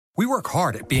We work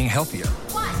hard at being healthier.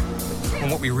 And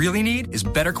what we really need is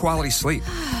better quality sleep.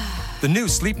 The new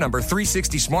Sleep Number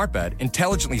 360 smart bed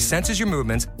intelligently senses your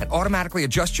movements and automatically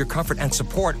adjusts your comfort and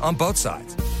support on both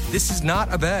sides. This is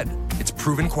not a bed. It's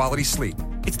proven quality sleep.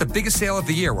 It's the biggest sale of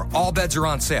the year where all beds are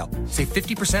on sale. Save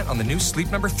 50% on the new Sleep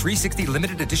Number 360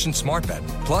 limited edition smart bed,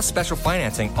 plus special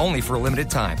financing only for a limited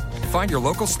time. To find your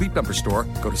local Sleep Number store,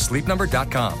 go to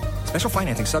sleepnumber.com. Special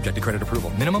financing subject to credit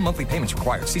approval. Minimum monthly payments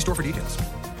required. See store for details.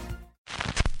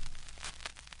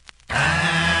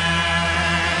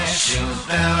 I shoot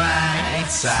the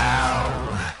lights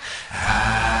out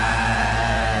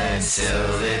high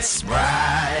till it's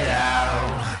bright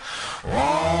out.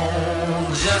 Oh,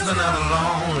 just another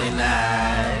lonely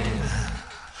night.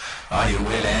 Are you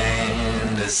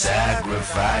willing to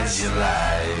sacrifice your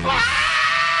life?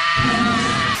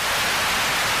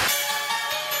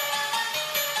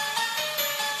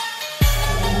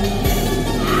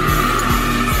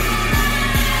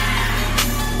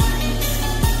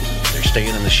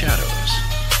 Staying in the shadows.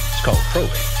 It's called probing.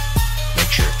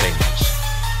 Make sure things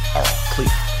are all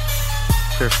clear.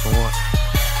 Clear for what?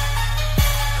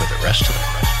 For the rest of the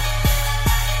resident.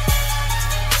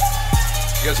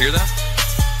 You guys hear that?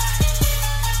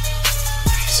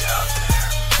 He's out there.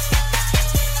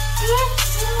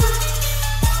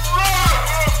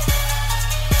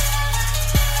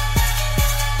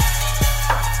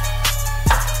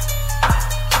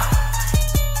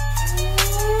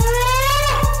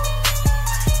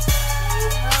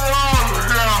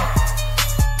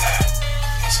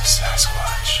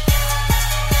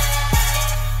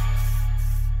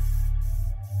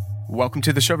 Welcome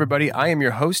to the show, everybody. I am your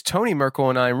host, Tony Merkel,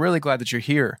 and I am really glad that you're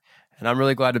here, and I'm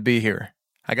really glad to be here.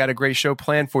 I got a great show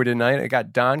planned for you tonight. I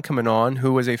got Don coming on,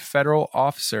 who was a federal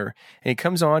officer, and he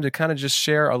comes on to kind of just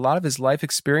share a lot of his life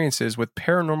experiences with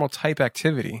paranormal type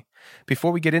activity.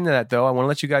 Before we get into that, though, I want to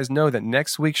let you guys know that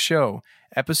next week's show,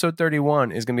 episode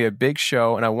 31, is going to be a big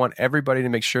show, and I want everybody to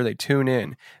make sure they tune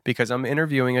in because I'm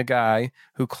interviewing a guy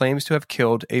who claims to have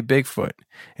killed a Bigfoot.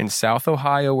 In South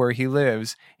Ohio, where he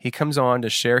lives, he comes on to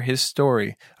share his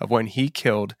story of when he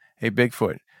killed a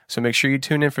Bigfoot. So make sure you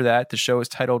tune in for that. The show is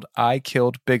titled I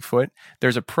Killed Bigfoot.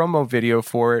 There's a promo video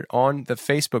for it on the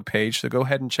Facebook page, so go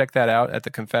ahead and check that out at the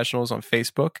Confessionals on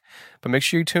Facebook. But make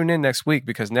sure you tune in next week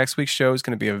because next week's show is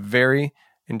going to be a very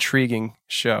intriguing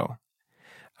show.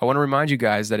 I want to remind you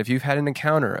guys that if you've had an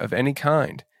encounter of any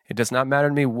kind, it does not matter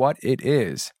to me what it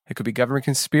is. It could be government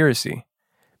conspiracy.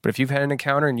 But if you've had an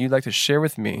encounter and you'd like to share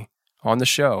with me on the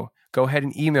show, go ahead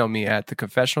and email me at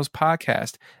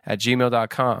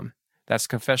theconfessionalspodcast@gmail.com. That's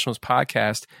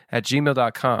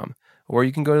confessionalspodcast@gmail.com. Or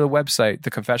you can go to the website,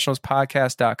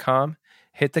 theconfessionalspodcast.com,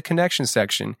 hit the connection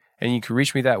section, and you can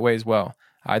reach me that way as well.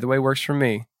 Either way works for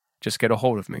me. Just get a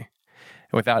hold of me.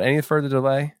 And without any further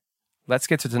delay, let's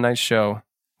get to tonight's show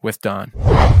with Don.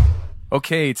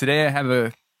 Okay, today I have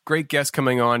a great guest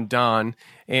coming on, Don.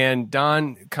 And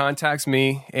Don contacts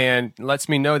me and lets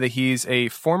me know that he's a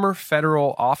former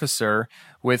federal officer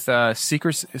with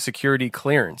secret security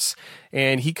clearance.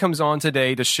 And he comes on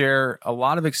today to share a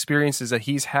lot of experiences that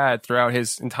he's had throughout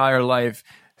his entire life,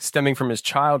 stemming from his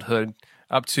childhood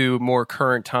up to more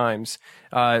current times.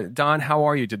 Don, how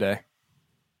are you today?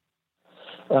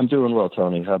 I'm doing well,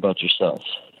 Tony. How about yourself?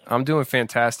 I'm doing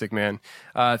fantastic, man.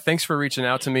 Thanks for reaching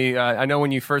out to me. I know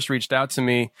when you first reached out to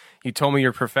me, you told me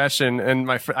your profession, and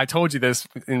I told you this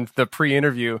in the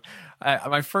pre-interview.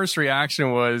 My first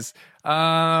reaction was,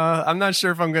 I'm not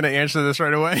sure if I'm going to answer this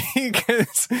right away,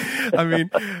 because, I mean,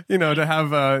 to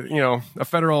have a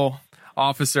federal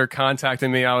officer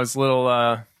contacting me, I was a little,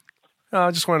 I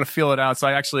just wanted to feel it out. So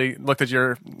I actually looked at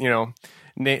your,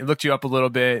 looked you up a little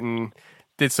bit and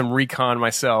did some recon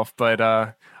myself, but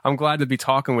I'm glad to be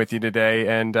talking with you today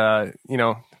and,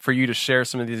 for you to share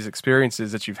some of these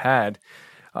experiences that you've had.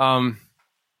 Now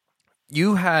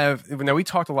we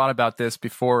talked a lot about this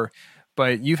before,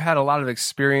 but you've had a lot of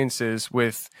experiences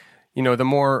with, the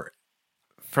more,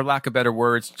 for lack of better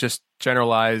words, just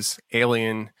generalized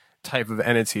alien type of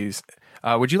entities.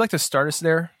 Would you like to start us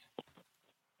there?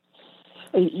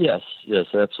 Yes,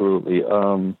 absolutely.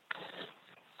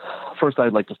 First,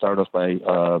 I'd like to start off by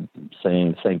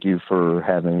saying thank you for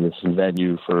having this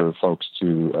venue for folks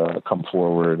to come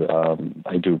forward.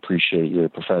 I do appreciate your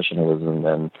professionalism,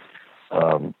 and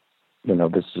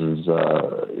this is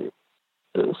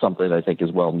something I think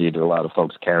is well needed. A lot of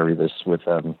folks carry this with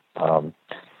them,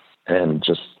 and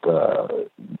just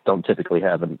don't typically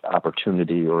have an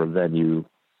opportunity or a venue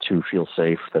to feel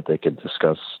safe that they could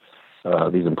discuss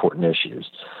these important issues.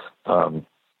 So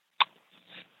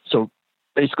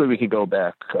basically, we could go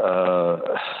back.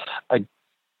 I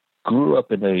grew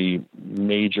up in a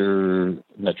major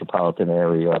metropolitan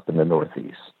area up in the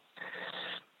Northeast.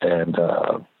 And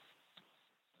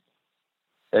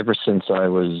ever since I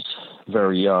was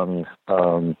very young,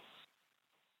 I've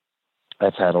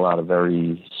had a lot of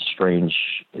very strange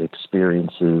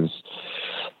experiences.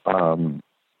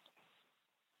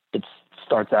 It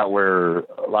starts out where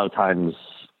a lot of times,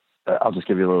 I'll just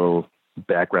give you a little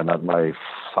background that my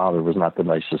father was not the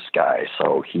nicest guy.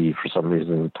 So he, for some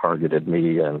reason, targeted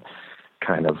me, and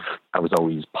I was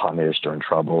always punished or in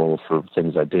trouble for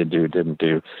things I didn't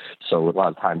do. So a lot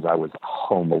of times I was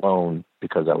home alone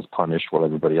because I was punished while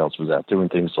everybody else was out doing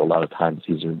things. So a lot of times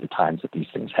these are the times that these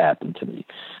things happen to me.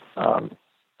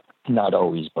 Not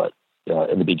always, but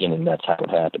in the beginning, that's how it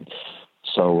happened.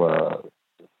 So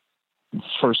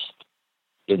first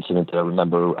incident that I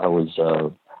remember, I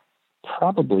was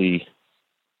probably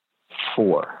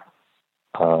 4.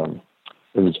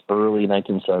 It was early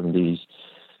 1970s.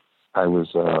 I was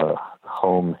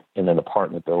home in an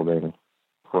apartment building,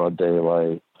 broad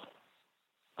daylight.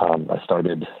 I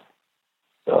started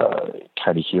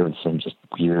kind of hearing some just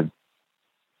weird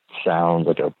sounds,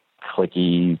 like a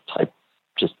clicky type,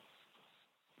 just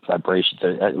vibrations.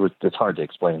 It's hard to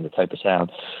explain the type of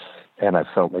sound. And I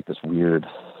felt like this weird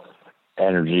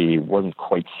energy. It wasn't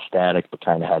quite static, but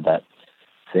kind of had that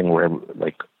thing where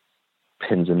like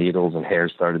pins and needles and hair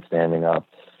started standing up.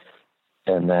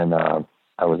 And then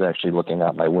I was actually looking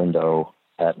out my window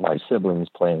at my siblings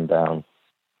playing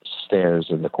downstairs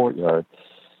in the courtyard,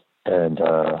 and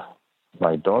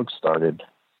my dog started,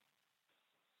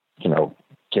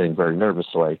 getting very nervous.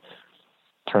 So I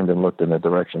turned and looked in the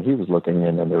direction he was looking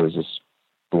in, and there was this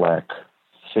black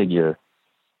figure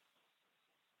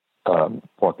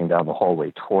walking down the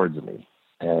hallway towards me.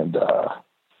 And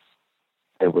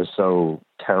it was so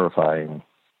terrifying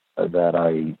that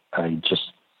I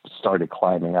just started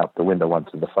climbing out the window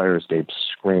onto the fire escape,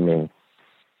 screaming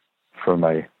for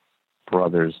my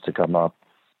brothers to come up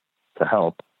to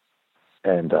help.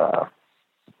 And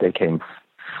they came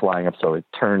flying up, so it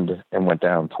turned and went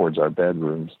down towards our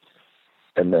bedrooms.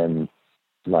 And then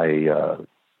my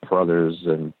brothers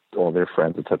and all their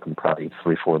friends, it took them probably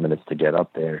 3-4 minutes to get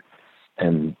up there.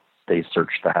 And they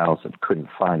searched the house and couldn't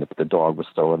find it, but the dog was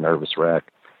still a nervous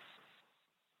wreck.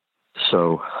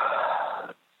 So,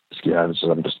 yeah,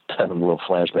 I'm just having a little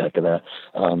flashback of that.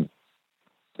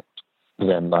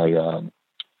 Then my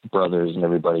brothers and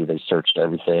everybody, they searched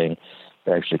everything.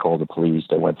 They actually called the police.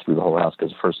 They went through the whole house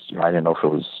because first I didn't know if it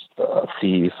was a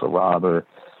thief, a robber.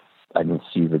 I didn't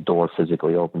see the door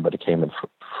physically open, but it came in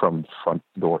from the front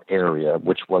door area,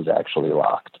 which was actually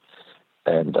locked.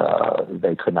 And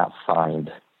they could not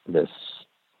find this,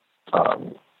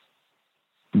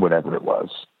 whatever it was.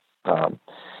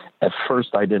 At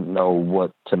first, I didn't know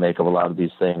what to make of a lot of these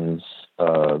things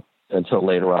until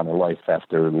later on in life,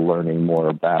 after learning more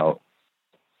about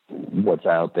what's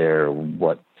out there,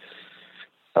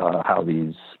 how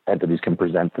these entities can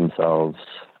present themselves.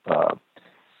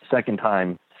 Second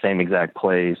time, same exact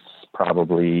place,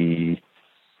 probably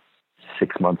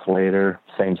 6 months later,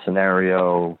 same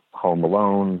scenario, home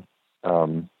alone,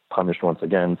 punished once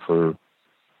again for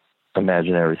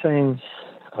imaginary things.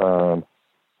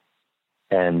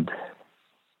 And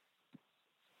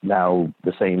now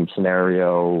the same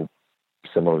scenario,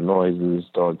 similar noises,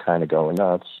 dog kind of going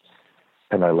nuts.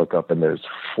 And I look up and there's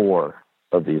 4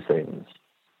 of these things.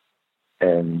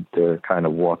 And they're kind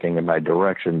of walking in my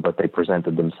direction, but they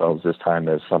presented themselves this time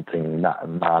as something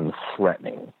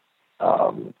non-threatening,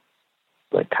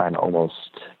 like kind of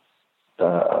almost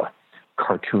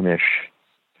cartoonish.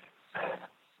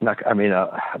 I'm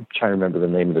trying to remember the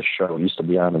name of the show. It used to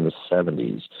be on in the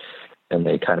 70s, and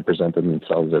they kind of presented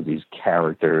themselves as these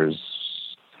characters,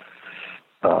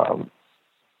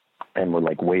 and were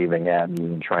like waving at me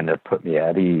and trying to put me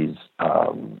at ease.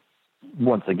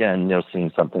 Once again,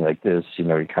 seeing something like this, you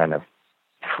kind of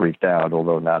freaked out,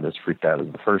 although not as freaked out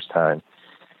as the first time.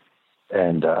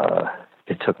 And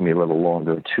it took me a little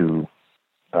longer to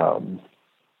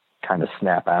kind of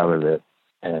snap out of it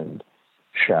and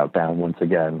shout down once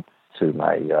again to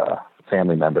my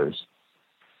family members.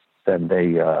 Then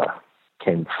they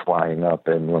came flying up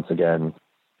and once again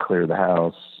cleared the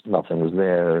house. Nothing was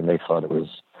there, and they thought it was,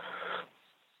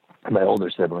 my older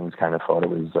siblings kind of thought it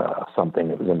was something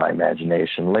that was in my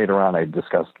imagination. Later on, I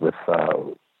discussed with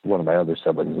one of my other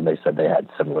siblings, and they said they had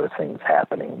similar things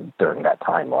happening during that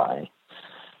timeline.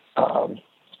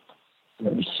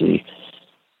 Let me see.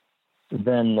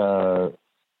 Then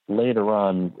later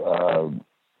on,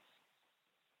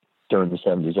 during the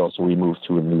 70s also, we moved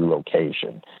to a new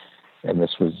location. And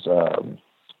this was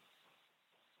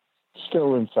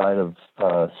still inside of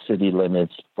city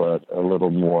limits, but a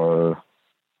little more,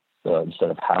 instead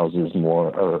of houses,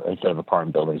 more, or instead of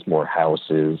apartment buildings, more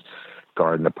houses,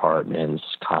 garden apartments,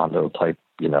 condo type,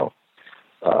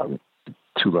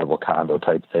 2-level condo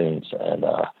type things. And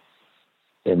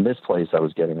in this place, I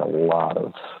was getting a lot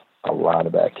of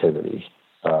activity.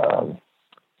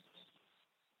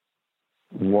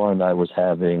 One, I was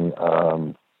having,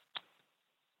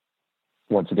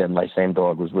 once again, my same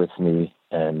dog was with me,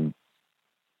 and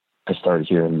I started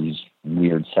hearing these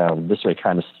weird sounds. This way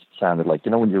kind of sounded like,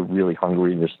 when you're really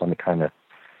hungry and your stomach kind of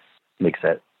makes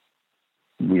that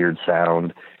weird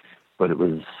sound, but it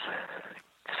was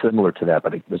similar to that,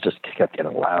 but it was just kept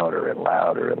getting louder and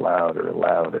louder and louder and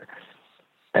louder.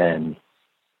 And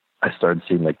I started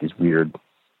seeing like these weird,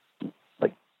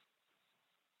 like,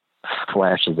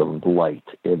 flashes of light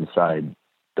inside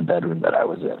the bedroom that I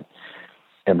was in.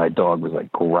 And my dog was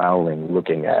like growling,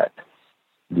 looking at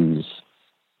these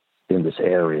in this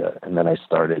area. And then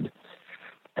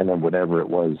and then whatever it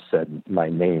was said my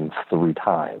name 3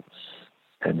 times.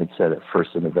 And it said it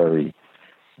first in a very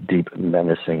deep,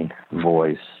 menacing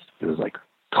voice. It was like,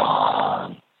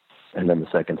 Dawn. And then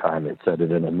the second time it said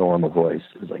it in a normal voice.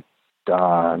 It was like,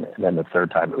 Dawn. And then the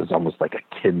third time it was almost like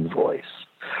a kid's voice.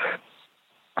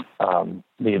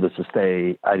 Needless to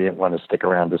say, I didn't want to stick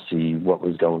around to see what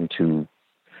was going to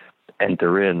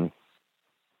enter in.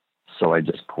 So I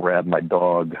just grabbed my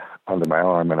dog under my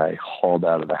arm and I hauled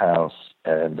out of the house.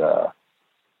 And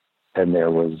there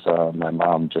was my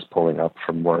mom just pulling up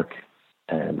from work,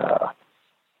 and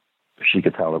she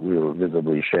could tell that we were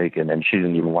visibly shaken, and she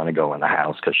didn't even want to go in the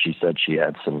house because she said she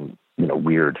had some,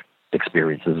 weird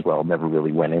experiences as well, never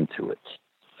really went into it.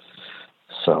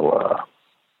 So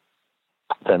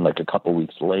then like a couple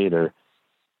weeks later,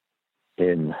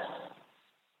 in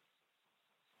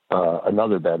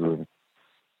another bedroom,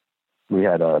 we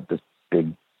had this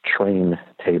big train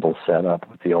table set up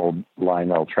with the old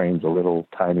Lionel trains, the little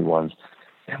tiny ones.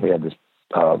 And we had this,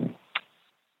 I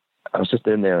was just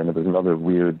in there, and there was another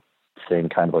weird thing,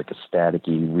 kind of like a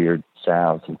staticky, weird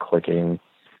sound, some clicking.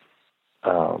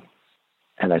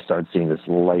 And I started seeing this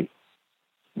light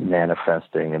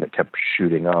manifesting, and it kept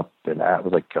shooting up, and that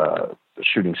was like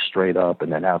shooting straight up,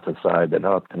 and then out to the side, then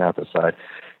up and out to the side.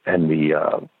 And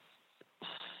the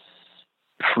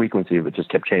frequency of it just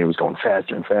kept changing. It was going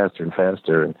faster and faster and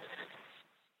faster. And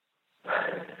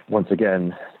once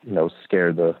again,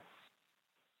 scared the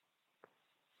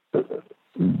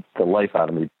life out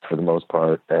of me for the most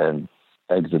part, and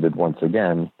exited once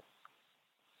again.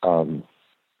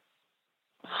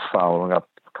 Following up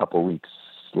a couple weeks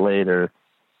later,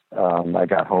 I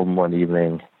got home one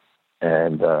evening,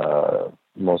 and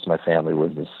most of my family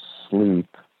was asleep.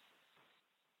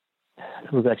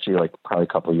 It was actually like probably a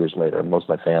couple of years later. Most of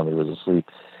my family was asleep,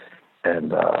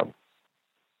 and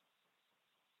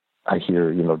I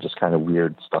hear, just kind of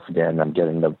weird stuff again. I'm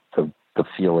getting the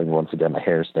feeling once again, my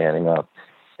hair standing up,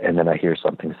 and then I hear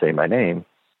something say my name,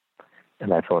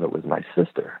 and I thought it was my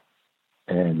sister,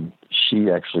 and she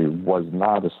actually was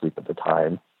not asleep at the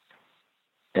time.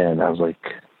 And I was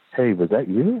like, "Hey, was that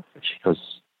you?" And she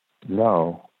goes,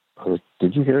 "No." I was like,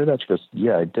 "Did you hear that?" She goes,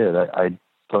 "Yeah, I did. I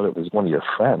thought it was one of your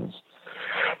friends."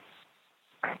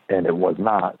 And it was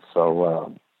not.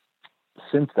 So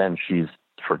since then, she's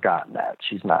forgotten that.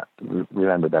 She's not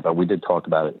remembered that. But we did talk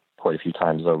about it quite a few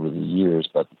times over the years.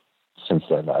 But since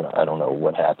then, I don't know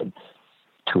what happened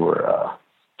to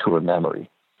her memory.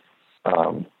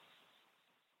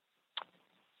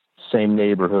 Same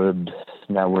neighborhood.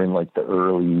 Now we're in like the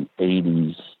early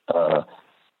 80s.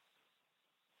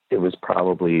 It was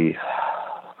probably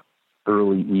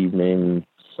early evening,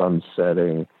 sun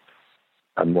setting.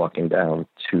 I'm walking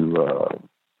through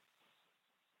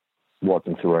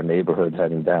our neighborhood,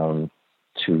 heading down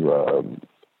to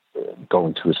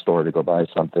going to a store to go buy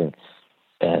something,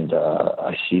 and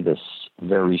I see this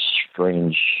very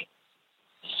strange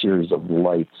series of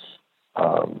lights,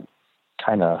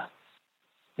 kind of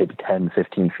maybe 10,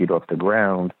 15 feet off the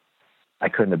ground. I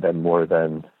couldn't have been more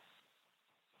than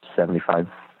 75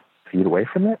 feet away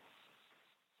from it,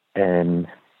 and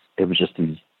it was just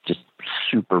these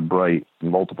super bright,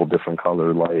 multiple different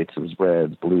color lights. It was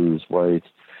reds, blues, whites,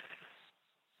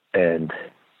 and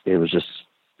it was just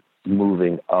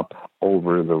moving up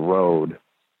over the road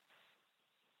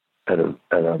at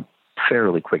a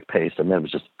fairly quick pace, and then it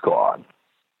was just gone.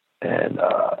 And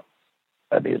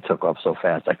it took off so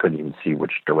fast I couldn't even see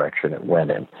which direction it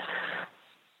went in.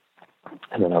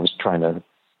 And then I was trying to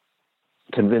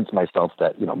convince myself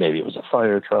that, maybe it was a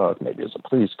fire truck, maybe it was a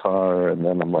police car. And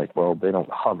then I'm like, well, they don't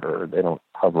hover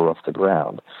off the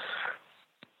ground.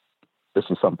 This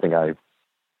is something I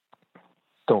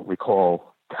don't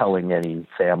recall telling any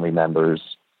family members.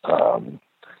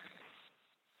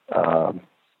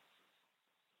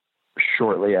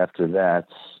 Shortly after that,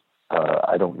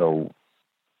 I don't know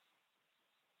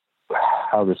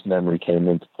how this memory came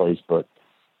into place, but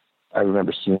I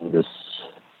remember seeing this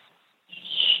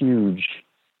huge.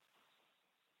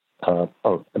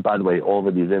 And by the way, all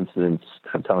of these incidents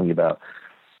I'm telling you about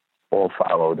all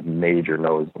followed major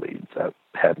nosebleeds. I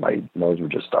had my nose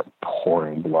would just start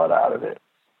pouring blood out of it,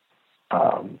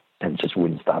 and just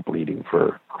wouldn't stop bleeding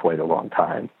for quite a long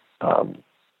time.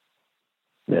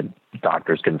 And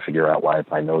doctors couldn't figure out why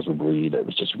my nose would bleed. It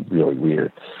was just really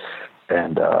weird.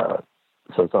 And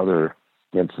so this other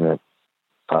incident,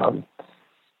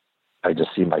 I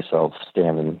just see myself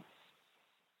standing.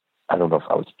 I don't know if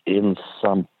I was in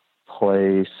some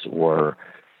place or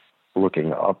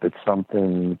looking up at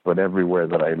something, but everywhere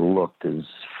that I looked, as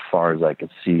far as I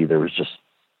could see, there was just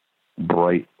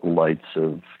bright lights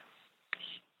of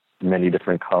many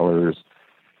different colors.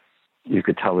 You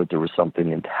could tell that there was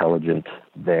something intelligent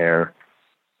there.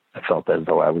 I felt as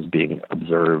though I was being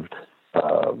observed.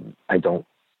 I don't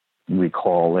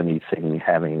recall anything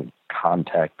having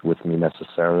contact with me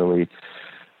necessarily.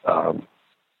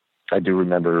 I do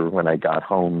remember when I got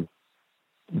home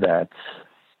that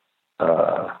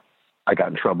I got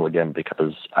in trouble again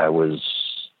because I was,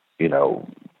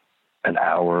 an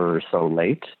hour or so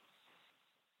late.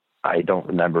 I don't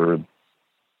remember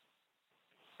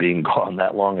being gone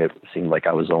that long. It seemed like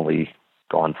I was only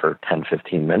gone for 10,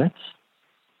 15 minutes.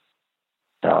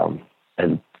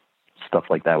 And stuff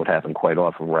like that would happen quite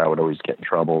often where I would always get in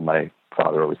trouble. My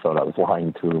father always thought I was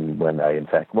lying to him when I in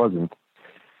fact wasn't.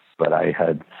 But I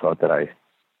had thought that I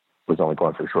was only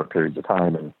gone for short periods of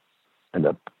time and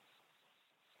ended up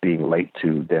being late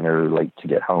to dinner, late to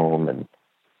get home, and,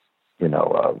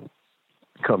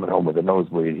 coming home with a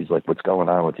nosebleed. He's like, "What's going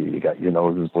on with you? You got your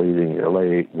nose is bleeding. You're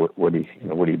late. What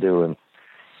are you doing?"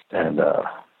 And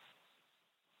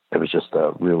it was just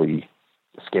a really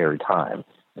scary time.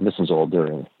 And this was all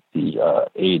during the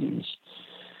 80s.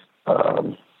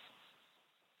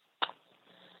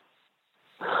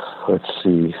 Let's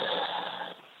see.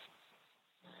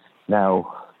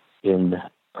 Now, in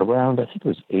around, I think it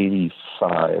was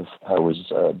 85, I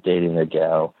was dating a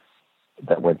gal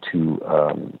that went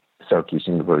to Syracuse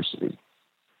University.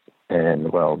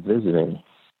 And while visiting,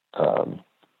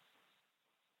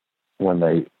 when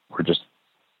they were just,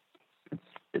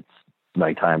 it's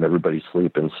nighttime, everybody's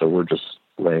sleeping, so we're just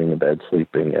laying in bed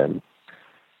sleeping, and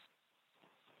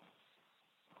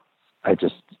I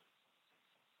just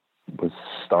was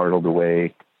startled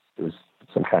awake. There was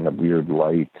some kind of weird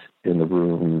light in the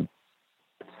room.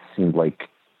 It seemed like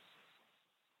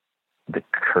the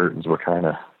curtains were kind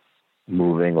of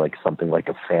moving, like something like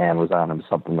a fan was on them,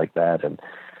 something like that. And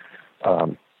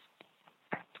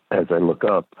as I look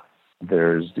up,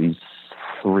 there's these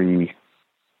three,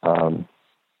 at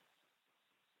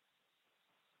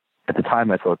the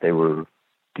time I thought they were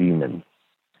demon.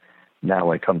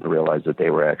 Now I come to realize that they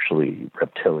were actually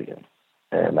reptilian.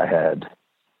 And I had,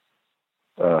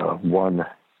 one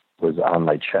was on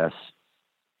my chest,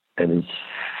 and his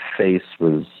face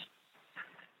was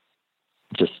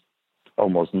just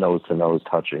almost nose to nose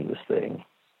touching this thing.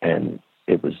 And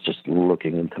it was just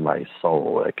looking into my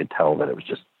soul. I could tell that it was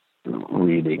just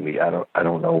reading me. I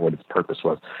don't know what its purpose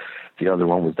was. The other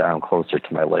one was down closer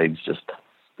to my legs, just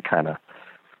kind of,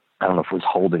 I don't know if it was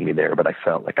holding me there, but I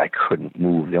felt like I couldn't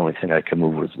move. The only thing I could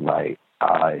move was my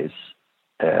eyes,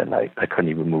 and I couldn't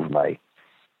even move my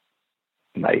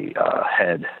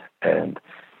head. And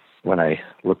when I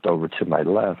looked over to my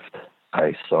left,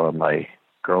 I saw my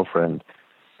girlfriend,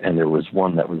 and there was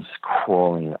one that was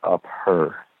crawling up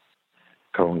her,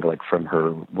 going like from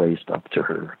her waist up to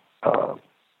her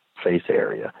face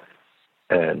area.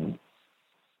 And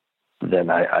then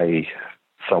I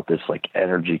felt this like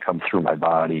energy come through my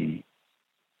body,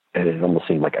 and it almost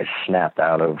seemed like I snapped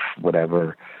out of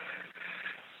whatever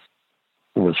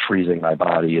was freezing my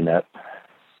body in that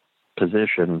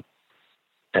position.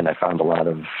 And I found a lot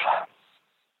of,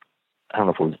 I don't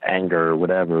know if it was anger or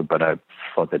whatever, but I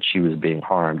thought that she was being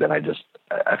harmed, and I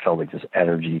felt like this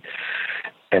energy,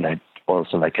 and all of a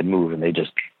sudden I could move, and they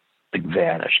just like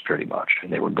vanished pretty much,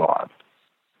 and they were gone.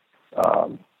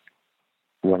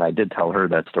 When I did tell her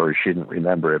that story, she didn't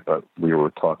remember it, but we were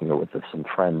talking with some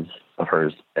friends of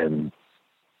hers, and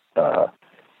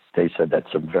they said that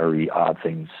some very odd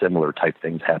things, similar type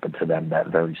things happened to them that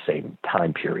very same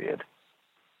time period.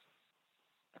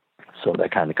 So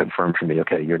that kind of confirmed for me,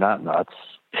 okay, you're not nuts.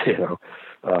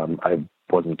 I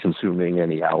wasn't consuming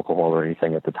any alcohol or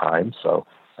anything at the time, so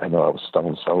I know I was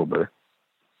stone sober.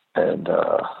 And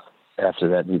after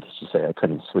that, needless to say, I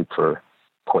couldn't sleep for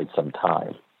quite some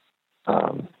time.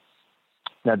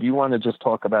 Now, do you want to just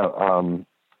talk about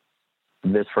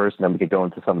this first, and then we could go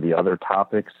into some of the other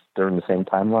topics during the same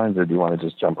timelines, or do you want to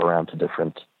just jump around to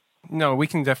different? No, we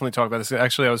can definitely talk about this.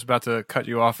 Actually, I was about to cut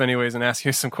you off anyways and ask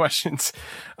you some questions.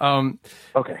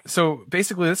 Okay. So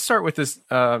basically, let's start with this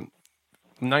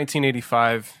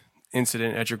 1985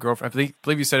 incident at your girlfriend. I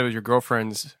believe you said it was your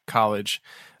girlfriend's college.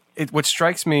 What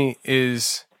strikes me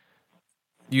is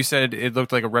you said it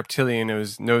looked like a reptilian. It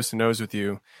was nose to nose with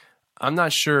you. I'm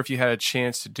not sure if you had a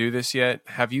chance to do this yet.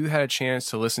 Have you had a chance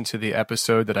to listen to the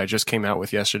episode that I just came out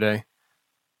with yesterday?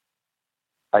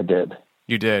 I did.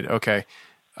 You did? Okay.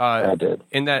 I did.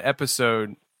 In that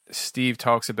episode, Steve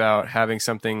talks about having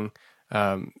something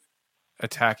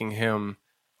attacking him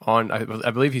on, I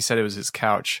believe he said it was his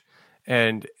couch.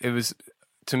 And it was,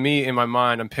 to me, in my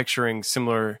mind, I'm picturing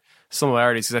similarities,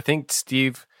 because I think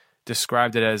Steve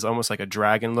described it as almost like a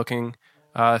dragon-looking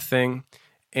thing.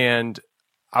 And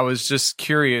I was just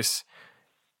curious,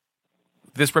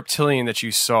 this reptilian that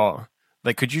you saw,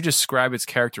 like, could you describe its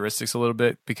characteristics a little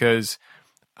bit? Because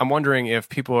I'm wondering if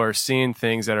people are seeing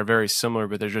things that are very similar,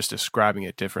 but they're just describing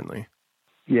it differently.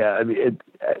 Yeah, I mean,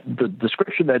 the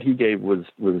description that he gave was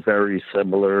very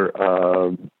similar.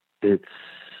 It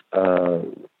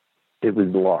was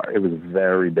large. It was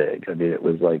very big. I mean, it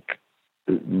was like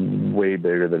way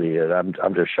bigger than he is. I'm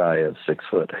just shy of 6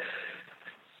 foot.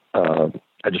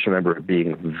 I just remember it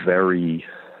being very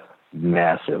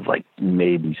massive, like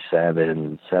maybe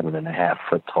 7.5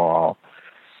 foot tall,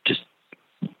 just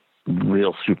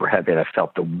real super heavy. And I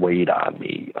felt the weight on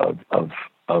me of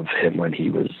him when he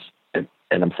was, and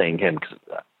I'm saying him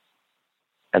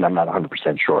and I'm not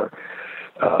 100% sure.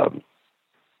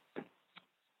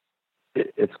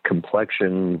 Its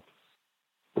complexion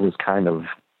was kind of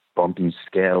bumpy,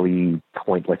 scaly,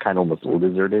 point, like kind of almost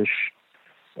lizardish,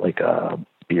 like a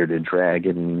bearded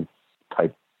dragon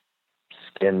type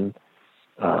skin.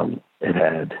 It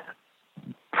had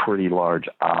pretty large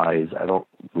eyes. I don't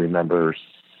remember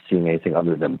seeing anything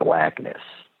other than blackness.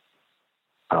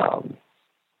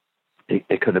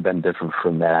 It could have been different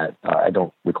from that. I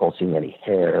don't recall seeing any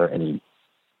hair, any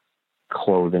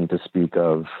clothing to speak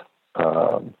of.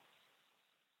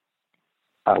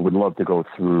 I would love to go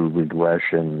through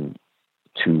regression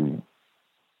to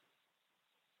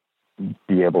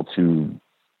be able to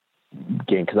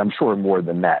gain, because I'm sure more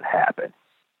than that happened.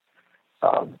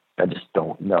 I just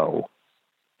don't know.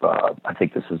 I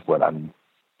think this is what I'm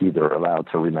either allowed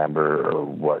to remember or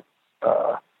what,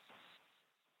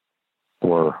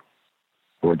 or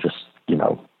just, you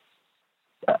know,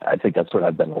 I think that's what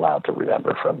I've been allowed to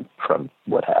remember from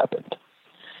what happened.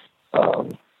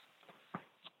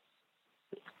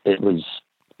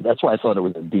 That's why I thought it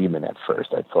was a demon at first.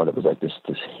 I thought it was like this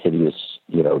hideous,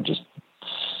 you know, just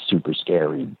super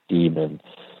scary demon.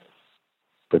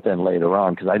 But then later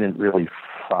on, because I didn't really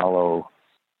follow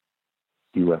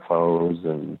UFOs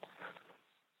and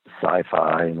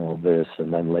sci-fi and all this,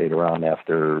 and then later on,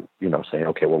 after, you know, saying,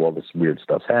 okay, well, all this weird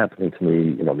stuff's happening to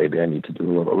me, you know, maybe I need to do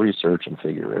a little research and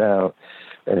figure it out.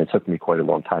 And it took me quite a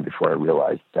long time before I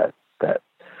realized that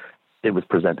it was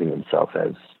presenting itself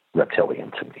as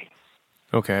reptilian to me.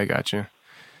 Okay, I got you.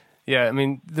 Yeah, I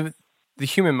mean, the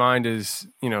human mind is,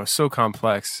 you know, so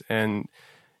complex, and,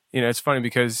 you know, it's funny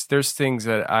because there's things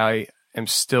that I am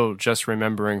still just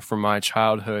remembering from my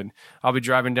childhood. I'll be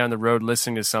driving down the road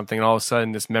listening to something, and all of a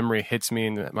sudden this memory hits me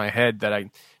in my head that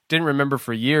I didn't remember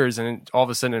for years, and all of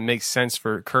a sudden it makes sense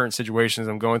for current situations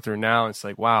I'm going through now. It's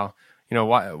like, wow, you know,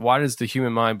 why does the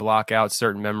human mind block out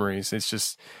certain memories? It's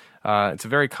just, it's a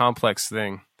very complex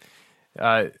thing.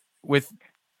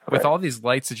 With all these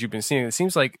lights that you've been seeing, it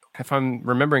seems like, if I'm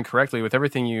remembering correctly, with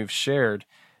everything you've shared,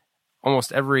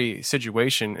 almost every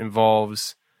situation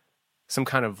involves some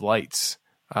kind of lights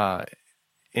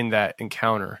in that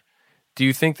encounter. Do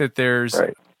you think that there's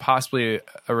possibly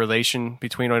a relation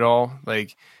between it all?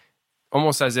 Like,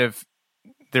 almost as if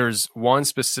there's one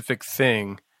specific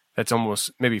thing that's almost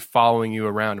maybe following you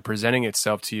around and presenting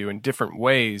itself to you in different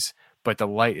ways, but the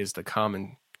light is the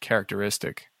common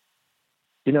characteristic.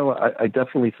 You know, I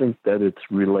definitely think that it's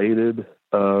related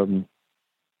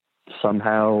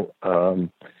somehow.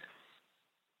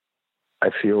 I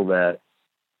feel that,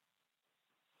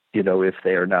 you know, if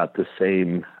they are not the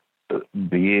same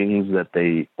beings, that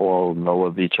they all know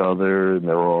of each other and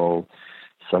they're all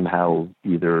somehow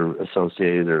either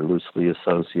associated or loosely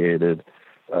associated,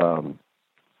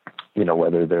 you know,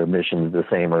 whether their mission is the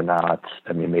same or not.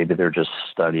 I mean, maybe they're just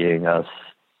studying us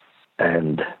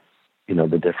and, you know,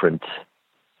 the different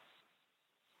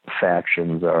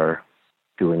factions are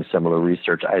doing similar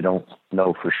research. I don't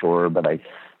know for sure, but I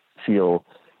feel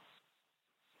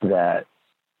that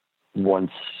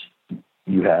once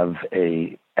you have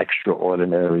a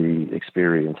extraordinary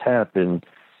experience happen,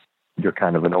 you're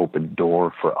kind of an open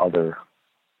door for other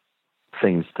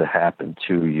things to happen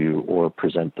to you or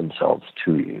present themselves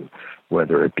to you,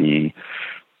 whether it be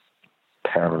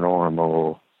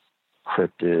paranormal,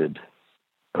 cryptid,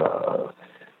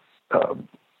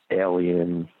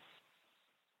 alien,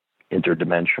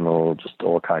 interdimensional, just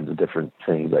all kinds of different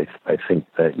things. I think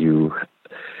that you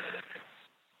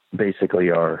basically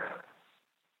are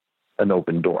an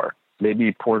open door,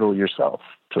 maybe portal yourself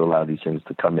to allow these things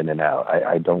to come in and out.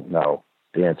 I don't know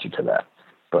the answer to that,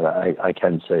 but I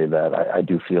can say that I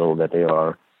do feel that they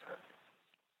are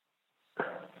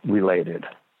related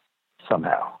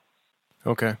somehow.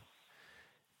 Okay.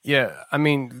 Yeah, I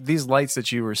mean, these lights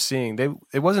that you were seeing,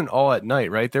 it wasn't all at night,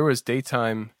 right? There was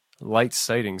daytime light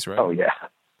sightings, right? Oh yeah,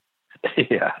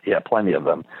 yeah, plenty of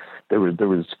them. There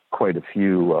was quite a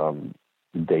few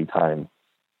daytime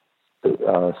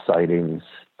sightings.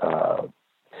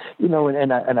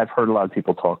 And I've heard a lot of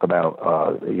people talk about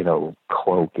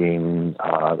cloaking,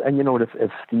 and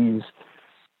if these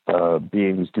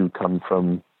beings do come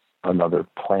from another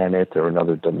planet or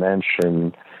another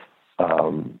dimension,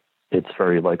 it's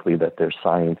very likely that their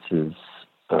science is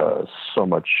so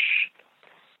much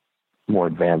more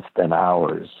advanced than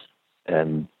ours,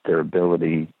 and their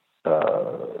abilities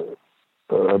are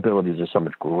so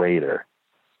much greater.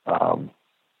 I'll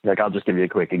just give you a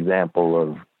quick example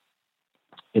of,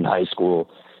 in high school,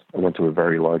 I went to a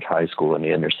very large high school in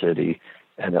the inner city,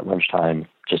 and at lunchtime,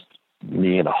 just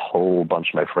me and a whole bunch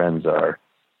of my friends are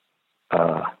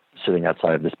sitting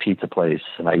outside of this pizza place,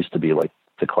 and I used to be like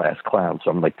the class clown,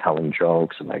 so I'm like telling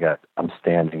jokes, and I'm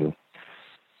standing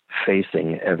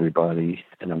facing everybody,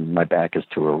 and my back is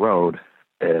to a road,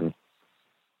 and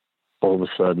all of a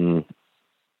sudden,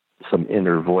 some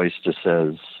inner voice just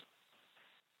says,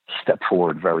 "Step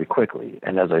forward very quickly."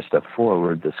 And as I stepped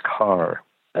forward, this car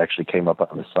actually came up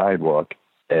on the sidewalk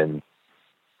and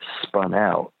spun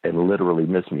out and literally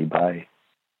missed me by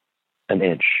an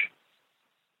inch.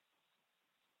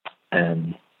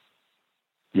 And,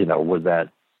 was that,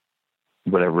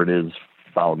 whatever it is,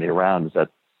 follow me around? Is that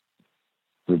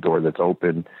the door that's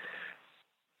open?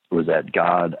 Was that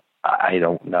God? I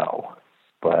don't know.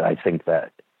 But I think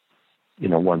that,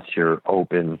 once you're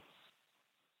open,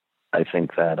 I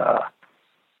think that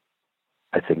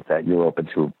you're open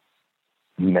to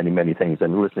many, many things.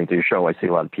 And listening to your show, I see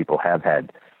a lot of people have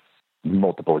had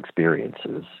multiple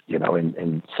experiences,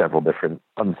 in several different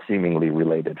unseemingly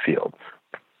related fields.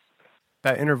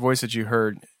 That inner voice that you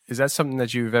heard, is that something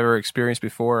that you've ever experienced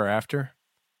before or after?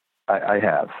 I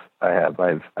have.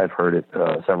 I've heard it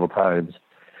several times.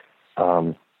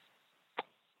 I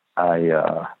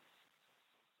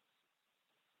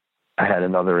had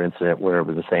another incident where it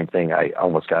was the same thing. I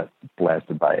almost got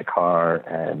blasted by a car,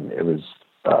 and it was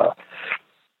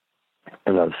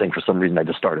another thing. For some reason, I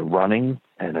just started running,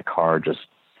 and a car just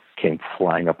came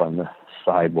flying up on the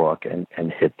sidewalk and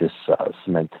hit this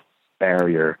cement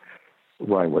barrier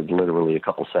where I was literally a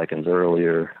couple seconds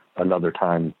earlier. Another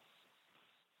time,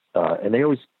 and they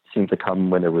always seemed to come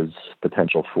when there was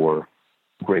potential for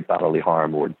great bodily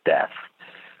harm or death.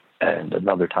 And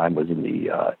another time was in the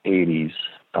 80s.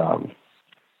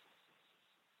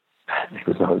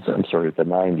 The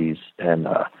 90s, and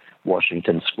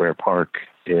Washington Square Park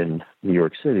in New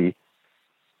York City.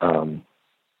 I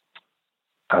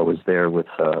was there with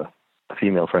a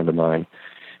female friend of mine,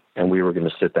 and we were going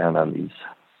to sit down on these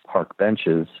park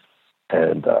benches,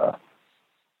 and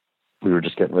we were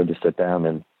just getting ready to sit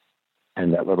down,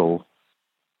 and that little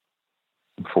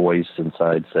voice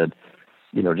inside said,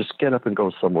 just get up and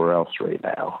go somewhere else right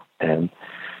now. And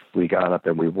we got up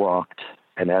and we walked,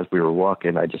 and as we were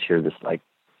walking, I just hear this like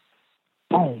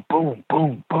boom, boom,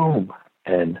 boom, boom.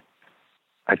 And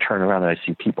I turn around and I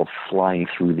see people flying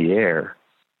through the air.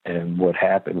 And what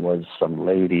happened was some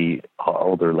lady,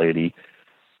 older lady,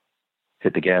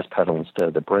 hit the gas pedal instead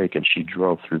of the brake, and she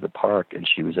drove through the park, and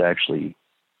she was actually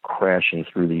crashing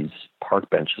through these park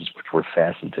benches, which were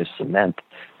fastened to cement,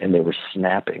 and they were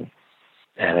snapping.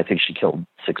 And I think she killed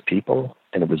 6 people,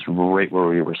 and it was right where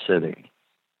we were sitting.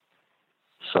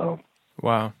 So,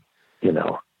 wow.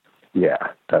 Yeah,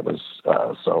 that was,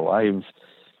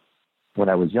 when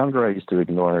I was younger, I used to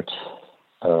ignore it.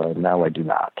 Now I do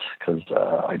not, because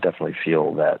I definitely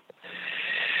feel that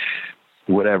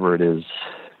whatever it is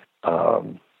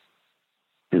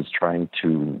trying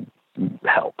to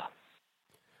help.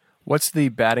 What's the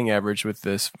batting average with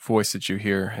this voice that you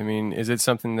hear? I mean, is it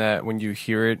something that when you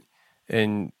hear it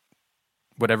and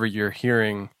whatever you're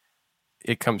hearing,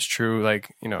 it comes true?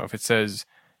 Like, if it says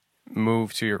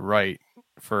move to your right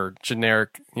for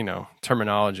generic,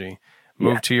 terminology.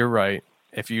 Move to your right.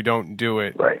 If you don't do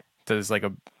it, Right. there's like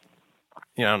a,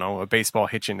 I don't know, a baseball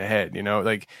hit you in the head,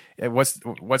 like what's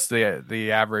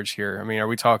the average here? I mean, are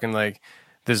we talking like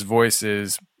this voice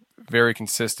is very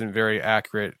consistent, very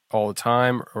accurate all the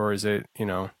time, or is it,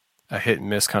 a hit and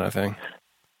miss kind of thing?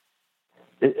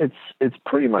 It's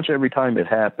pretty much every time it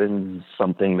happens,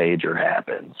 something major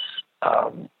happens.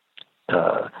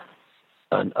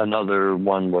 Another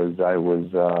one was it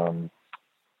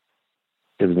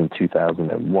was in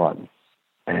 2001,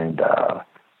 and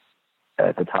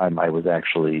at the time I was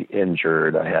actually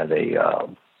injured. I had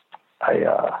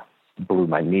I blew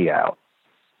my knee out,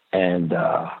 and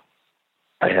I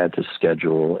had to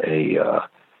schedule a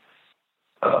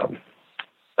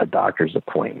doctor's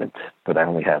appointment, but I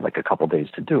only had like a couple days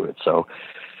to do it. So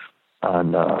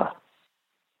on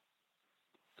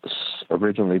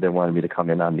originally they wanted me to come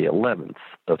in on the 11th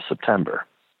of September.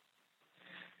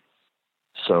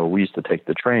 So we used to take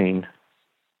the train,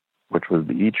 which was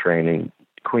the E-train in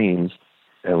Queens,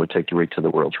 and it would take you right to the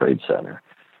World Trade Center.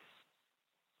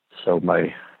 So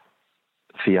my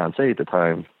fiance at the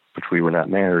time, which we were not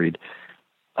married,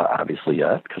 obviously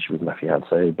yet, because she was my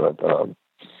fiance, but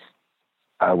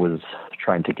I was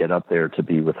trying to get up there to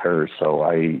be with her, so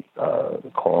I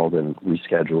called and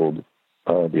rescheduled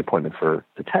the appointment for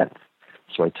the 10th.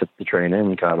 So I took the train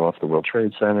in, got off the World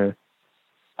Trade Center,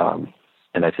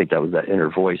 and I think that was that inner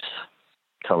voice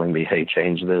telling me, hey,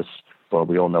 change this. Well,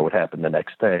 we all know what happened the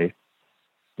next day.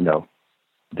 The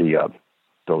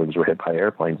buildings were hit by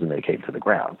airplanes and they came to the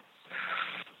ground.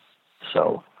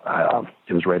 So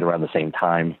it was right around the same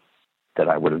time that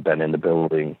I would have been in the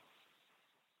building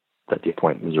that the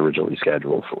appointment was originally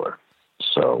scheduled for.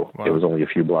 So It was only a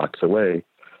few blocks away.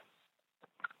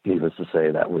 Needless to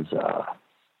say, that was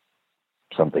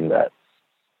something that,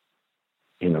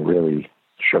 really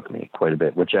shook me quite a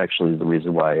bit, which actually is the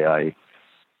reason why I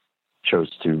chose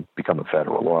to become a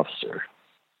federal officer.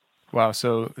 Wow.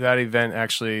 So that event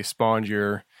actually spawned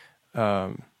your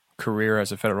career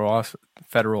as a federal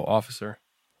officer.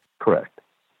 Correct.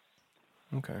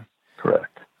 Okay.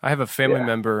 Correct. I have a family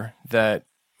member that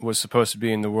was supposed to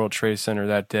be in the World Trade Center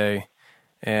that day,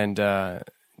 and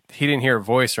he didn't hear a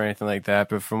voice or anything like that,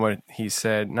 but from what he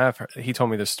said, he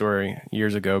told me this story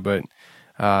years ago, but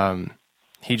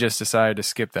he just decided to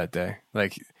skip that day.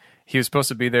 Like, he was supposed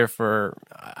to be there for,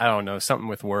 I don't know, something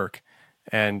with work,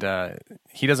 and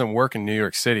he doesn't work in New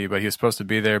York City, but he was supposed to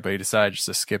be there, but he decided just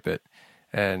to skip it,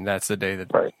 and that's the day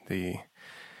that the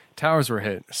towers were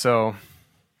hit. So,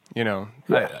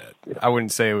 I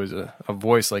wouldn't say it was a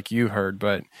voice like you heard,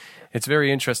 but it's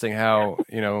very interesting how,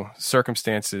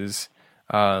 circumstances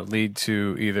lead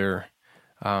to either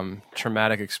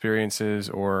traumatic experiences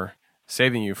or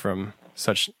saving you from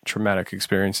such traumatic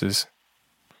experiences.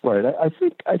 Right. I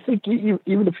think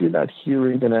even if you're not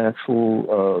hearing an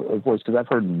actual voice, because I've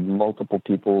heard multiple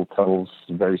people tell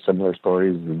very similar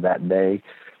stories that day.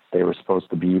 They were supposed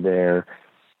to be there,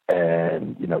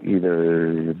 and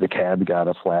either the cab got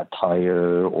a flat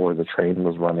tire, or the train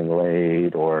was running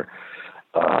late, or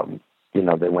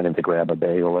they went in to grab a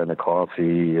bagel and a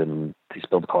coffee, and they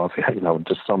spilled coffee.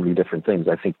 Just so many different things.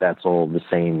 I think that's all the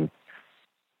same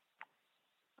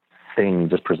thing,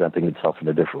 just presenting itself in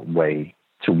a different way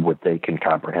to what they can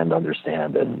comprehend,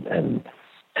 understand, and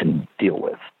deal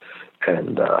with.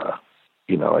 And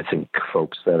I think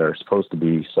folks that are supposed to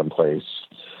be someplace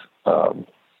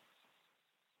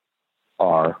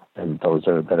are, and those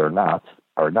that are not,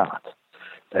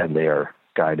 and they are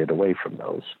guided away from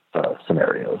those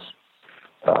scenarios.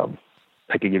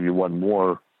 I could give you one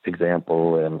more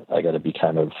example, and I got to be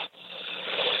kind of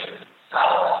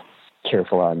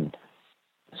careful on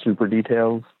super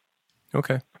details.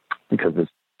 Okay. Because this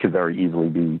could very easily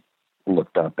be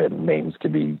looked up and names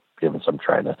could be given. So I'm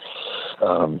trying to,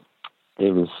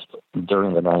 it was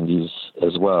during the 90s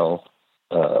as well,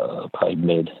 probably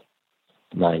mid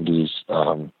 90s.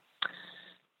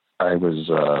 I was,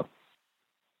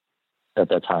 at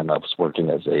that time I was working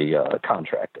as a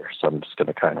contractor. So I'm just going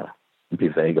to kind of be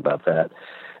vague about that.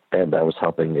 And I was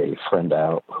helping a friend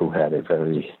out who had a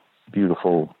very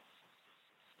beautiful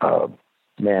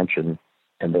mansion,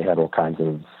 and they had all kinds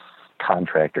of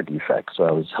contractor defects. So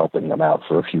I was helping them out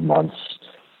for a few months,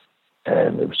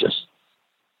 and it was just,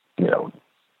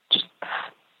 just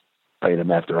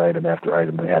item after item after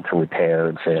item they had to repair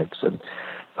and fix and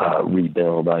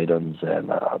rebuild items.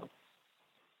 And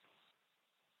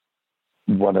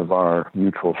one of our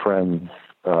mutual friends,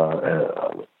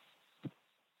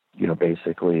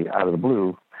 basically out of the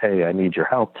blue, hey, I need your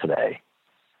help today.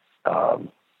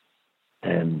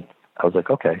 And I was like,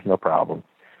 okay, no problem.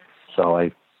 So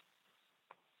I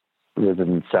live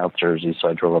in South Jersey, so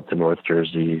I drove up to North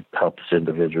Jersey, helped this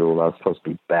individual. I was supposed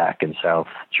to be back in South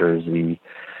Jersey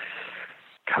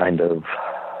kind of,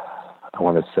 I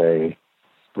want to say,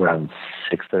 around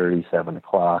 6:30, 7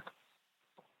 o'clock.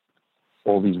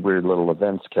 All these weird little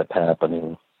events kept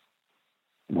happening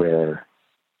where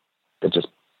it just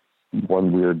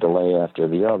one weird delay after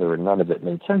the other, and none of it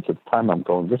made sense. At the time, I'm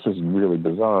going, this is really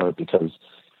bizarre, because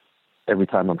every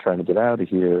time I'm trying to get out of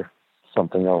here,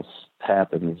 something else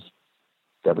happens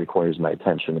that requires my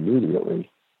attention immediately.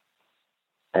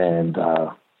 And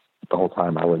the whole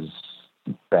time I was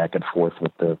back and forth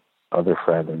with the other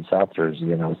friend in South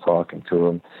Jersey, and I was talking to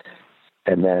him.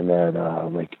 And then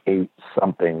at like 8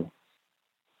 something,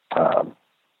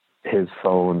 his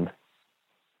phone,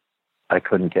 I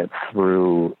couldn't get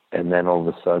through, and then all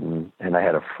of a sudden, and I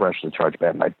had a freshly charged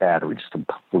battery, my battery just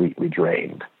completely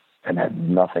drained and had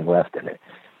nothing left in it,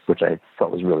 which I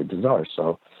thought was really bizarre.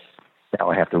 So now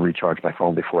I have to recharge my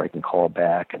phone before I can call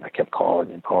back, and I kept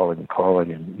calling and calling and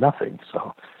calling, and nothing.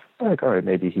 So I'm like, all right,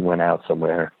 maybe he went out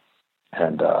somewhere.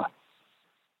 And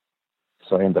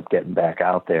so I ended up getting back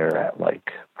out there at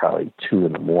like probably 2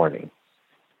 in the morning,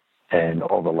 and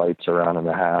all the lights are on in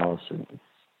the house, and,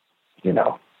 you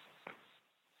know,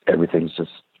 everything's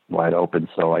just wide open.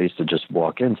 So I used to just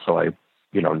walk in. So I,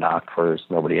 you know, knocked first,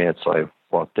 nobody answered. So I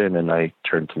walked in, and I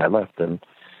turned to my left, and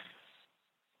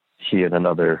he and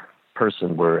another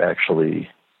person were actually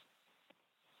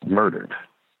murdered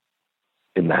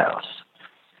in the house.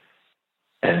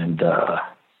 And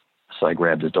so I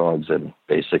grabbed his dogs and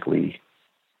basically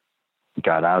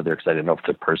got out of there, because I didn't know if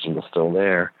the person was still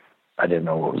there. I didn't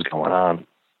know what was going on.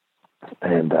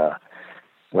 And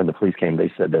when the police came,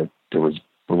 they said that there was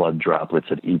blood droplets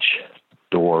at each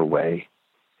doorway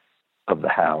of the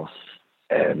house.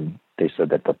 And they said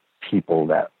that the people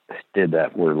that did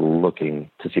that were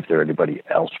looking to see if there anybody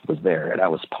else was there. And I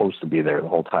was supposed to be there the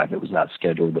whole time. It was not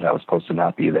scheduled, but I was supposed to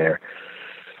not be there.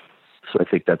 So I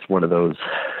think that's one of those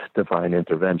divine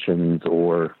interventions,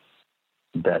 or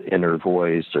that inner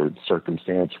voice or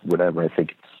circumstance, whatever. I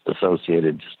think it's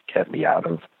associated, just kept me out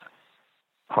of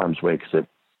harm's way, because it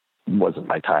wasn't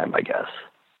my time, I guess.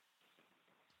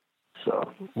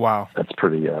 So wow, that's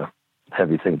pretty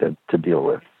heavy thing to deal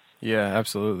with. Yeah,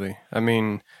 absolutely. I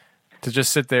mean, to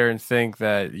just sit there and think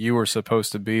that you were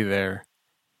supposed to be there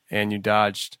and you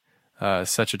dodged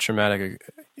such a traumatic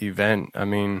event, I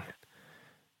mean,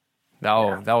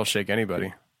 that'll shake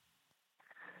anybody.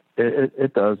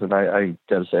 It does, and I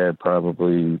gotta say, I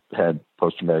probably had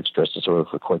post-traumatic stress disorder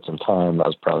for quite some time. I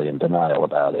was probably in denial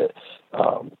about it.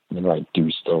 You know, I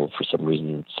do still, for some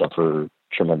reason, suffer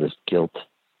tremendous guilt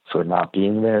for not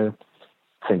being there,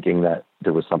 thinking that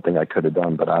there was something I could have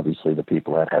done. But obviously, the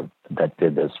people that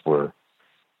did this were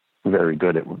very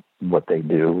good at what they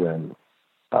do, and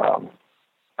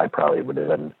I probably would have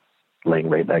been laying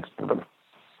right next to them.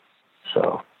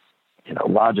 So, you know,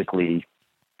 logically,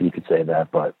 you could say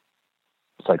that, but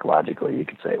psychologically, you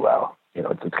could say, well, you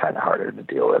know, it's kind of harder to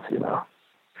deal with, you know.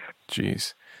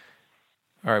 Jeez.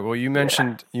 All right. Well, you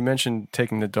mentioned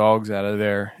taking the dogs out of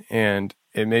there, and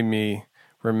it made me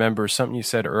remember something you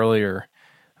said earlier,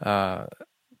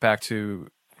 back to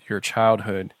your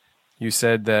childhood. You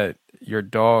said that your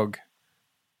dog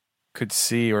could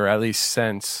see, or at least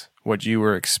sense, what you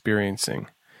were experiencing.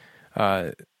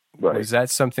 Right. Was that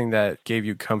something that gave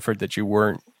you comfort, that you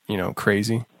weren't, you know,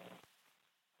 crazy?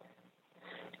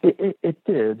 It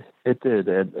did,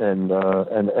 and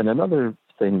another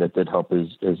thing that did help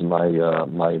is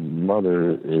my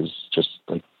mother is just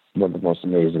like one of the most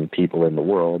amazing people in the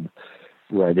world,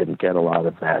 where I didn't get a lot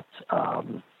of that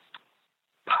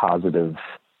positive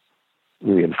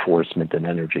reinforcement and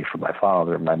energy from my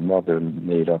father. My mother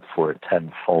made up for it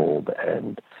tenfold,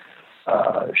 and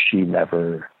she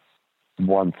never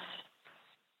once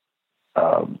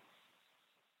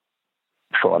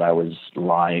thought I was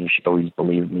lying. She always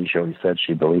believed me. She always said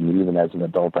she believed me. Even as an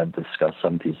adult, I've discussed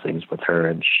some of these things with her,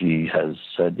 and she has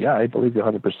said, yeah, I believe you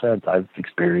 100%. I've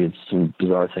experienced some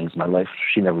bizarre things in my life.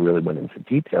 She never really went into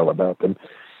detail about them,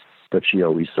 but she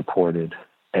always supported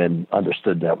and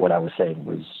understood that what I was saying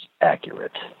was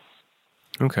accurate.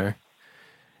 Okay.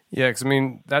 Yeah, because, I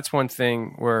mean, that's one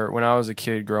thing where when I was a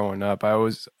kid growing up, I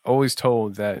was always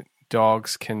told that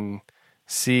dogs can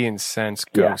see and sense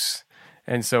ghosts. Yeah.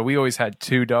 And so we always had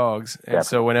 2 dogs. And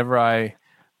so whenever I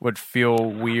would feel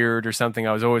weird or something,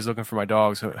 I was always looking for my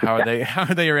dogs. How are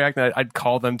they reacting? I'd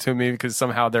call them to me, because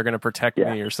somehow they're going to protect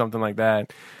me or something like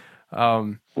that.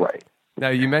 Right. Now,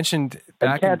 you mentioned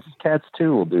back... And cats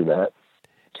too will do that.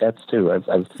 Cats too. At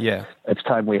the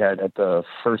time we had, at the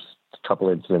first couple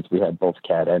incidents, we had both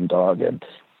cat and dog, and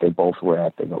they both were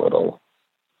acting a little,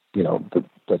 you know,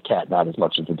 the cat not as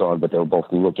much as the dog, but they were both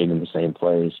looking in the same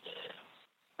place.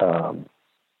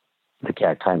 The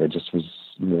cat kind of just was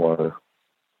more,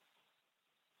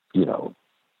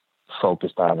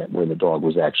 focused on it, where the dog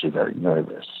was actually very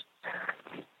nervous.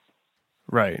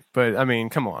 Right. But I mean,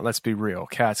 come on, let's be real.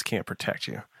 Cats can't protect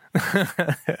you.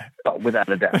 Oh, without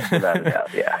a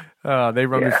doubt. Yeah. They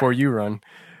run before you run.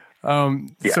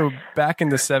 Yeah. So back in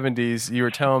the 70s, you were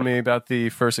telling me about the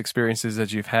first experiences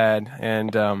that you've had,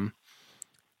 and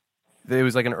it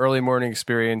was like an early morning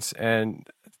experience. And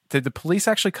did the police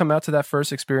actually come out to that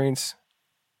first experience?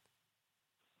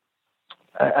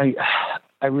 I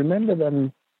remember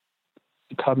them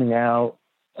coming out,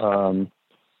 and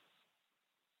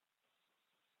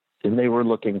they were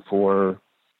looking for,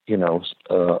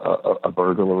 a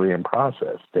burglary in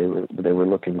process. They were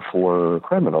looking for a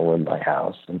criminal in my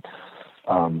house, and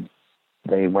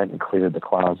they went and cleared the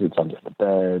closets, under the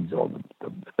beds, all the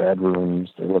bedrooms.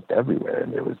 They looked everywhere,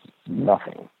 and there was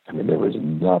nothing. I mean, there was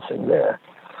nothing there.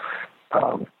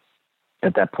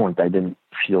 At that point, I didn't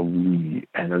feel the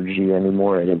energy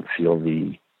anymore. I didn't feel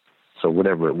so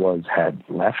whatever it was had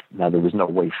left. Now, there was no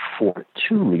way for it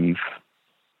to leave,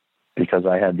 because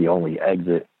I had the only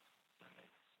exit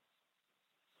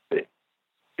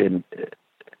in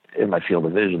my field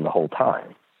of vision the whole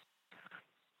time.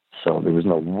 So there was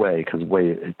no way, because the way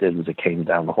it did was it came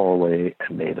down the hallway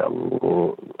and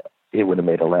it would have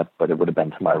made a left, but it would have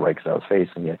been to my right because I was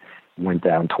facing it, went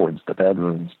down towards the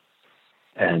bedrooms.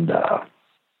 And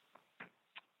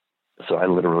so I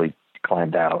literally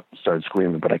climbed out, started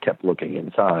screaming, but I kept looking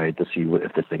inside to see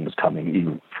if the thing was coming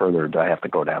even further. Do I have to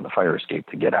go down the fire escape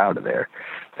to get out of there?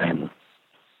 And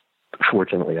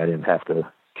fortunately, I didn't have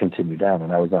to continue down,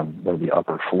 and I was on one of the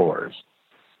upper floors.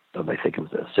 So I think it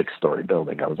was a 6-story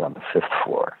building. I was on the 5th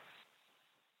floor.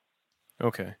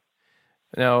 Okay.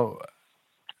 Now,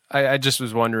 I just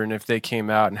was wondering if they came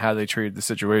out and how they treated the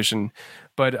situation.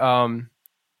 But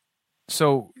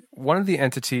so one of the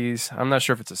entities, I'm not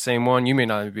sure if it's the same one, you may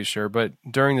not even be sure, but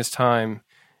during this time,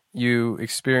 you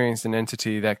experienced an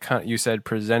entity that you said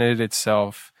presented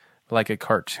itself like a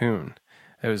cartoon.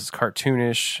 It was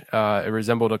cartoonish. It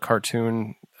resembled a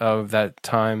cartoon of that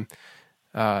time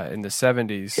in the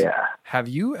 70s. Yeah. Have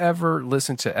you ever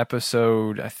listened to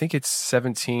episode, I think it's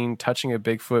 17, Touching a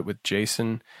Bigfoot with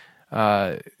Jason?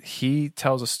 He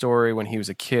tells a story when he was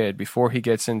a kid, before he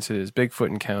gets into his Bigfoot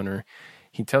encounter.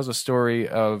 He tells a story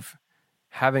of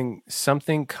having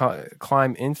something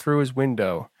climb in through his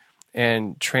window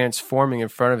and transforming in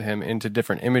front of him into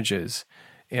different images.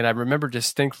 And I remember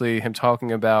distinctly him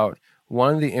talking about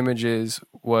one of the images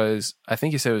was, I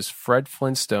think he said it was Fred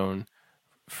Flintstone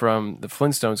from the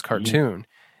Flintstones cartoon.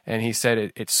 And he said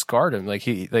it scarred him.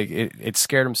 It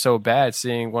scared him so bad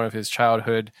seeing one of his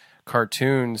childhood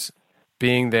cartoons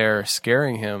being there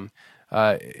scaring him.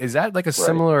 Is that like a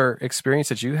similar experience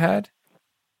that you had?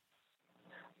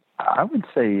 I would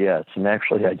say yes. And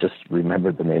actually, I just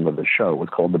remembered the name of the show. It was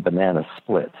called The Banana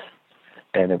Split.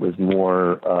 And it was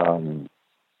more,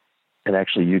 and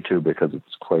actually YouTube, because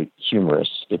it's quite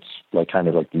humorous. It's like kind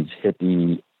of like these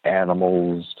hippie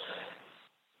animals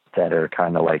that are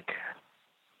kind of like,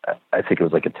 I think it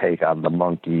was like a take on the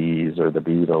Monkees or the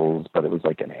Beatles, but it was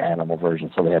like an animal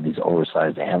version. So they had these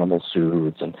oversized animal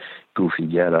suits and goofy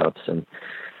get-ups. And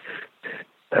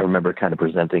I remember kind of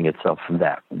presenting itself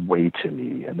that way to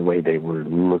me, and the way they were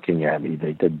looking at me.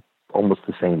 They did almost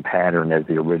the same pattern as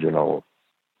the original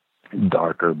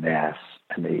darker mass,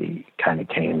 and they kind of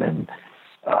came and,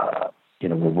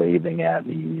 were waving at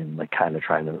me and like kind of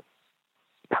trying to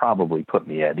probably put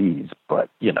me at ease. But,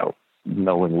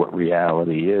 knowing what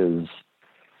reality is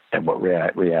and what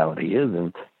reality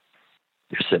isn't,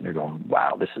 you're sitting there going,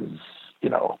 wow, this is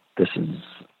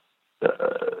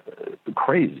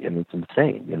crazy, and it's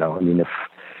insane. I mean,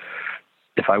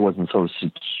 if I wasn't so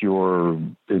secure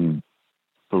in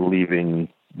believing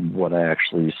what I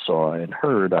actually saw and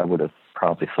heard, I would have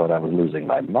probably thought I was losing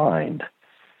my mind.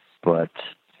 But,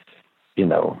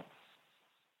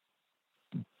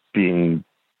 being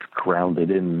grounded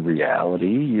in reality,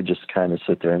 you just kind of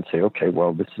sit there and say, okay,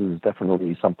 well, this is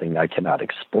definitely something I cannot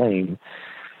explain.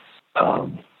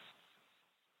 And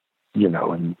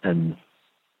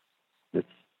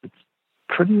it's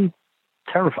pretty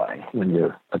terrifying when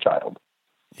you're a child.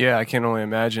 Yeah, I can only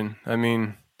imagine. I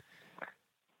mean,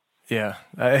 yeah.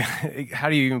 How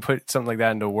do you even put something like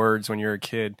that into words when you're a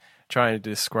kid, trying to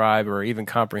describe or even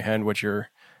comprehend what you're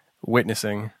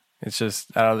witnessing? It's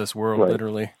just out of this world, right.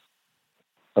 Literally.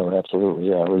 Oh, absolutely.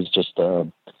 Yeah, it was just,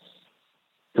 it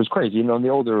was crazy. And the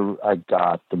older I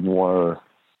got, the more,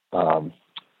 I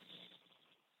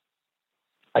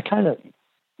kind of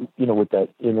with that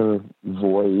inner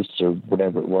voice or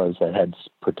whatever it was that had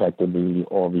protected me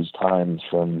all these times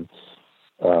from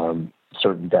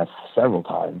certain deaths several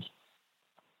times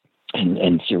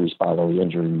and serious bodily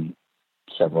injury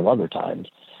several other times.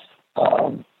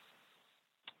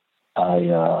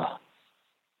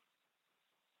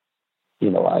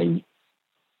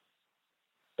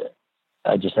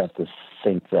 I just have to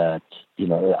think that,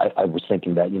 I was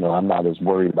thinking that, I'm not as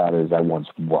worried about it as I once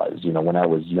was. When I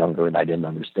was younger and I didn't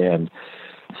understand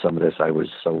some of this, I was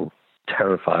so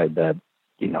terrified that,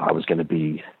 I was going to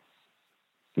be,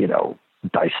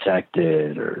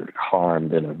 dissected or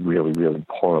harmed in a really, really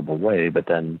horrible way. But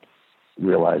then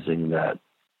realizing that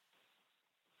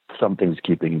something's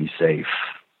keeping me safe,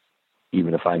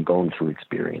 even if I'm going through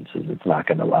experiences, it's not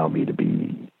going to allow me to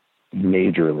be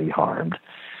majorly harmed.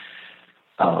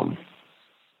 And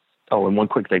one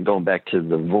quick thing, going back to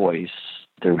the voice,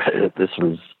 this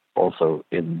was also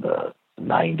in the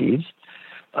 90s.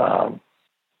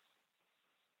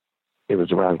 It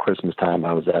was around Christmas time.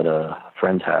 I was at a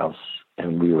friend's house,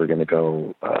 and we were going to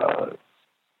go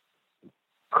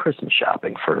Christmas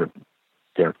shopping for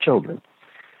their children.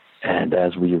 And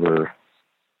as we were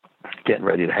getting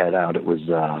ready to head out, it was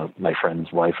my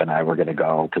friend's wife and I were going to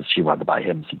go because she wanted to buy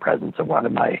him some presents and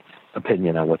wanted my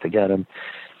opinion on what to get him.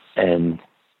 And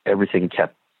everything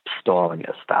kept stalling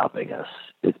us, stopping us,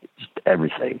 just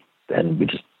everything. And we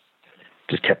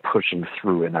just kept pushing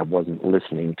through, and I wasn't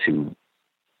listening to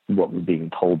what was being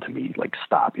told to me, like,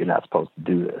 stop, you're not supposed to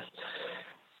do this.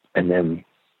 And then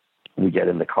we get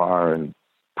in the car and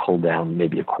pull down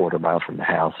maybe a quarter mile from the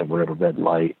house, and we're at a red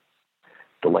light.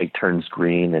 The light turns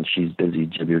green, and she's busy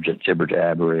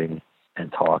jibber-jabbering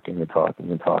and talking and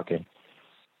talking and talking.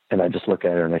 And I just look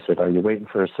at her and I said, are you waiting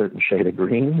for a certain shade of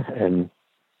green? And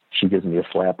she gives me a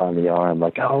slap on the arm,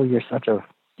 like, oh, you're such a,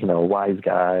 wise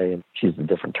guy. And she's a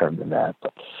different term than that.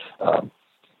 But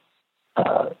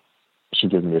she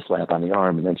gives me a slap on the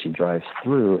arm, and then she drives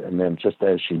through. And then just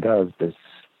as she does, this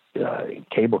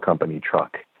cable company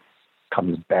truck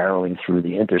comes barreling through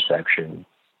the intersection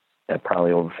at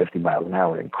probably over 50 miles an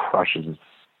hour and crushes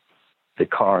the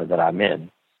car that I'm in,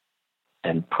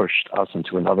 and pushed us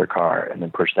into another car, and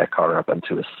then pushed that car up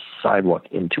onto a sidewalk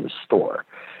into a store.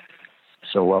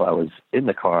 So while I was in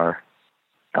the car,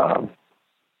 I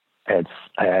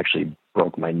actually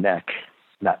broke my neck,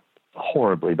 not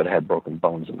horribly, but I had broken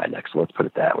bones in my neck. So let's put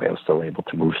it that way. I was still able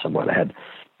to move somewhat. I had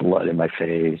blood in my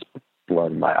face,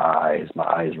 blood in my eyes. My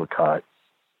eyes were cut.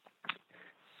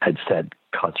 I'd had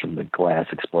cuts from the glass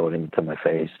exploding into my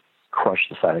face, crushed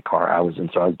the side of the car I was in.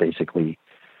 So I was basically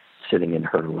sitting in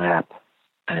her lap,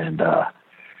 and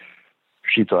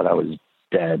she thought I was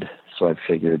dead. So I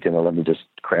figured, let me just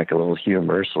crack a little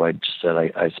humor. So I just said,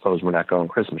 I suppose we're not going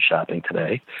Christmas shopping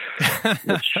today,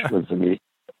 which was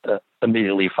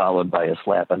immediately followed by a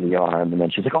slap on the arm. And then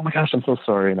she's like, oh my gosh, I'm so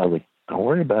sorry. And I was like, don't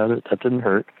worry about it. That didn't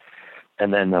hurt.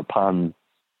 And then upon,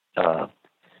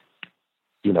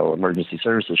 emergency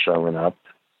services showing up,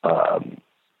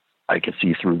 I could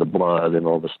see through the blood and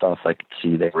all the stuff. I could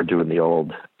see they were doing the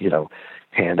old,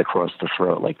 hand across the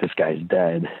throat, like this guy's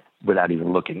dead, without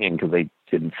even looking in, because they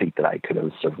didn't think that I could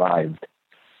have survived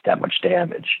that much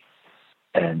damage.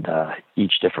 And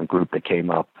each different group that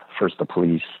came up, first the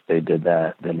police, they did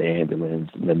that, then the ambulance,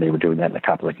 and then they were doing that, and the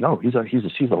cop was like, no, he's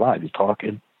alive, he's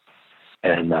talking.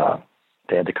 And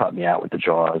they had to cut me out with the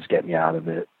Jaws, get me out of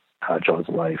it. Jaws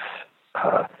of Life,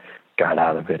 got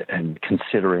out of it. And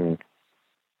considering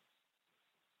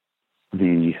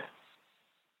the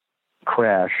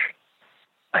crash,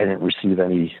 I didn't receive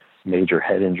any major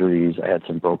head injuries. I had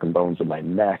some broken bones in my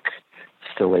neck,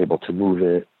 still able to move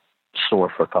it,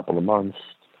 sore for a couple of months,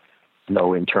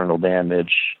 no internal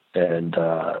damage. And,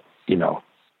 I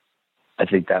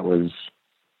think that was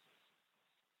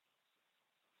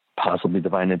possibly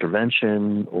divine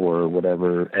intervention or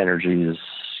whatever energy is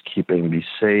keeping me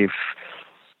safe.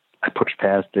 I pushed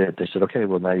past it. They said, okay,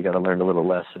 well, now you got to learn a little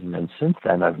lesson. And since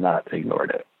then, I've not ignored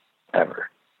it, ever.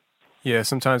 Yeah,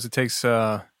 sometimes it takes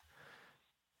a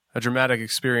dramatic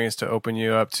experience to open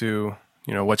you up to,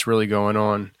 what's really going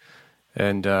on.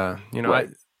 And, right.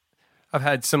 I've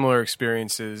had similar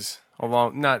experiences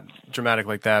along, not dramatic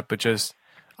like that, but just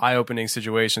eye-opening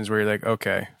situations where you're like,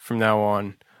 okay, from now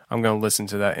on, I'm going to listen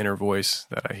to that inner voice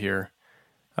that I hear.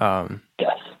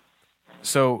 Yes.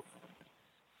 So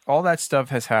all that stuff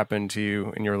has happened to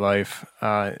you in your life,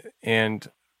 and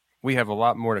we have a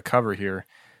lot more to cover here.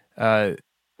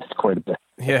 It's quite a bit.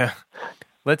 Yeah.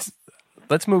 Let's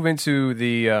move into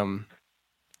the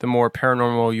more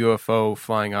paranormal UFO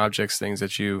flying objects things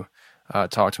that you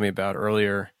talked to me about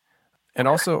earlier. And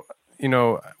also,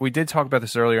 we did talk about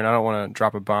this earlier, and I don't want to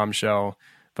drop a bombshell,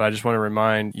 but I just want to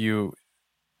remind you,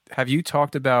 have you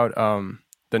talked about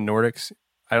the Nordics?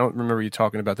 I don't remember you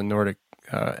talking about the Nordic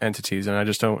entities, and I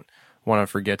just don't want to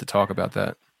forget to talk about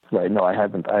that. Right. No, I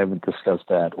haven't discussed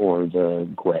that or the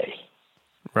gray.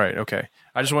 Right. Okay.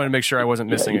 I just wanted to make sure I wasn't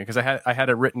missing it because I had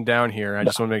it written down here. I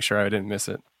just want to make sure I didn't miss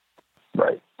it.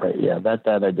 Right. Right. Yeah. That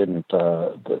I didn't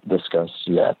discuss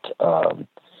yet. A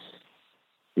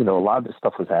lot of this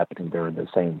stuff was happening during the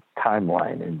same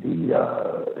timeline in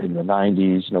the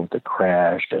 90s. With the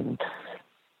crash, and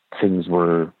things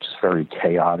were just very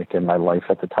chaotic in my life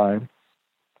at the time.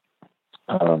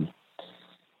 I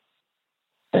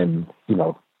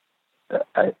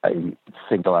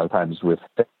think a lot of times with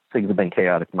things have been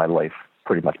chaotic in my life,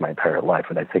 pretty much my entire life.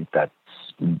 And I think that's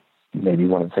maybe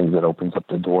one of the things that opens up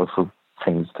the door for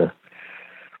things to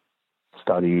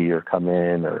study or come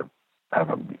in or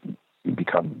you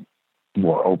become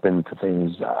more open to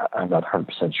things. I'm not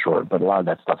 100% sure, but a lot of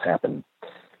that stuff happened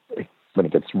when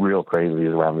it gets real crazy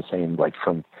around the same, like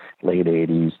from late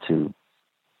 80s to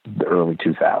the early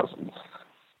 2000s.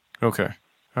 Okay.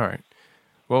 All right.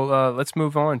 Well, let's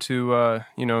move on to,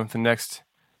 the next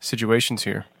situations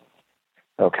here.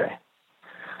 Okay.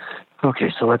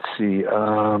 So let's see.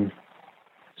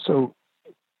 So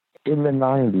in the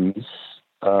 90s,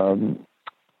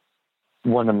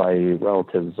 one of my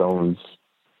relatives owns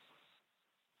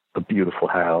a beautiful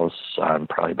house on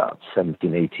probably about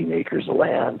 17, 18 acres of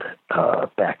land,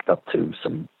 backed up to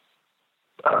some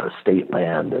state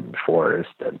land and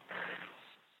forest. And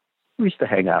we used to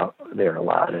hang out there a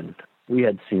lot, and we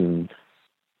had seen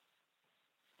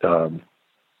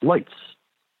lights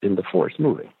in the forest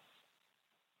moving.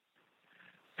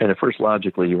 And at first,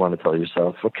 logically, you want to tell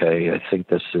yourself, okay, I think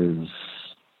this is,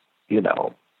 is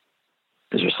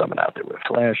there someone out there with a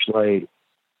flashlight?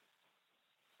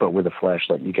 But with a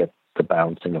flashlight, you get the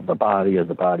bouncing of the body as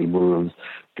the body moves,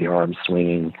 the arms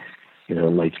swinging, the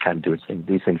lights kind of do its thing.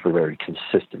 These things were very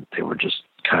consistent. They were just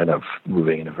kind of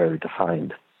moving in a very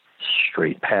defined,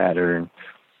 straight pattern.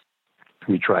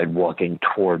 We tried walking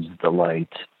towards the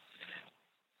light,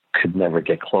 could never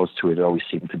get close to it. It always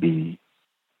seemed to be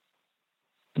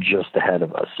just ahead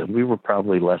of us. And we were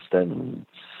probably less than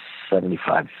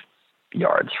 75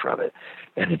 yards from it.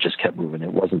 And it just kept moving.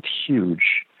 It wasn't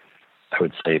huge. I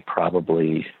would say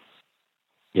probably,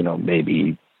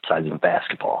 maybe size of a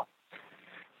basketball.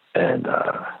 And,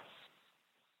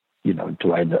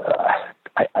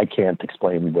 I can't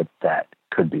explain what that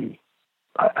could be.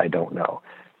 I don't know.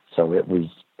 So it was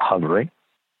hovering.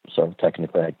 So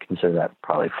technically I consider that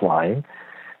probably flying.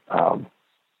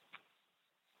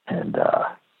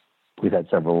 We've had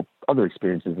several other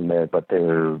experiences in there, but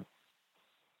they're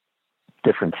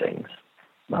different things.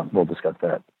 We'll discuss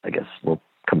that. I guess we'll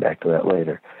come back to that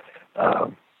later.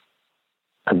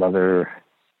 Another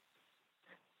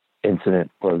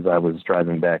incident was I was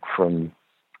driving back from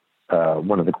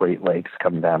one of the Great Lakes,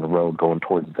 coming down the road, going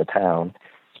towards the town.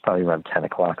 It's probably around 10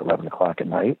 o'clock, 11 o'clock at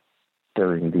night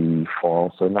during the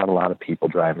fall. So not a lot of people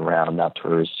driving around, not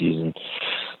tourist season,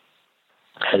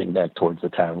 heading back towards the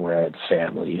town where I had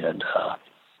family and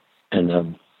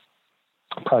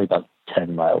probably about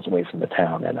 10 miles away from the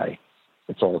town. And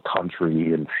it's all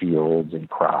country and fields and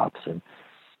crops. And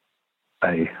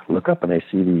I look up and I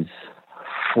see these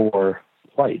 4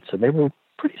 lights, and they were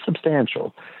pretty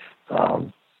substantial.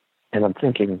 And I'm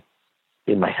thinking,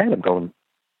 in my head, I'm going,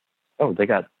 oh, they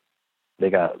got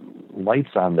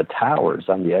lights on the towers,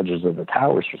 on the edges of the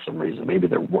towers for some reason. Maybe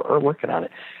they're working on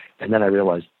it. And then I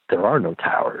realized there are no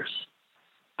towers.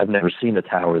 I've never seen a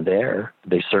tower there.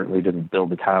 They certainly didn't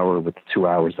build a tower with the 2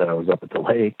 hours that I was up at the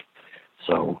lake.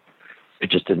 So it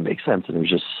just didn't make sense. And it was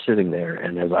just sitting there.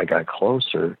 And as I got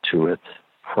closer to it,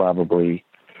 probably,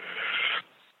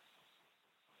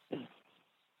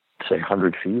 say,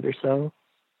 100 feet or so,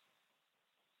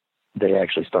 they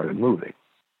actually started moving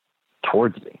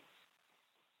towards me.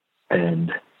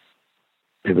 And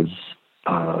it was,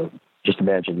 just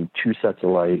imagine 2 sets of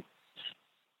lights,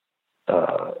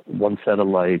 1 set of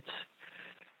lights,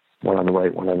 one on the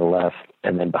right, one on the left,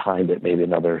 and then behind it maybe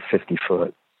another 50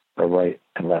 foot, the right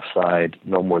and left side,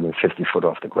 no more than 50 foot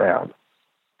off the ground.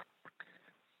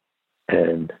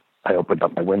 And I opened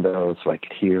up my window so I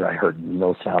could hear. I heard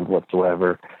no sound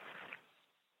whatsoever.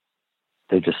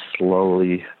 They just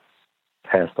slowly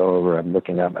passed over. I'm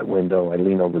looking out my window. I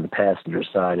lean over the passenger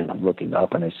side and I'm looking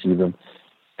up and I see them.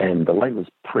 And the light was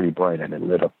pretty bright and it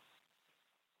lit up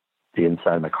the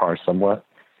inside of my car somewhat.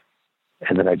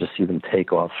 And then I just see them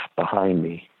take off behind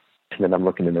me. And then I'm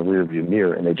looking in the rearview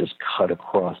mirror and they just cut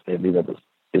across.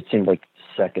 It seemed like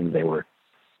seconds. They were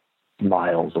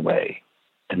miles away.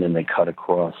 And then they cut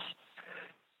across.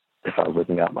 If I was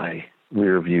looking out my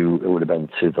rear view, it would have been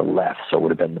to the left. So it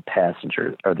would have been the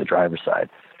passenger or the driver's side.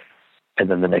 And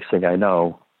then the next thing I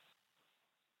know,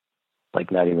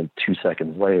 like not even 2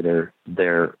 seconds later,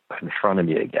 they're in front of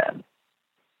me again,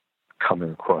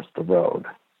 coming across the road.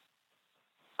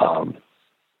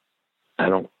 I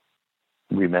don't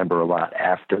remember a lot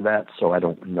after that, so I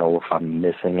don't know if I'm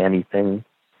missing anything.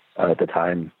 At the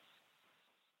time,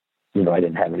 you know, I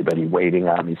didn't have anybody waiting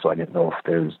on me, so I didn't know if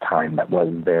there's time that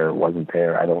wasn't there or wasn't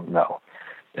there. I don't know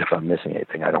if I'm missing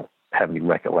anything. I don't have any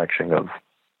recollection of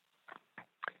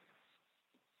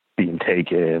being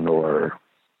taken or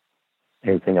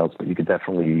anything else, but you could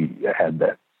definitely have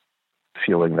that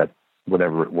feeling that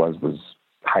whatever it was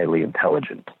highly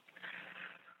intelligent.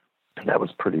 And that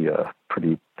was pretty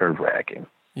nerve-wracking.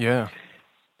 Yeah.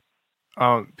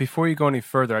 Before you go any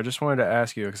further, I just wanted to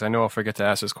ask you, because I know I'll forget to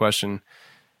ask this question.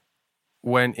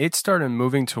 When it started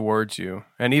moving towards you,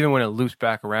 and even when it loops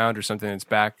back around or something, it's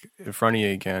back in front of you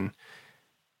again,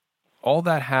 all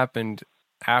that happened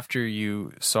after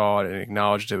you saw it and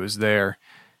acknowledged it was there.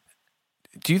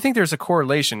 Do you think there's a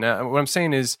correlation? Now, what I'm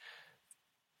saying is,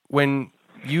 when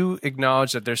you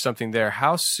acknowledge that there's something there,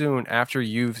 how soon after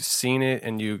you've seen it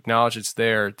and you acknowledge it's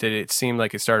there, did it seem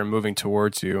like it started moving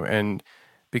towards you? And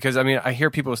because, I mean, I hear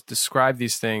people describe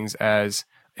these things as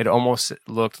it almost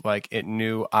looked like it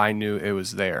knew I knew it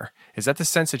was there. Is that the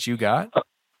sense that you got?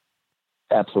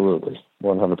 Absolutely,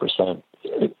 100%.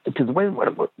 Because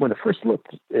when it first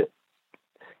looked, the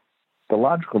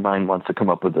logical mind wants to come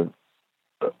up with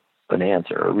an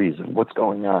answer, a reason. What's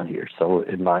going on here? So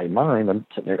in my mind, I'm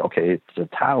sitting there, okay, it's a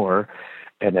tower,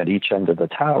 and at each end of the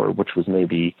tower, which was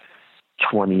maybe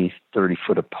 20, 30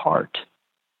 foot apart,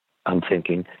 I'm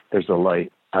thinking there's a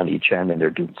light on each end and they're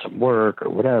doing some work or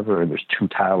whatever, and there's 2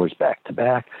 towers back to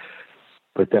back.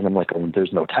 But then I'm like, oh,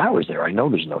 there's no towers there. I know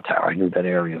there's no tower. I knew that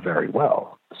area very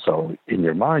well. So in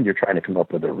your mind, you're trying to come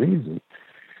up with a reason.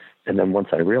 And then once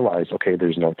I realized, okay,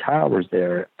 there's no towers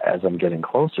there, as I'm getting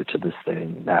closer to this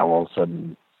thing, now all of a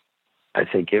sudden, I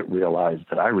think it realized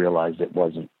that I realized it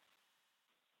wasn't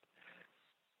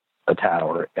a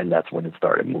tower, and that's when it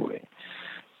started moving.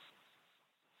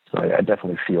 So I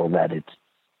definitely feel that it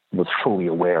was fully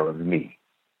aware of me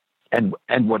and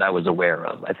what I was aware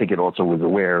of. I think it also was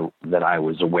aware that I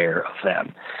was aware of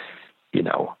them. You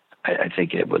know, I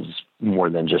think it was more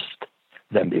than just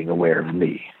them being aware of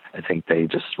me. I think they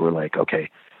just were like, okay,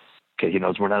 he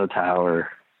knows we're not a tower.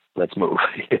 Let's move,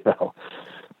 you know?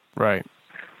 Right.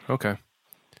 Okay.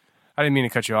 I didn't mean to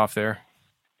cut you off there.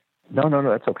 No,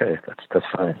 that's okay. That's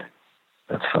fine.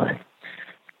 That's fine.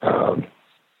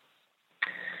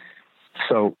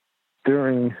 So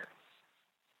during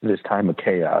this time of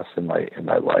chaos in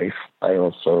my life, I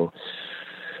also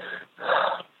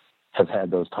have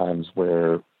had those times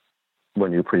where one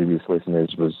of your previous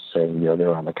listeners was saying, you know, they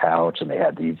were on the couch and they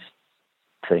had these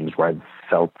things where I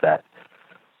felt that,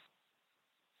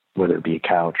 whether it be a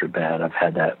couch or bed, I've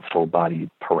had that full body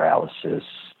paralysis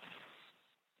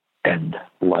and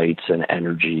lights and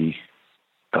energy.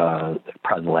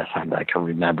 Probably the last time that I can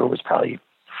remember was probably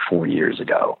 4 years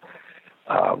ago.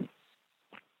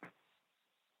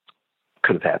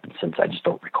 Could have happened since, I just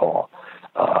don't recall.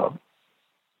 A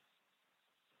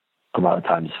lot of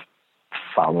times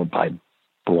followed by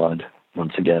blood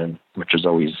once again, which has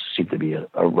always seemed to be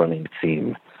a running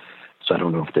theme. So I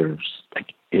don't know if there's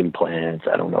like implants.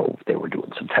 I don't know if they were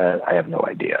doing some tests. I have no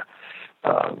idea.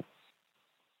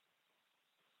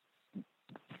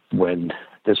 When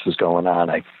this was going on,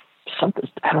 I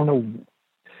don't know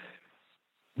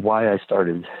why I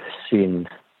started seeing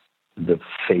the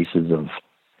faces of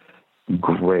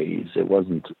grays. It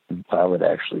wasn't how it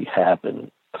actually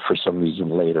happened. For some reason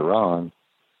later on,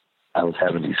 I was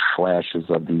having these flashes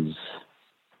of these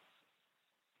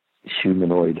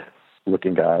humanoid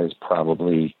looking guys,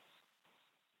 probably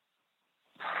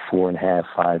 4.5,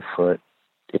 5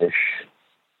 foot-ish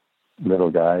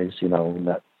little guys, you know,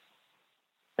 not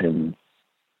in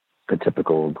the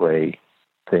typical gray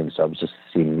thing. So I was just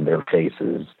seeing their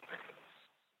faces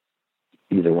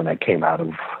either when I came out of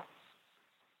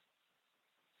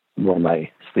one of my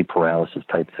sleep paralysis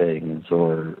type things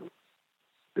or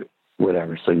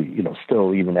whatever. So, you know,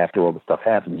 still, even after all the stuff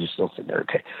happens, you're still sitting there,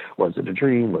 okay, was it a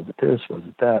dream? Was it this? Was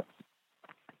it that?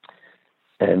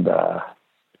 And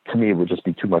to me, it would just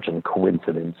be too much of a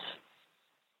coincidence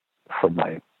from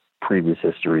my previous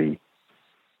history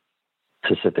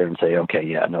to sit there and say, okay,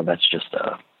 yeah, no, that's just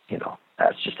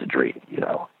that's just a dream. You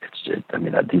know, it's just, I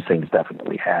mean, these things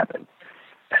definitely happen.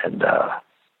 And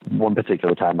one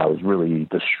particular time I was really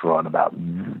distraught about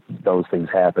those things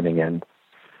happening and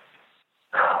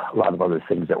a lot of other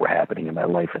things that were happening in my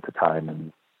life at the time.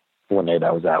 And one night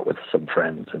I was out with some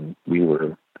friends, and we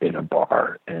were in a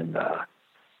bar, and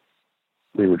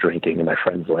we were drinking, and my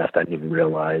friends left. I didn't even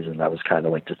realize, and I was kind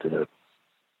of like just in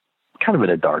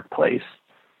a dark place.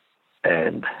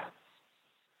 And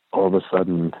all of a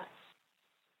sudden,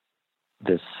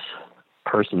 this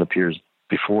person appears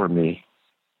before me,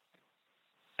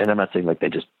 and I'm not saying like they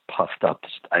just puffed up.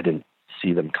 I didn't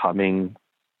see them coming,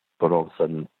 but all of a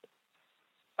sudden,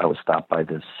 I was stopped by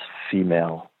this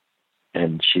female,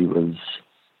 and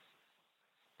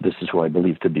this is who I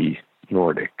believe to be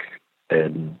Nordic,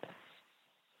 and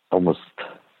almost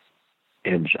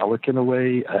angelic in a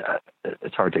way.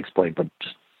 It's hard to explain, but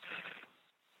just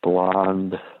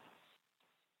blonde,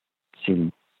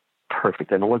 seemed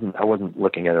perfect. And I wasn't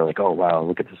looking at her like, oh wow,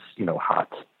 look at this,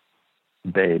 hot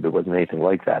babe. It wasn't anything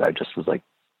like that. I just was like,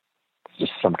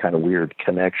 just some kind of weird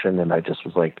connection. And I just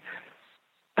was like,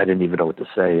 I didn't even know what to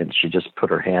say. And she just put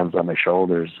her hands on my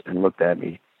shoulders and looked at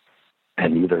me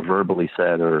and either verbally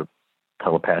said or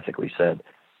telepathically said,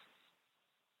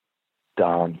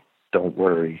 Don, don't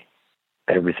worry.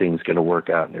 Everything's going to work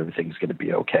out and everything's going to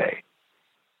be okay.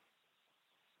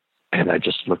 And I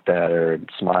just looked at her and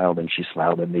smiled, and she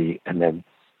smiled at me. And then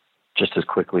just as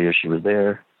quickly as she was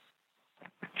there,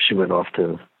 she went off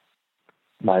to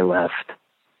my left,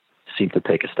 seemed to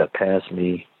take a step past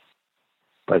me.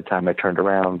 By the time I turned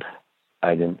around,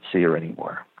 I didn't see her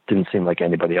anymore. Didn't seem like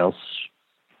anybody else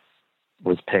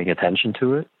was paying attention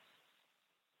to it.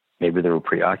 Maybe they were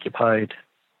preoccupied.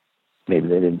 Maybe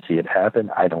they didn't see it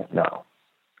happen. I don't know.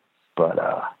 But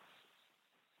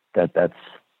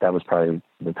that was probably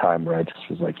the time where I just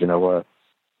was like, you know what?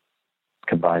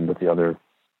 Combined with the other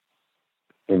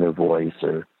inner voice,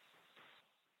 or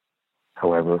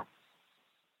however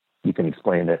you can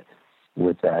explain it,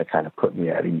 with that kind of put me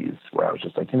at ease, where I was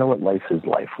just like, you know what? Life is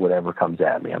life. Whatever comes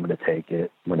at me, I'm going to take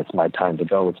it. When it's my time to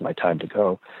go, it's my time to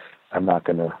go. I'm not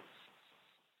going to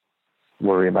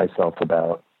worry myself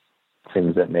about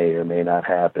things that may or may not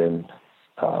happen.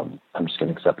 I'm just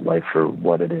going to accept life for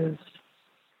what it is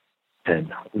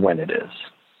and when it is.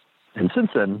 And since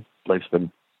then, life's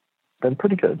been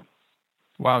pretty good.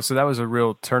 Wow. So that was a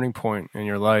real turning point in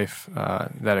your life,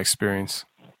 that experience.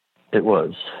 It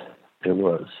was.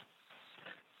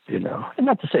 And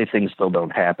not to say things still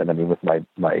don't happen. I mean, with my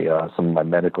some of my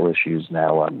medical issues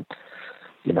now, I'm,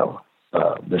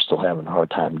 they're still having a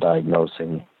hard time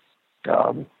diagnosing,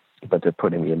 but they're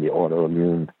putting me in the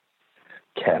autoimmune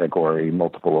category,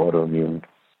 multiple autoimmune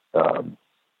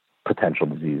potential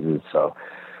diseases. So,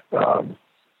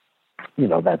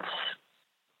 that's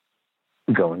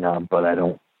going on, but I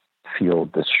don't feel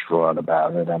distraught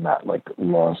about it. I'm not like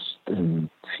lost and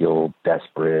feel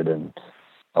desperate and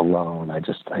alone. I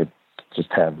just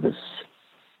have this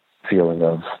feeling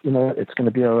of, it's going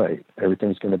to be all right.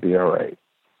 Everything's going to be all right.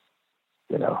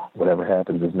 Whatever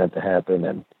happens is meant to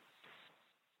happen.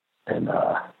 And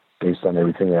based on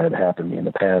everything that had happened to me in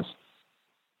the past,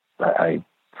 I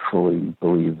fully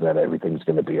believe that everything's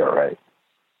going to be all right.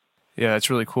 Yeah, that's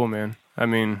really cool, man. I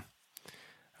mean,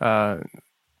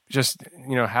 just,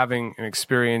 having an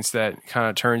experience that kind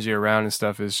of turns you around and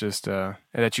stuff is just,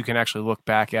 that you can actually look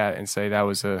back at and say that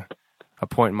was a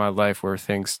point in my life where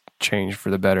things changed for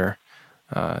the better.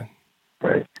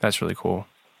 Right. That's really cool.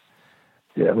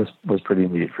 Yeah, it was pretty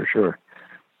neat for sure.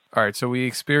 All right. So we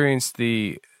experienced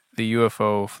the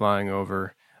UFO flying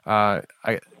over. I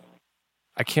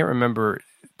can't remember.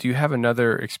 Do you have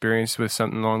another experience with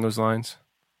something along those lines?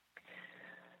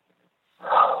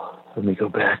 Let me go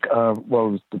back.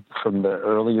 Well, from the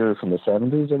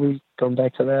 70s, are we going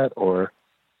back to that, or?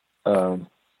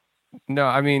 No,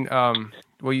 I mean,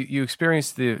 well, you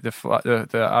experienced the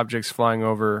objects flying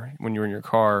over when you were in your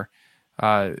car.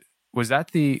 Was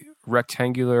that the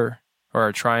rectangular or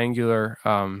a triangular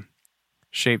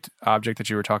shaped object that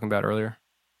you were talking about earlier?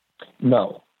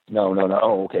 No.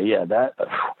 Oh, okay, yeah, that.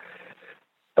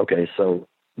 Okay, so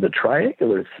the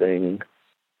triangular thing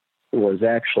was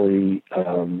actually.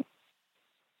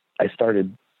 I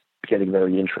started getting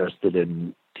very interested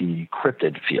in the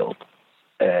cryptid field,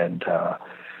 and out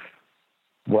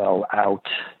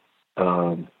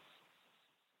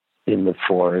in the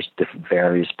forest, different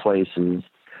various places,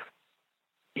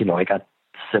 I got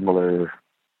similar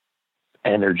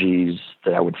energies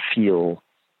that I would feel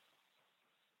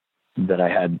that I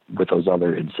had with those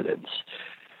other incidents,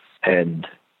 and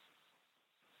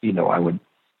I would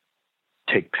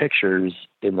take pictures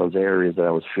in those areas that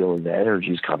I was feeling the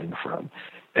energies coming from.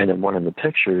 And in one of the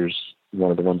pictures,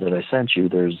 one of the ones that I sent you,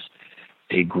 there's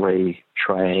a gray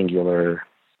triangular,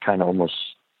 kind of almost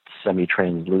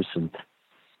semi-translucent,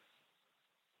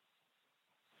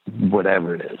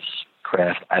 whatever it is,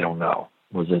 craft. I don't know.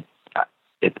 Was it?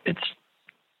 it's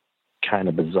kind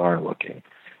of bizarre looking.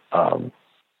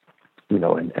 You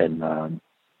know, and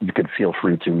you could feel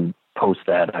free to post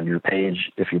that on your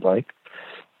page if you'd like.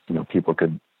 You know, people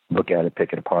could look at it,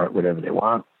 pick it apart, whatever they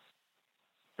want.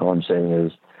 All I'm saying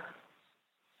is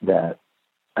that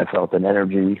I felt an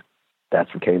energy.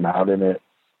 That's what came out in it.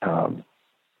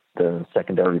 The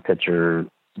secondary picture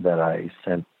that I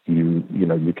sent you, you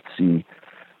know, you could see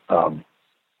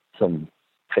some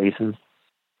faces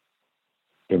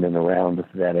in and around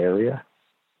that area.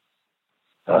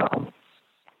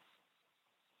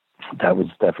 That was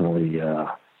definitely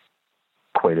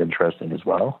quite interesting as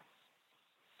well.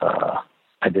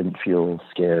 I didn't feel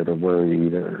scared or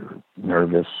worried or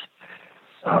nervous.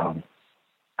 I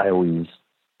always,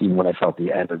 even when I felt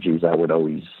the energies, I would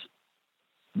always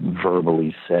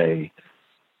verbally say,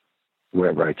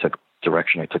 wherever I took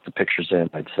direction I took the pictures in,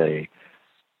 I'd say,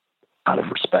 out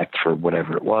of respect for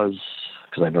whatever it was,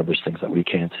 because I know there's things that we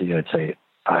can't see, I'd say,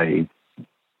 I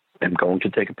am going to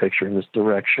take a picture in this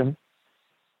direction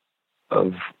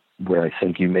of where I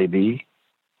think you may be.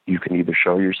 You can either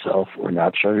show yourself or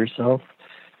not show yourself,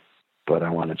 but I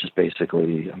want to just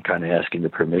basically, I'm kind of asking the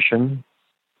permission,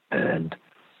 and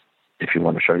if you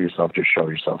want to show yourself, just show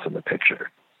yourself in the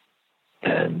picture.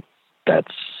 And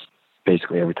that's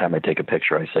basically every time I take a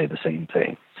picture, I say the same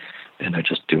thing. And I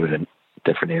just do it in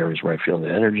different areas where I feel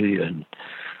the energy. And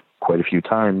quite a few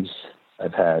times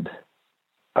I've had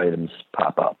items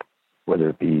pop up, whether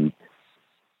it be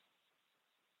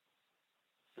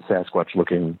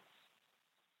Sasquatch-looking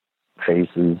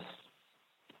faces,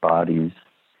 bodies,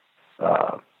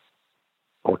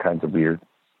 all kinds of weird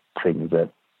things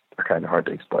that are kind of hard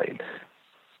to explain.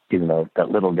 Even though that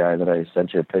little guy that I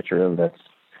sent you a picture of that's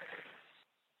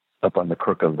up on the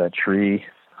crook of that tree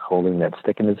holding that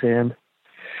stick in his hand,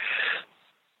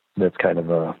 that's kind of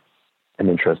an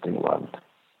interesting one.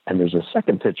 And there's a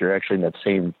second picture actually in that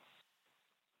same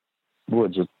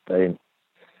woods.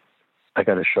 I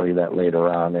got to show you that later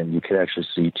on, and you can actually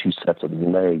see two sets of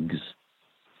legs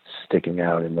sticking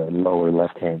out in the lower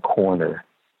left-hand corner.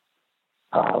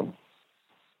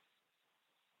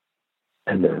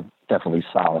 And they're definitely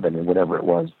solid. I mean, whatever it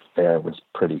was there was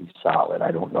pretty solid.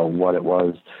 I don't know what it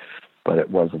was, but it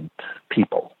wasn't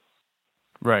people.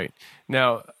 Right.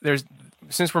 Now,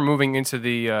 since we're moving into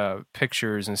the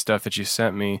pictures and stuff that you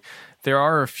sent me, there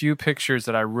are a few pictures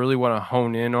that I really want to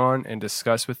hone in on and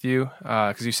discuss with you,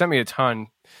 because you sent me a ton,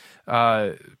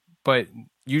 but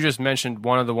you just mentioned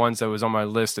one of the ones that was on my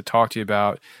list to talk to you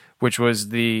about, which was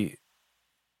the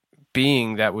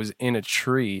being that was in a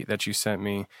tree that you sent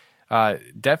me.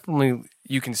 Definitely,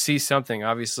 you can see something.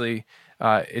 Obviously,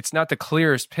 it's not the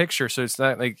clearest picture, so it's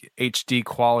not like HD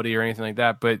quality or anything like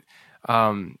that. But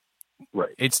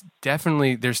right. It's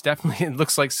definitely, it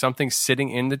looks like something sitting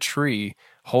in the tree,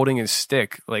 holding a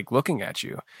stick, like looking at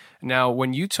you. Now,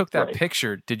 when you took that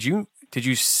picture, did you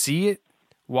see it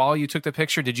while you took the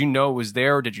picture? Did you know it was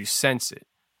there, or did you sense it?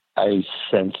 I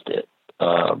sensed it.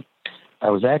 I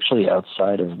was actually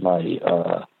outside of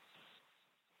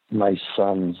my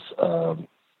son's,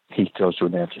 he goes to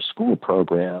an after-school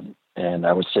program, and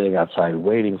I was sitting outside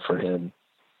waiting for him.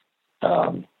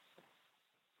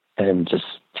 And just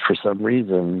for some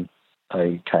reason,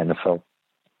 I kind of felt,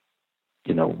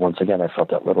 once again, I felt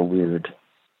that little weird,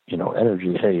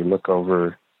 energy. Hey, look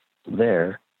over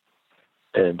there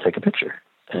and take a picture.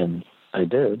 And I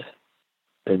did.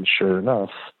 And sure enough,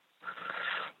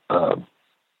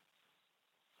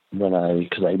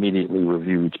 because I immediately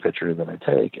review each picture that I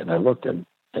take, and I looked, and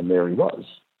there he was.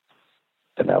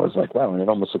 And I was like, wow, and it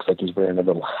almost looks like he's wearing a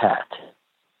little hat,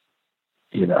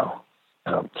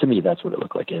 to me, that's what it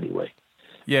looked like anyway.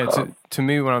 Yeah, to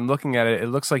me, when I'm looking at it, it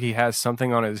looks like he has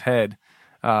something on his head,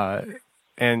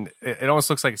 and it almost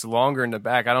looks like it's longer in the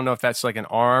back. I don't know if that's like an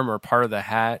arm or part of the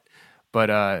hat,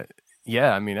 but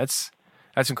yeah, I mean, that's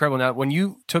incredible. Now, when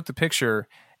you took the picture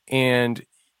and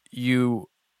you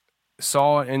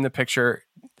saw it in the picture,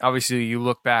 obviously you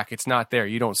look back, it's not there.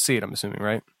 You don't see it, I'm assuming,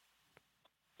 right?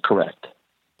 Correct.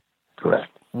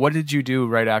 What did you do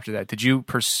right after that? Did you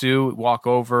walk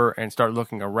over and start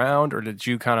looking around, or did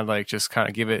you kind of just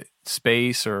give it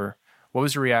space, or what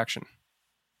was your reaction?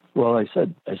 Well, I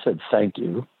said thank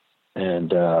you,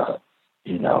 and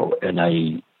and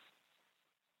I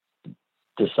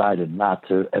decided not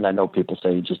to. And I know people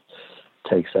say just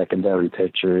take secondary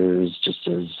pictures, just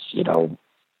as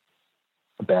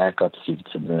back up, see if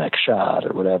it's in the next shot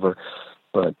or whatever.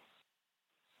 But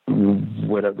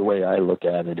the way I look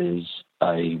at it is,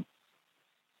 I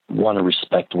want to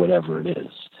respect whatever it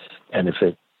is. And if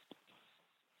it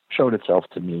showed itself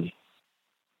to me,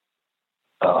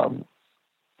 kind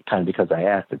of because I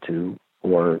asked it to,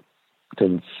 or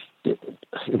didn't,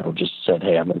 just said,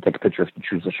 hey, I'm going to take a picture. If you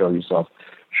choose to show yourself,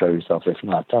 show yourself. If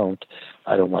not, don't.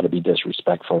 I don't want to be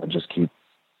disrespectful and just keep,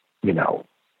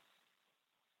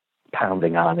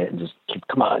 pounding on it and just keep,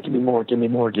 come on, give me more, give me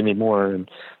more, give me more. And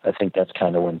I think that's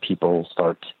kind of when people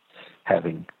start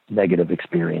having negative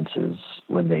experiences,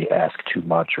 when they ask too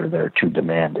much or they're too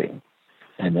demanding,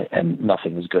 and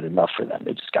nothing is good enough for them.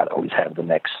 They just got to always have the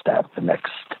next step, the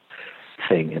next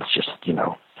thing. It's just,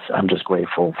 I'm just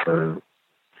grateful for,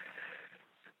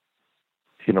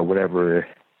 whatever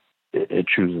it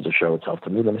chooses to show itself to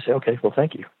me. Then I say, okay, well,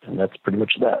 thank you. And that's pretty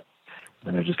much that.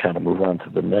 Then I just kind of move on to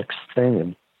the next thing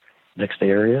and next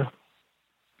area.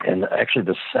 And actually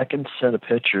the second set of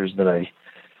pictures that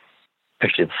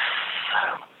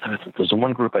there's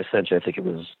one group I sent you, I think it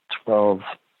was 12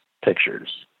 pictures.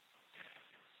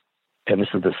 And this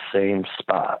is the same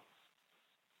spot,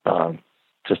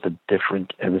 just a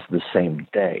different, and this is the same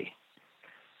day.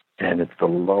 And it's the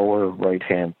lower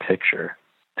right-hand picture.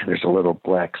 And there's a little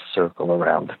black circle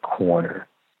around the corner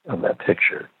of that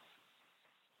picture.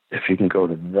 If you can go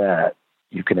to that,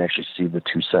 you can actually see the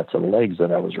two sets of legs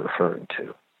that I was referring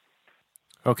to.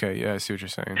 Okay, yeah, I see what you're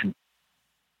saying.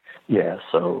 Yeah,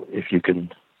 so if you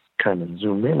can kind of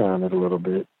zoom in on it a little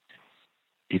bit,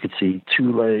 you could see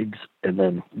two legs and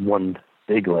then one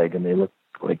big leg, and they look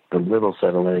like the little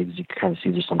set of legs. You can kind of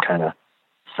see there's some kind of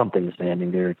something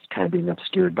standing there. It's kind of being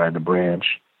obscured by the branch.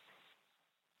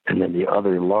 And then the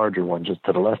other larger one, just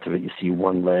to the left of it, you see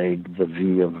one leg, the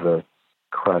V of the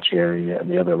crotch area, and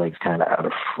the other leg's kind of out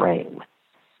of frame.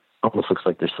 Almost looks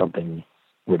like there's something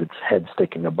with its head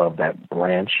sticking above that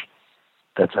branch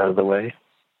that's out of the way.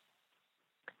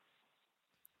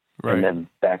 Right. And then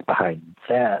back behind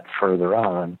that, further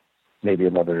on, maybe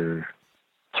another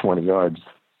 20 yards,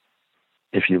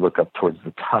 if you look up towards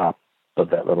the top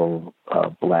of that little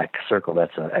black circle,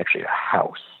 that's actually a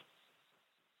house.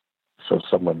 So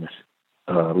someone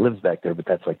lives back there, but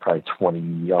that's like probably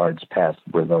 20 yards past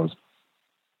where those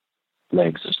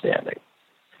legs are standing.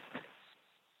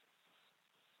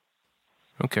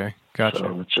 Okay, gotcha.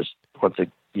 So it's just,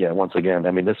 once again,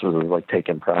 I mean, this was like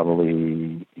taken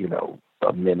probably,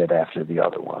 a minute after the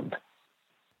other one.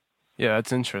 Yeah,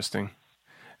 that's interesting.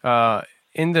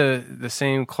 In the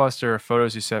same cluster of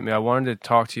photos you sent me, I wanted to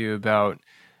talk to you about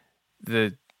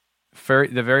the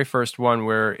very first one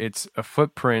where it's a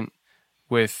footprint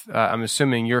with, I'm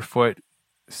assuming, your foot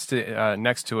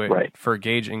next to it, right, for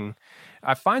gauging.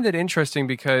 I find it interesting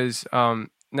because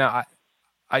now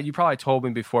you probably told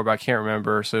me before, but I can't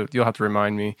remember, so you'll have to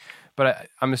remind me. But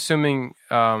I'm assuming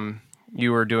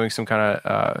you were doing some kind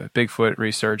of Bigfoot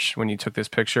research when you took this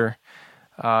picture.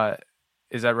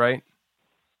 Is that right?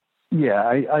 Yeah,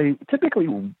 I typically,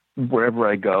 wherever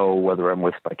I go, whether I'm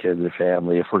with my kids or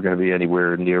family, if we're going to be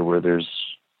anywhere near where there's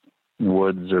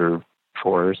woods or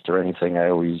forest or anything, I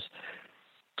always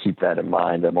keep that in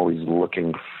mind. I'm always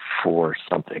looking for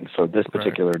something. So this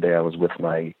particular day, I was with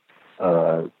my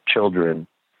children,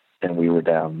 and we were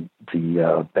down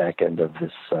the back end of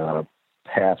this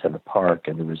path in the park,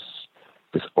 and there was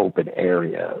this open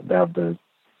area. Now, the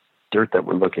dirt that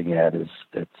we're looking at it's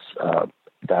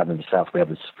down in the south. We have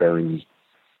this very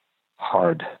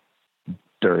hard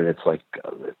dirt. It's like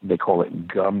they call it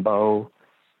gumbo.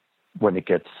 When it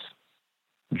gets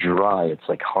dry, it's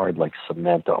like hard, like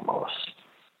cement almost.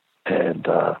 And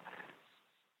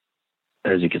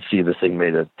as you can see, this thing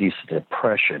made a decent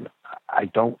impression. I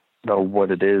don't know what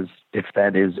it is. If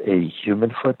that is a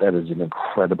human foot, that is an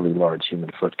incredibly large human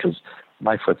foot, because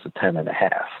my foot's a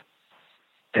 10.5,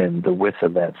 and the width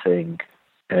of that thing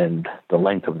and the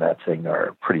length of that thing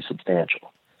are pretty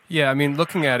substantial. Yeah, I mean,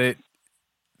 looking at it,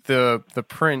 the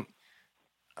print,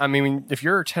 I mean, if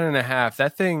you're 10.5,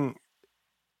 that thing,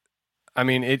 I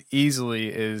mean, it easily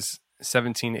is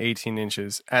 17, 18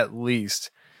 inches at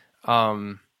least.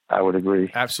 I would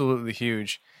agree. Absolutely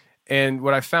huge. And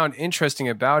what I found interesting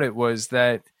about it was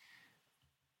that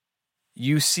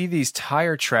you see these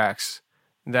tire tracks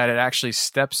that it actually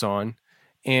steps on,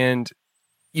 and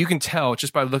you can tell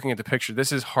just by looking at the picture,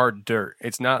 this is hard dirt.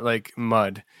 It's not like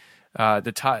mud. But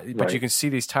you can see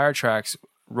these tire tracks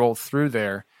roll through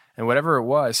there, and whatever it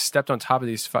was stepped on top of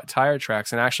these tire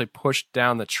tracks and actually pushed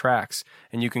down the tracks,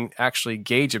 and you can actually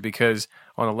gauge it because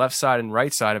on the left side and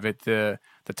right side of it, the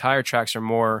tire tracks are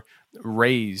more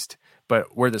raised,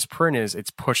 but where this print is,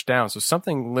 it's pushed down. So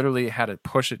something literally had to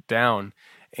push it down,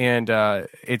 and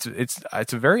it's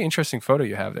a very interesting photo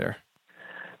you have there.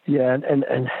 Yeah, and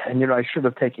I should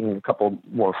have taken a couple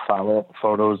more follow-up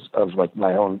photos of like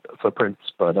my own footprints,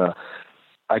 but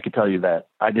I could tell you that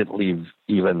I didn't leave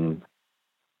even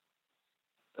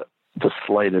the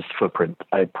slightest footprint.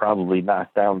 I probably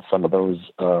knocked down some of those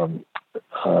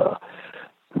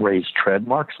raised tread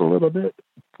marks a little bit,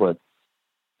 but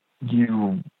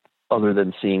other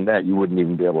than seeing that, you wouldn't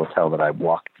even be able to tell that I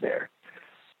walked there.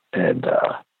 And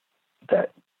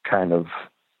that kind of,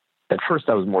 at first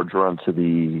I was more drawn to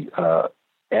the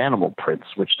animal prints,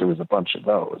 which there was a bunch of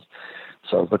those.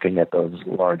 So I was looking at those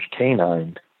large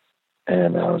canine,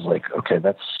 and I was like, okay,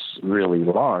 that's really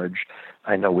large.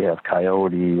 I know we have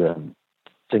coyote and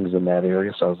things in that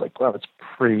area, so I was like, wow, that's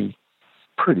pretty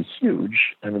huge.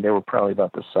 I mean, they were probably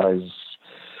about the size,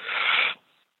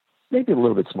 maybe a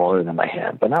little bit smaller than my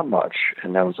hand, but not much.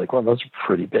 And I was like, well, those are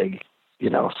pretty big,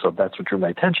 so that's what drew my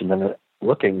attention. Then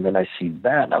then I see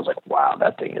that, and I was like, wow,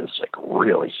 that thing is like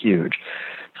really huge.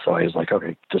 So I was like,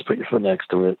 okay, just put your foot next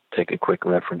to it, take a quick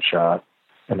reference shot.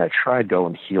 And I tried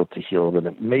going heel to heel,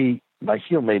 but my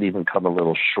heel may even come a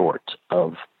little short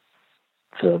of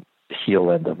the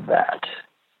heel end of that.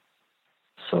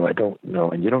 So I don't know.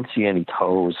 And you don't see any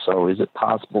toes. So is it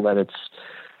possible that it's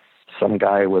some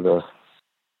guy with a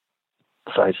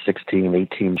size 16,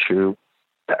 18 shoe?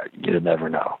 You never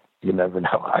know. You never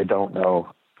know. I don't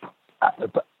know.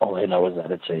 But all I know is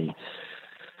that it's a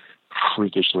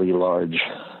freakishly large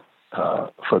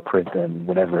footprint, and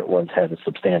whatever it was had a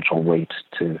substantial weight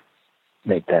to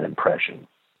make that impression.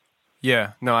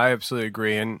 Yeah, no, I absolutely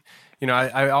agree. And,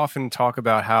 I often talk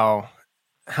about how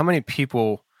many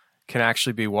people can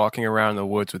actually be walking around in the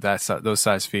woods with those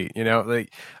size feet, all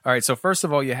right. So first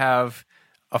of all, you have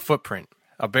a footprint,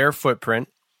 a bare footprint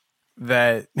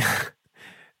that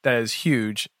is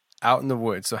huge out in the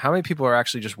woods. So how many people are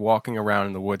actually just walking around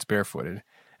in the woods barefooted?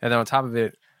 And then on top of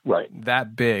it, right,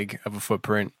 that big of a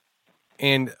footprint.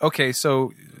 And okay,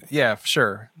 so yeah,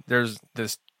 sure. There's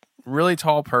this really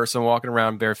tall person walking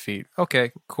around bare feet.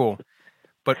 Okay, cool.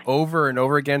 But over and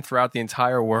over again throughout the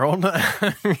entire world.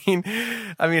 I mean,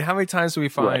 how many times do we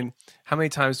find? Right. How many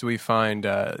times do we find?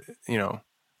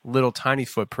 Little tiny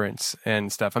footprints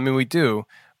and stuff. I mean, we do,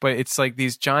 but it's like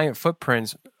these giant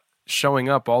footprints showing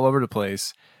up all over the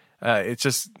place. It's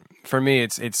just, for me,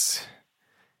 it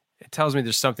tells me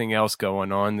there's something else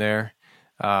going on there.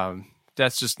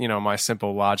 That's just, my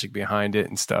simple logic behind it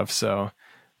and stuff. So,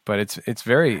 but it's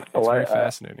very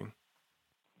fascinating.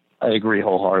 I agree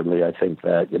wholeheartedly. I think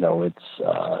that, it's,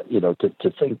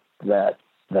 to think that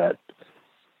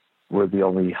we're the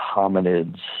only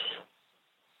hominids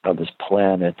on this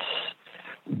planet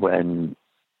when,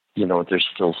 there's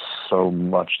still so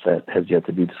much that has yet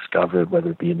to be discovered,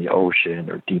 whether it be in the ocean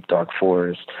or deep, dark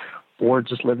forest, or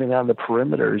just living on the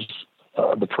perimeter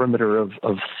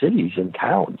of cities and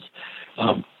towns.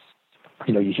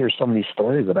 You hear some of these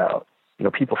stories about,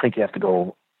 people think you have to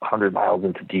go 100 miles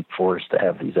into deep forest to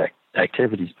have these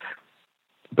activities,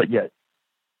 but yet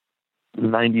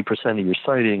 90% of your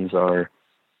sightings are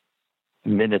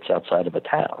minutes outside of a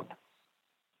town,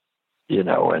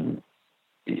 and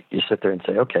you sit there and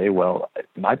say, okay, well,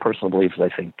 my personal belief is I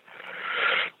think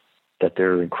that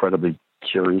they're incredibly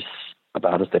curious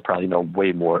about us. They probably know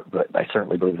way more, but I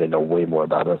certainly believe they know way more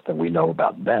about us than we know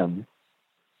about them.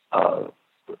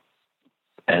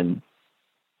 And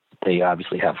they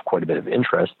obviously have quite a bit of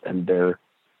interest, and they're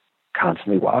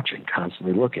constantly watching,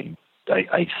 constantly looking.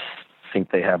 I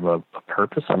think they have a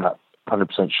purpose. I'm not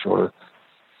 100% sure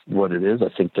what it is. I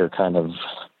think they're kind of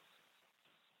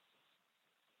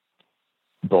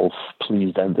both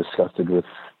pleased and disgusted with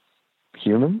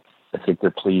humans. I think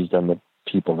they're pleased on the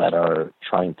people that are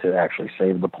trying to actually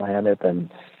save the planet and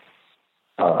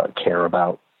care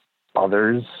about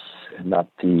others, and not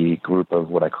the group of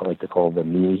what I like to call the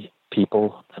me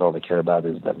people, that all they care about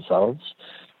is themselves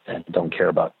and don't care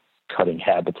about cutting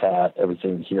habitat.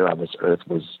 Everything here on this earth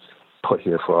was put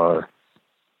here for our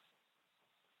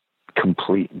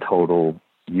complete and total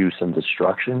use and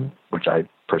destruction, which I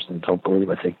personally don't believe.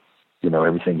 I think,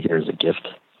 everything here is a gift.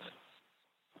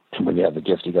 And when you have a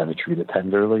gift, you got to treat it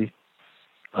tenderly.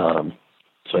 So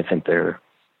I think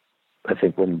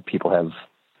when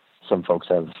some folks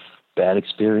have bad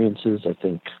experiences, I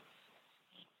think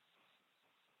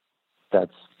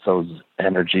that's those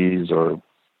energies or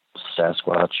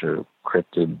Sasquatch or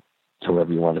cryptid,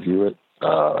 however you want to view it,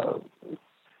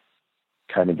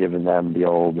 kind of giving them the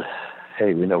old,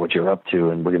 hey, we know what you're up to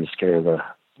and we're going to scare the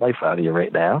life out of you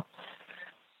right now.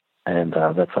 And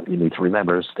that's something you need to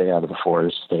remember. Stay out of the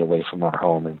forest, stay away from our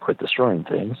home, and quit destroying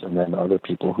things. And then other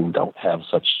people who don't have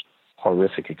such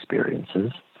horrific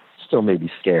experiences still may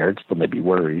be scared, still may be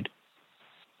worried.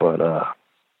 But I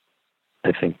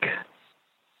think,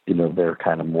 they're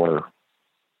kind of more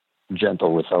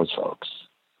gentle with those folks.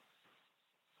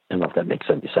 I don't know if that makes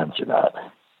any sense or not.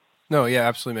 No, yeah,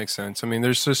 absolutely makes sense. I mean,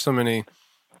 there's just so many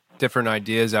different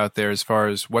ideas out there as far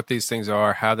as what these things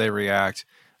are, how they react.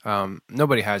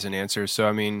 nobody has an answer. So,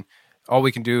 I mean, all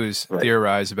we can do is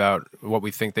theorize about what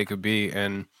we think they could be.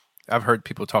 And I've heard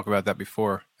people talk about that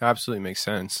before. It absolutely makes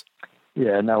sense.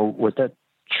 Yeah. Now, with that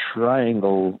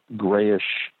triangle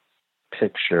grayish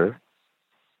picture,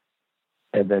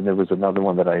 and then there was another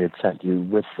one that I had sent you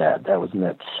with that. That was in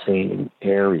that same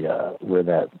area where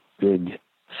that big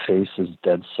face is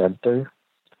dead center.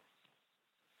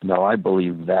 Now, I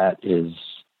believe that is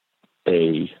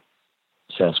a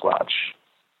Sasquatch.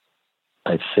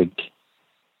 I think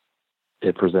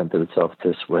it presented itself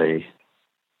this way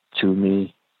to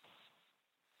me.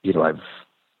 You know, I've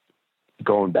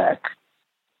going back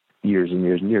years and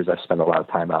years and years, I've spent a lot of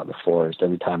time out in the forest.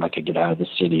 Every time I could get out of the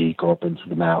city, go up into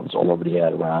the mountains, all over the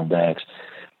Adirondacks,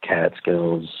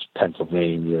 Catskills,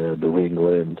 Pennsylvania, New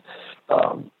England,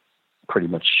 pretty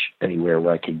much anywhere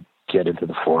where I could get into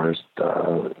the forest,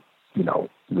 you know,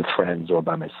 with friends or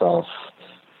by myself.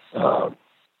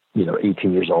 You know,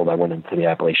 18 years old, I went into the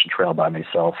Appalachian Trail by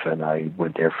myself, and I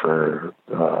went there for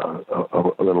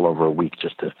a little over a week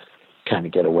just to kind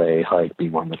of get away, hike, be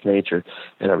one with nature.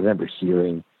 And I remember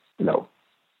hearing, you know,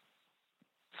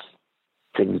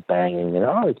 things banging, and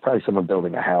it's probably someone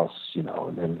building a house, you know,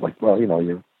 and then like, well, you know,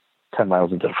 you're 10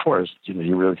 miles into the forest, you know,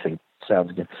 you really think it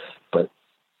sounds good. But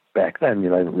back then, you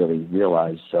know, I didn't really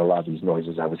realize a lot of these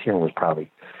noises I was hearing was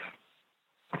probably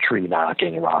tree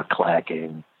knocking, rock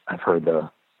clacking. I've heard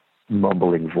the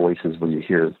mumbling voices where you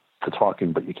hear the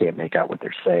talking, but you can't make out what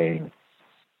they're saying.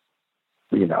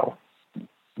 You know,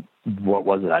 what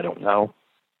was it? I don't know.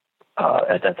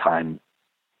 At that time,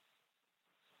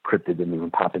 cryptid didn't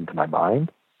even pop into my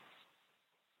mind.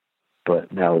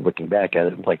 But now looking back at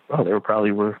it, it's like, oh, they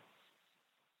were,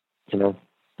 you know,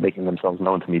 making themselves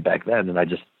known to me back then, and I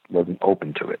just wasn't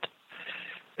open to it.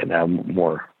 And now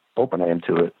more open I am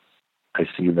to it, I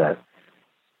see that,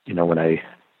 you know, when I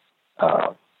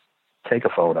take a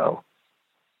photo,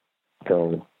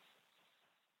 they'll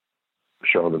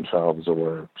show themselves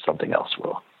or something else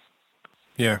will.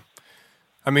 Yeah.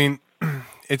 I mean,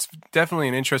 it's definitely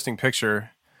an interesting picture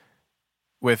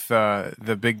with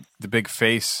the big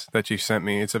face that you sent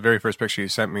me. It's the very first picture you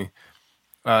sent me.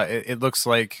 It looks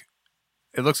like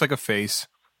a face.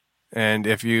 And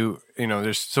if you know,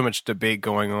 there's so much debate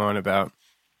going on about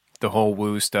the whole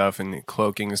woo stuff and the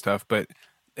cloaking and stuff. But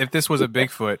if this was a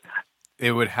Bigfoot,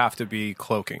 it would have to be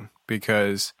cloaking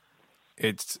because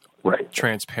it's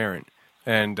transparent.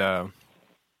 And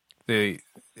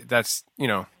that's, you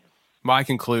know, my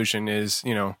conclusion is,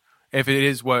 you know, if it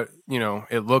is what, you know,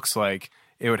 it looks like,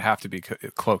 it would have to be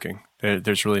cloaking.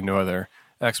 There's really no other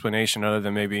explanation other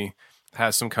than maybe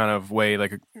has some kind of way,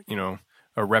 like, you know,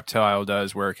 a reptile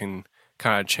does, where it can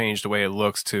kind of change the way it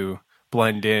looks to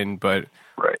blend in. But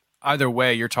either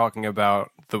way, you're talking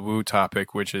about the woo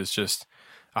topic, which is just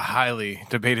a highly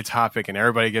debated topic, and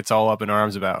everybody gets all up in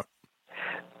arms about.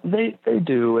 They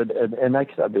do, and I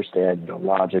can understand, you know,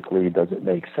 logically, does it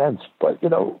make sense? But, you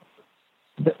know,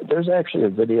 there's actually a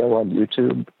video on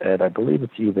YouTube, and I believe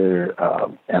it's either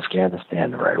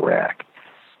Afghanistan or Iraq.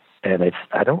 And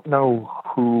I don't know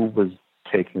who was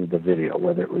taking the video,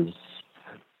 whether it was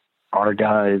our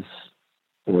guys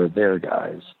or their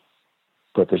guys.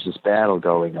 But there's this battle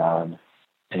going on,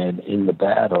 and in the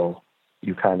battle,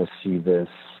 you kind of see this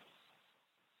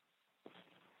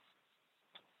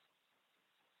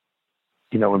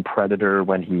you know, in Predator,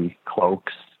 when he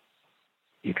cloaks,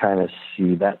 you kind of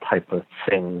see that type of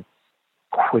thing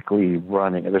quickly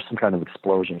running. There's some kind of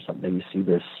explosion or something. You see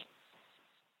this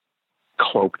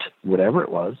cloaked, whatever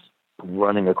it was,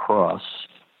 running across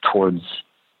towards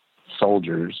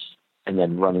soldiers and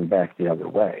then running back the other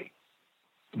way.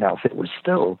 Now, if it was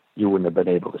still, you wouldn't have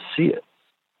been able to see it.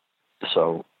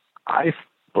 So I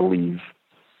believe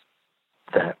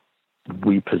that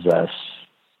we possess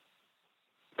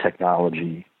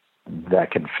technology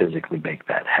that can physically make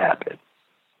that happen,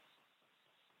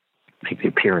 make the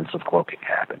appearance of cloaking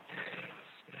happen.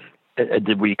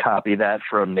 Did we copy that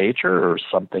from nature or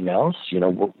something else? You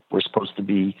know, we're supposed to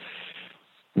be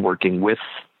working with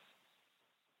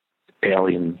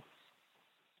alien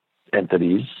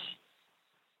entities,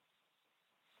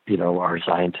 you know, our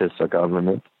scientists, our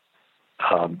government.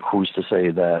 Who's to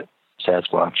say that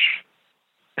Sasquatch,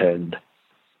 and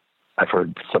I've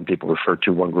heard some people refer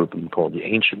to one group and called the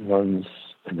Ancient Ones,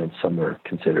 and then some are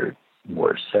considered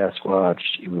more Sasquatch,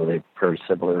 even though they're very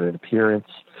similar in appearance.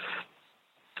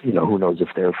 You know, who knows if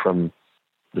they're from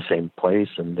the same place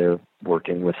and they're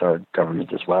working with our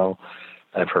government as well.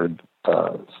 I've heard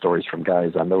stories from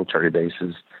guys on military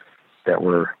bases that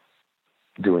were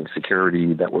doing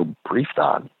security that were briefed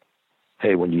on,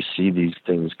 hey, when you see these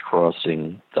things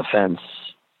crossing the fence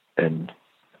and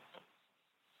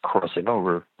crossing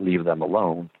over, leave them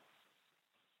alone.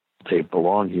 They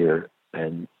belong here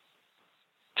and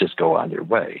just go on your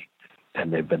way.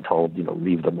 And they've been told,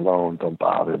 leave them alone, don't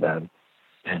bother them.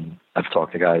 And I've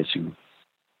talked to guys who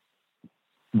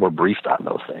were briefed on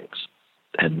those things,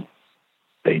 and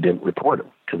they didn't report them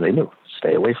because they knew,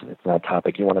 stay away from it. It's not a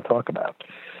topic you want to talk about.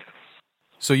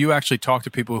 So you actually talked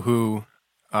to people who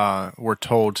were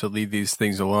told to leave these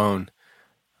things alone.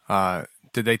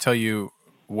 Did they tell you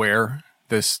where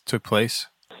this took place?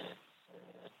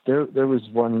 There was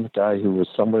one guy who was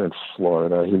somewhere in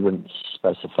Florida. He wouldn't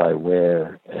specify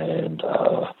where, and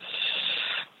I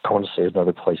want to say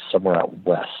another place somewhere out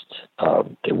west.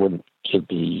 They wouldn't give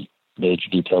me major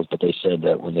details, but they said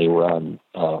that when they were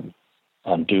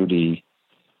on duty,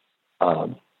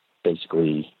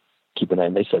 basically keep an eye.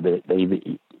 And they said that they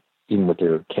even with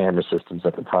their camera systems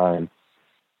at the time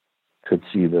could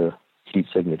see the heat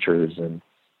signatures and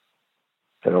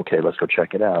said, okay, let's go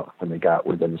check it out. When they got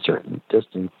within a certain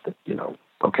distance,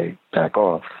 okay, back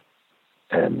off.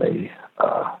 And they,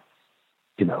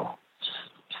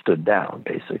 stood down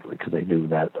basically because they knew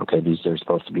that, okay, these are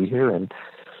supposed to be here and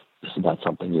this is not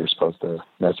something you're supposed to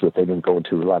mess with. They didn't go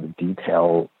into a lot of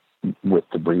detail with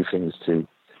the briefings to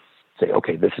say,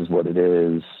 okay, this is what it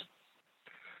is.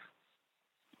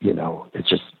 It's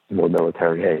just more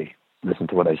military. Hey, listen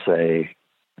to what I say,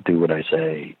 do what I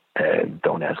say, and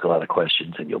don't ask a lot of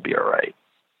questions and you'll be all right.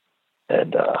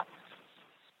 And,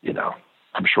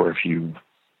 I'm sure if you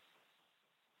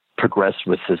progress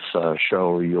with this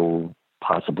show, you'll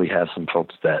possibly have some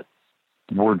folks that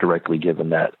were directly given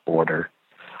that order.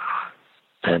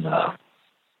 And,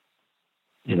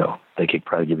 they could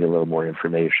probably give you a little more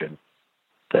information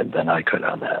than I could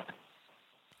on that.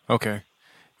 Okay.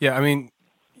 Yeah, I mean,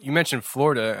 you mentioned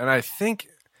Florida, and I think,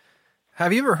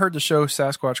 have you ever heard the show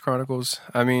Sasquatch Chronicles?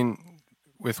 I mean,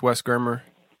 with Wes Germer?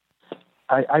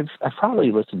 I've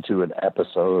probably listened to an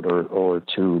episode or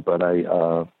two, but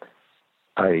I've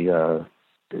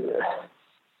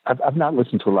not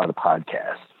listened to a lot of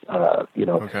podcasts.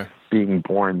 Okay. Being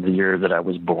born the year that I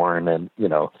was born, and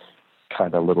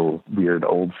kind of little weird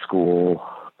old school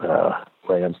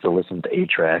way. I'm still listening to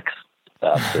 8-tracks.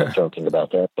 I'm joking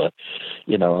about that, but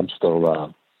I'm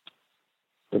still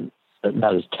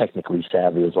not as technically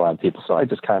savvy as a lot of people. So I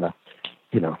just kind of,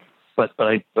 but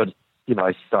I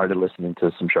started listening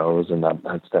to some shows, and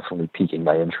it's definitely piquing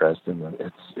my interest, and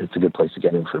it's a good place to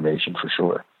get information for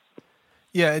sure.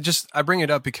 Yeah, I bring it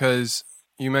up because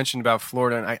you mentioned about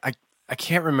Florida, and I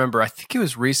can't remember. I think it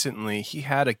was recently he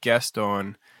had a guest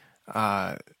on,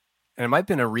 and it might have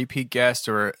been a repeat guest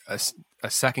or a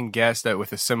second guest that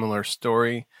with a similar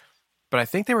story, but I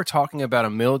think they were talking about a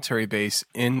military base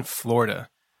in Florida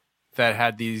that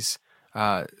had these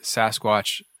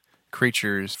Sasquatch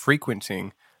creatures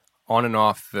frequenting on and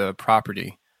off the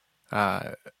property.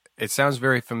 It sounds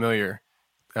very familiar,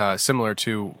 similar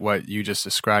to what you just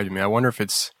described to me. I wonder if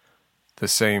it's the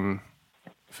same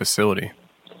facility.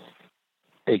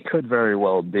 It could very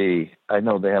well be. I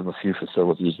know they have a few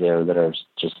facilities there that are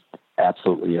just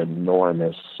absolutely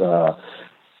enormous.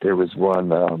 There was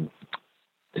one,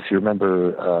 if you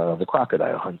remember the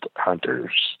crocodile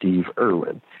hunter, Steve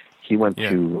Irwin. He went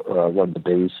to one of the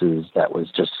bases that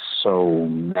was just so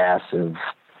massive.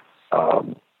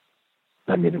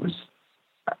 It was,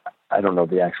 I don't know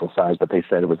the actual size, but they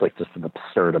said it was like just an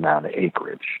absurd amount of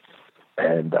acreage.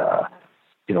 And, a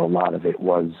lot of it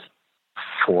was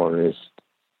forest,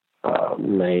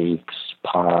 lakes,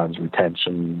 ponds,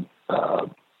 retention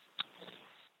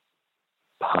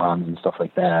ponds and stuff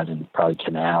like that, and probably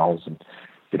canals. And,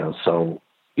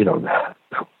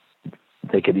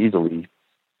 they could easily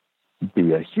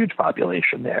be a huge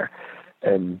population there.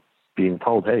 And being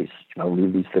told, hey,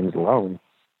 leave these things alone,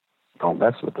 don't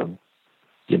mess with them,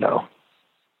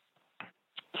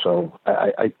 So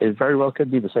it very well could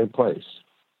be the same place.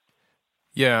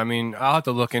 Yeah, I mean, I'll have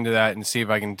to look into that and see if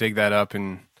I can dig that up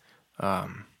and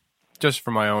just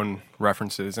for my own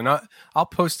references. And I'll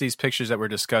post these pictures that we're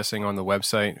discussing on the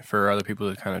website for other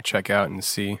people to kind of check out and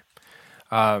see.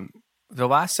 The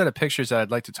last set of pictures that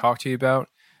I'd like to talk to you about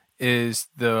is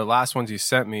the last ones you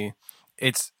sent me.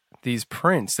 It's these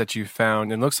prints that you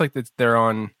found, and it looks like that they're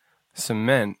on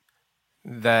cement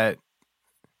that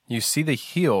you see the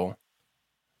heel,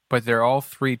 but they're all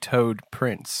 3-toed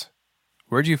prints.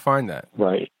 Where'd you find that?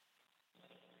 Right.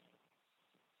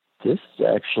 This is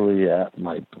actually at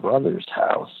my brother's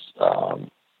house.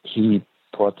 He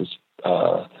bought this.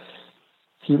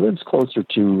 He lives closer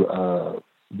to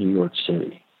New York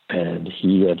City, and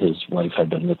he and his wife had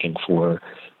been looking for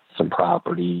some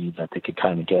property that they could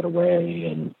kind of get away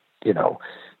and,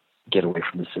 get away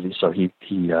from the city. So he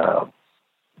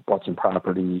bought some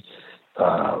property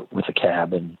with a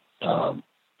cabin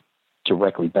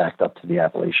directly backed up to the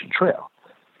Appalachian Trail.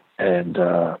 And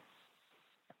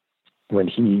when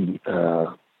he, I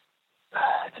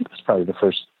think it was probably the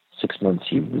first 6 months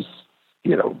he was,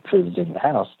 visiting the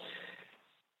house.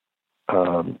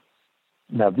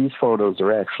 Now, these photos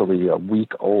are actually a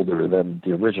week older than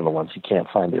the original ones. He can't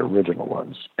find the original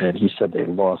ones. And he said they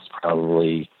lost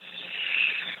probably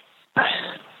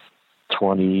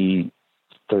 20,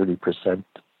 30%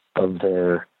 of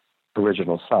their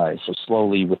original size. So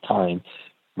slowly with time,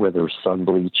 whether sun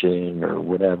bleaching or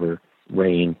whatever,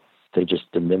 rain, they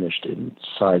just diminished in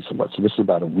size somewhat. So this is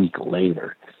about a week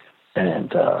later.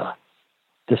 And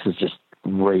this is just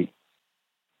right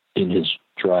in his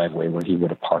driveway where he would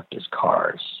have parked his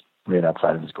cars, right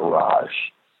outside of his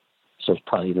garage. So it's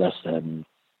probably less than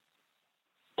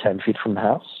 10 feet from the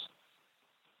house.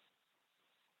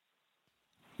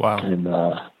 Wow. And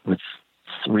with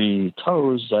 3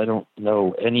 toes, I don't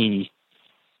know any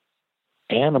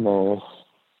animal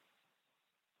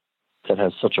that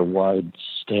has such a wide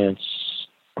stance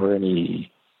or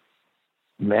any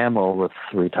mammal with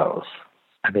 3 toes.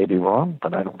 I may be wrong,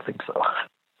 but I don't think so.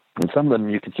 And some of them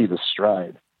you can see the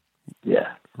stride.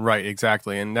 Yeah. Right,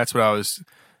 exactly. And that's what I was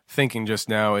thinking just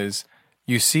now is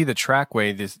you see the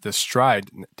trackway, the stride.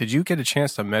 Did you get a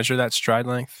chance to measure that stride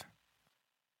length?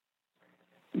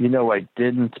 I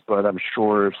didn't, but I'm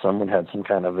sure someone had some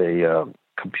kind of a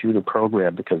computer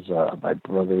program because my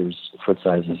brother's foot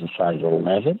size is a size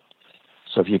 11.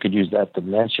 So if you could use that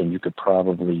dimension, you could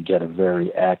probably get a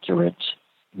very accurate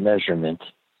measurement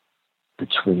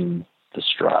between the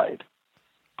stride.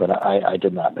 But I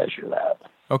did not measure that.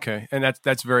 Okay, and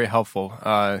that's very helpful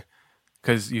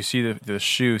because you see the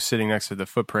shoe sitting next to the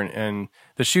footprint, and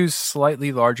the shoe's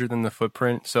slightly larger than the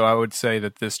footprint, so I would say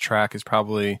that this track is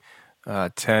probably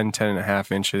 10 and a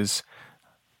half inches,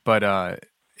 but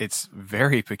it's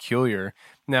very peculiar.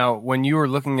 Now, when you were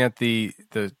looking at the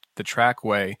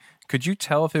trackway, could you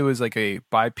tell if it was like a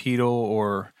bipedal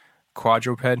or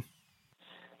quadruped?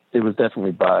 It was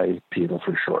definitely bipedal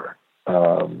for sure.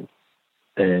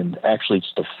 And actually,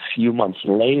 just a few months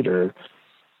later,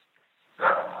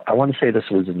 I want to say this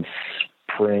was in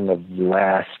spring of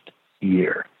last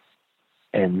year.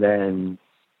 And then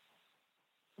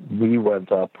we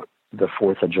went up the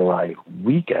 4th of July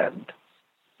weekend.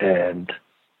 And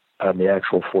on the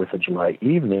actual 4th of July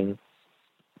evening,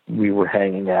 we were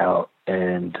hanging out,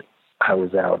 and I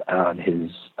was out on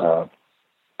his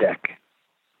deck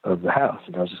of the house.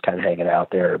 And I was just kind of hanging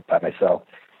out there by myself.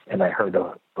 And I heard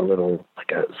a little,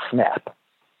 like a snap,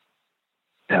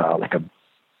 like a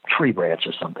tree branch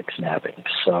or something snapping.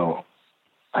 So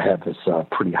I have this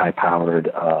pretty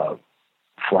high-powered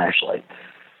flashlight.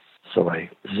 So I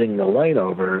zing the light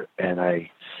over, and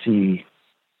I see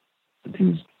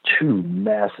these 2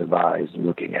 massive eyes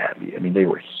looking at me. I mean, they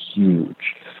were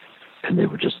huge. And they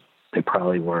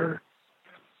probably were,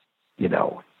 I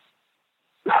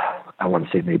want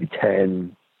to say maybe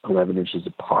 10, 11 inches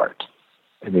apart.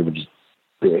 And they were just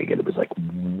big, and it was like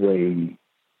way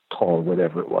tall,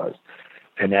 whatever it was.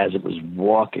 And as it was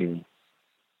walking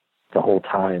the whole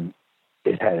time,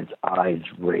 it had its eyes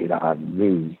right on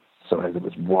me. So as it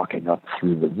was walking up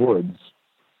through the woods,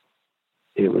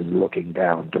 it was looking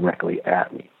down directly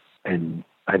at me. And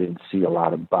I didn't see a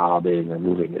lot of bobbing or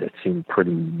moving. It seemed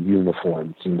pretty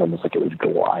uniform. It seemed almost like it was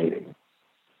gliding.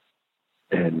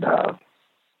 And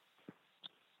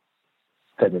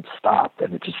then it stopped,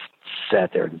 and it just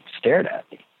sat there and stared at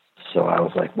me. So I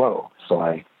was like, whoa. So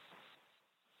I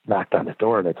knocked on the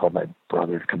door, and I told my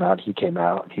brother to come out. He came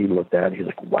out, and he looked at it. He's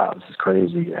like, wow, this is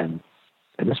crazy. And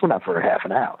this went on for a half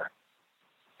an hour.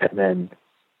 And then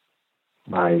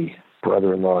my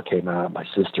brother-in-law came out. My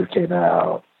sister came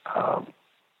out.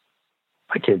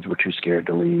 My kids were too scared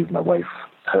to leave. My wife,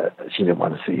 she didn't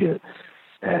want to see it.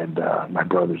 And my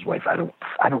brother's wife, I don't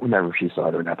remember if she saw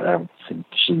it or not, but I don't think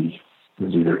she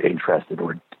was either interested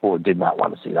or did not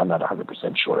want to see it. I'm not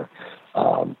 100% sure.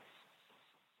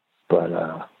 But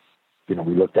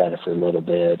we looked at it for a little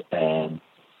bit, and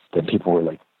then people were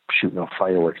like shooting off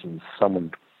fireworks, and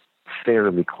someone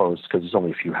fairly close, because there's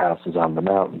only a few houses on the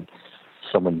mountain,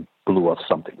 someone blew up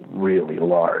something really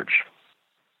large.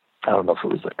 I don't know if it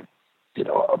was like,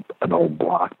 an old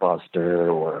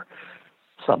Blockbuster or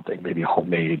something, maybe a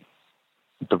homemade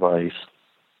device.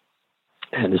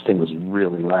 And this thing was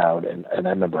really loud. And I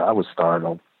remember I was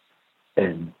startled.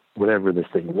 And whatever this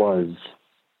thing was,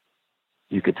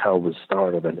 you could tell was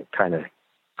startled, and it kind of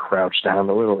crouched down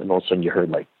a little. And all of a sudden you heard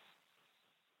like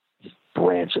just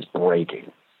branches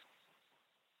breaking.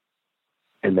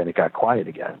 And then it got quiet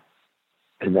again.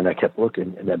 And then I kept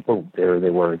looking, and then boom, there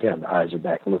they were again. The eyes are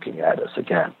back looking at us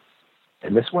again.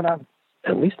 And this went on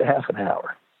at least a half an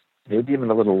hour, maybe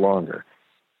even a little longer.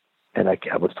 And I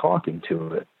was talking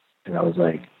to it, and I was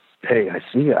like, hey, I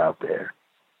see you out there.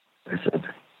 I said,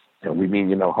 we mean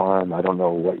you no harm. I don't know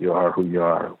what you are, who you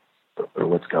are, or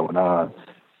what's going on.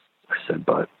 I said,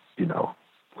 but,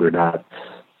 we're not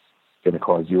going to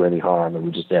cause you any harm, and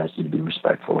we just ask you to be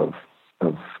respectful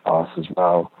of us as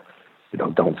well.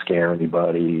 Don't scare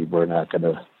anybody. We're not going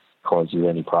to cause you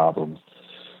any problems.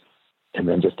 And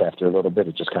then just after a little bit,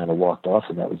 it just kind of walked off,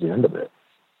 and that was the end of it.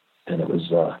 And it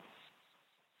was,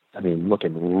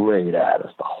 looking right at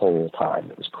us the whole time.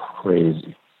 It was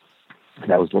crazy. And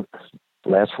that was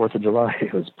last 4th of July.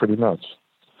 It was pretty nuts.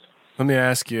 Let me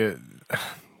ask you,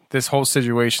 this whole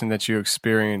situation that you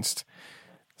experienced,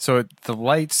 so the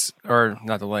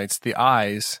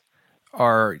eyes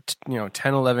are,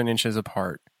 10, 11 inches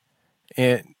apart.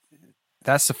 And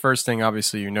that's the first thing,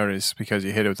 obviously, you notice because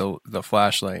you hit it with the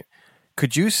flashlight.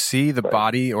 Could you see the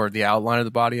body or the outline of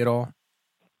the body at all?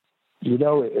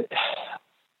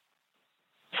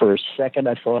 For a second,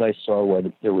 I thought I saw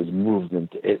when there was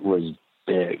movement. It was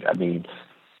big.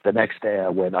 The next day I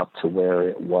went up to where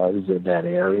it was in that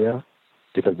area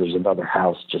because there's another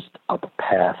house just up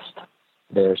past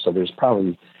there. So there's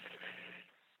probably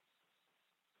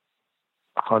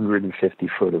 150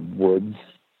 foot of woods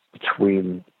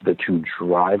between the two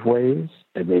driveways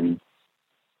and maybe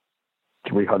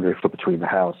 300 foot between the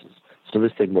houses. So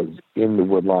this thing was in the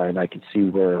wood line. I could see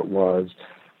where it was.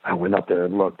 I went up there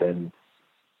and looked, and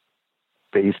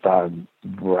based on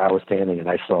where I was standing and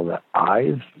I saw the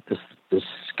eyes, this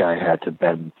guy had to have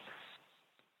been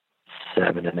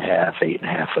 7.5,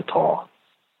 8.5 foot tall.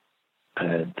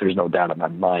 There's no doubt in my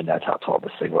mind that's how tall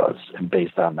this thing was. And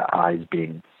based on the eyes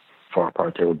being far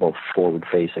apart, they were both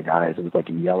forward-facing eyes. It was like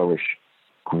a yellowish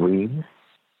green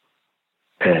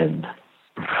and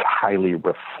highly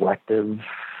reflective,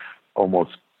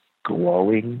 almost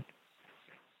glowing.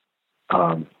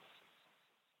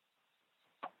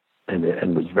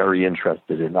 And was very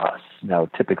interested in us. Now,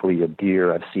 typically a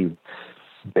deer, I've seen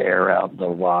bear out in the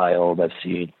wild. I've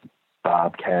seen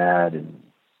bobcat and,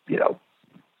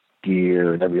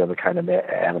 deer and every other kind of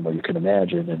animal you can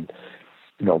imagine. And,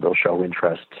 they'll show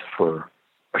interest for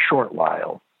a short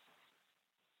while.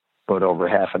 But over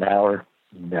half an hour,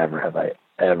 never have I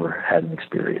ever had an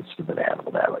experience with an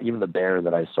animal that way. Even the bear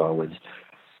that I saw was,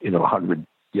 100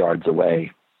 yards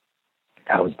away.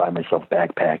 I was by myself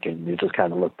backpacking. It just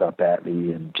kind of looked up at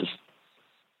me and just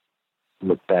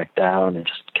looked back down and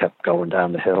just kept going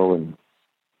down the hill and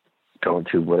going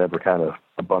to whatever kind of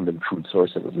abundant food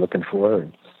source it was looking for,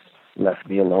 and left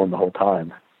me alone the whole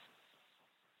time.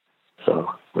 So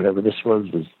whatever this was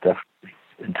definitely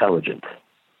intelligent.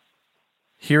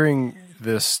 Hearing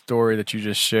this story that you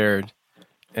just shared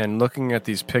and looking at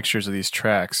these pictures of these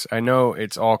tracks, I know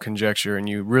it's all conjecture and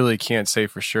you really can't say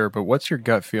for sure, but what's your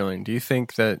gut feeling? Do you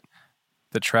think that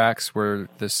the tracks where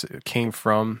this came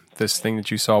from, this thing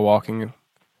that you saw walking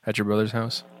at your brother's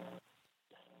house?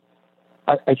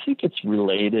 I think it's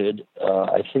related.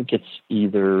 I think it's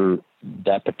either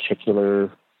that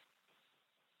particular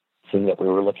thing that we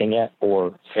were looking at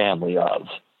or family of,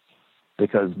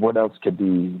 because what else could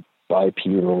be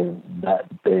bipedal,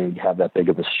 that big, have that big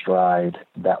of a stride,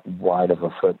 that wide of a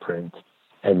footprint?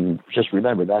 And just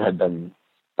remember, that had been,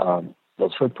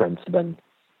 those footprints had been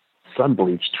sun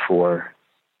bleached for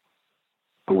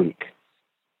a week.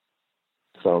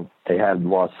 So they had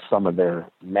lost some of their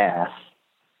mass,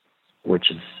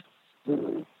 which is,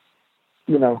 when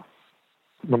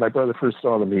my brother first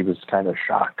saw them, he was kind of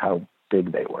shocked how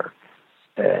big they were.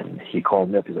 And he called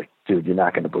me up. He's like, dude, you're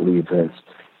not going to believe this.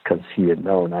 Because he had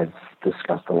known I've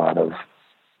discussed a lot of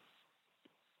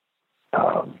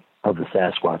the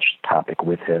Sasquatch topic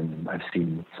with him. I've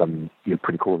seen some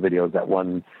pretty cool videos. That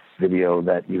one video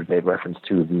that you've made reference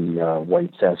to, the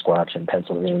white Sasquatch in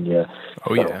Pennsylvania.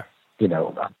 Oh, so,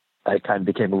 yeah. I kind of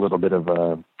became a little bit of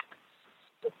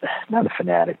not a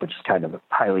fanatic, but just kind of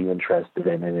highly interested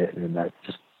in it. And I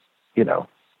just,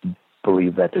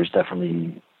 believe that there's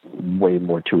definitely way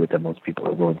more to it than most people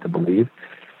are willing to believe.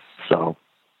 So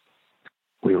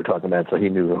we were talking about it, so he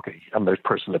knew, okay, I'm the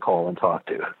person to call and talk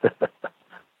to.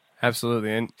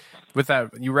 Absolutely. And with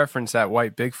that, you referenced that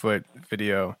white Bigfoot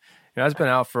video. It's been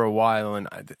out for a while, and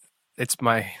it's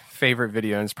my favorite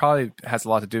video, and it probably has a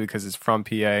lot to do because it's from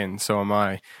PA, and so am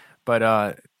I.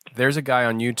 But there's a guy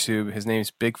on YouTube. His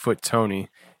name's Bigfoot Tony.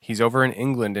 He's over in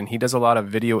England, and he does a lot of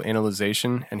video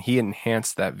analyzation, and he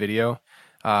enhanced that video.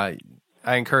 I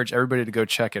encourage everybody to go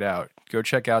check it out. Go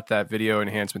check out that video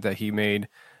enhancement that he made.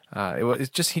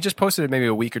 He just posted it maybe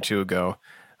a week or two ago.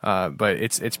 But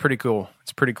it's pretty cool.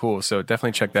 It's pretty cool. So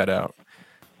definitely check that out.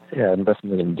 Yeah, I'm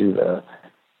definitely going to do that.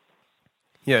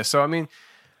 Yeah. So, I mean,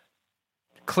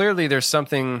 clearly there's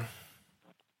something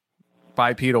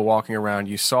bipedal walking around.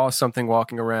 You saw something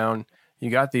walking around. You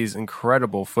got these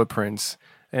incredible footprints,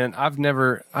 and I've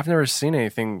never seen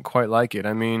anything quite like it.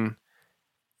 I mean,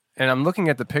 and I'm looking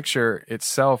at the picture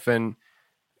itself, and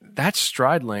that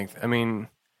stride length, I mean,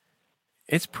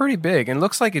 it's pretty big, and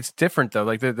looks like it's different though.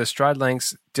 Like the stride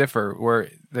lengths differ, where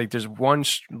like there's one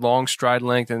long stride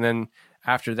length, and then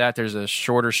after that there's a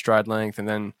shorter stride length, and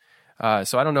then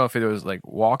so I don't know if it was like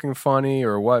walking funny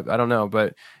or what. I don't know,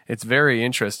 but it's very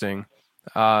interesting.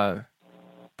 Yeah,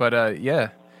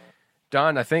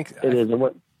 Don, I think it is. And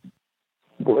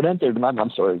what entered my mind, I'm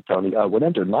sorry, Tony. What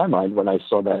entered my mind when I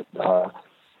saw that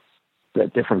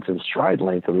difference in stride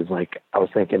length, it was like, I was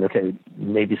thinking, okay,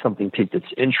 maybe something piqued its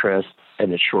interest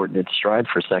and it shortened its stride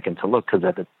for a second to look, because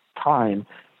at the time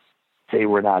they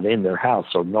were not in their house,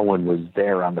 so no one was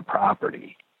there on the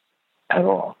property at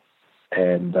all.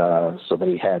 And so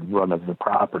they had run of the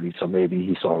property, so maybe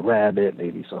he saw a rabbit,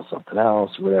 maybe he saw something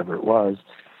else, whatever it was,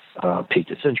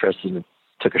 piqued its interest, and it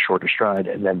took a shorter stride,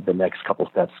 and then the next couple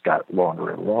steps got longer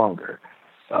and longer.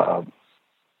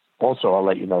 Also, I'll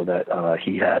let you know that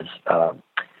he has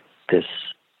this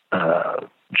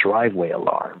driveway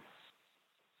alarm,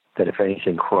 that if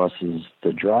anything crosses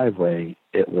the driveway,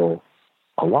 it will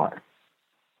alarm.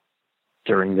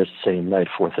 During this same night,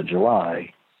 4th of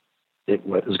July, it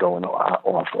was going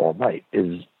off all night.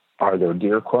 Are there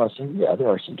deer crossing? Yeah, there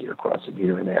are some deer crossing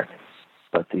here and there.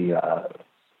 But the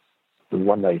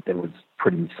one night that was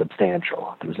pretty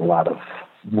substantial. There was a lot of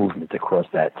movement across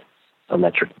that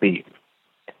electric beam.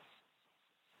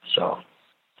 So,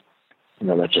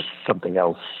 that's just something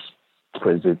else.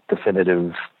 Is it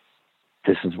definitive?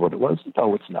 This is what it was?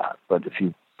 No, it's not. But if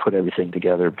you put everything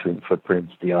together between the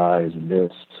footprints, the eyes, and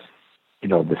this,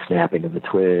 the snapping of the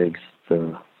twigs,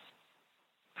 the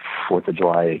 4th of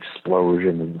July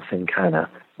explosion, and the thing kind of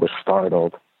was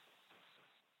startled,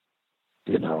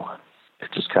 it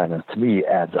just kind of, to me,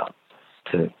 adds up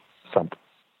to something.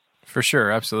 For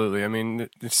sure, absolutely. I mean,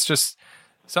 it's just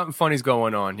something funny's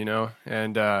going on,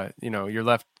 and, you're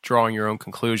left drawing your own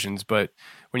conclusions. But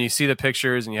when you see the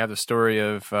pictures and you have the story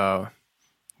of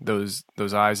those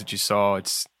eyes that you saw,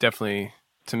 it's definitely,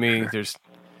 to me,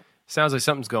 sounds like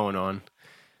something's going on.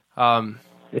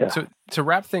 Yeah. So to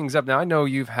wrap things up, now I know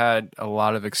you've had a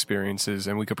lot of experiences,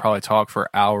 and we could probably talk for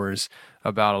hours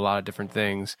about a lot of different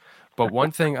things. But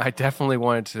one thing I definitely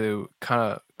wanted to kind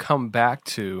of come back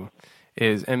to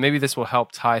is, and maybe this will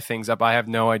help tie things up. I have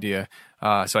no idea,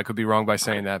 so I could be wrong by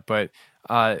saying that. But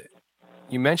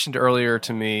you mentioned earlier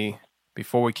to me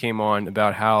before we came on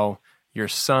about how your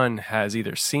son has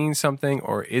either seen something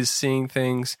or is seeing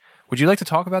things. Would you like to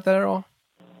talk about that at all?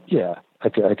 Yeah, I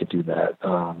could do that.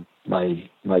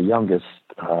 My youngest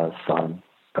son,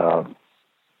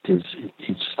 he's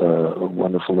just a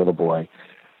wonderful little boy.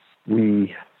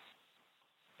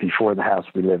 Before the house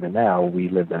we live in now, we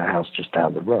lived in a house just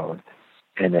down the road,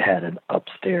 and it had an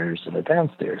upstairs and a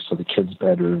downstairs. So the kids'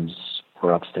 bedrooms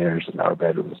were upstairs and our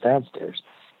bedroom was downstairs.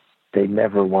 They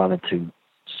never wanted to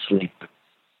sleep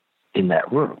in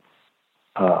that room.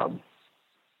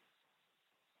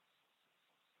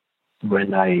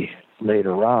 When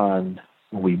later on,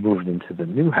 when we moved into the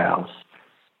new house,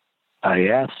 I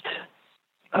asked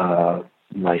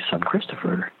my son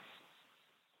Christopher,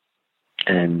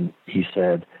 and he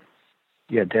said,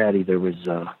 "Yeah, Daddy, there was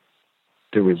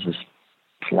this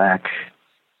black,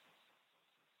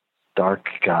 dark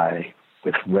guy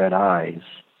with red eyes,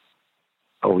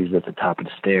 always at the top of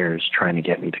the stairs, trying to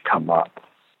get me to come up."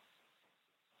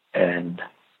 And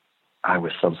I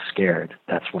was so scared.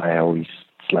 That's why I always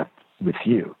slept with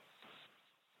you.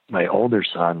 My older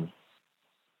son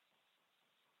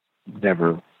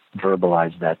never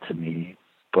verbalized that to me,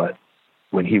 but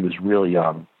when he was real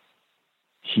young,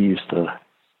 he used to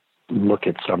look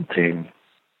at something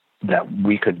that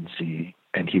we couldn't see,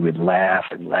 and he would laugh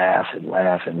and laugh and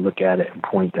laugh and look at it and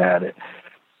point at it,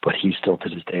 but he still to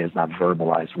this day has not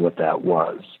verbalized what that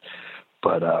was.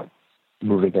 But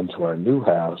moving into our new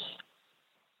house,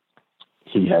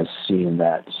 he has seen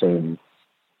that same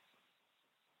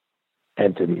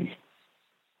entity,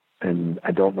 and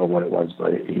I don't know what it was,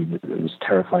 but it was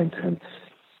terrifying to him,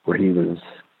 where he was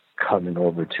coming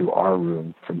over to our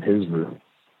room from his room,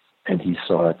 and he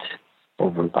saw it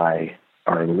over by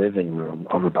our living room,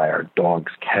 over by our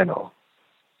dog's kennel,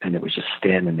 and it was just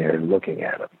standing there looking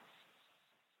at him.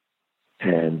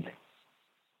 And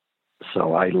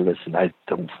so I listen. I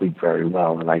don't sleep very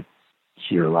well, and I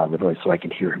hear a lot of the noise, so I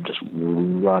can hear him just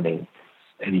running,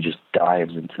 and he just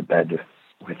dives into bed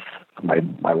with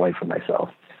my wife and myself.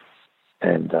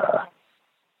 And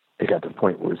it got to the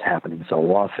point where it was happening so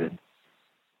often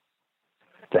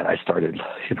that I started,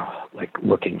 like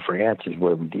looking for answers.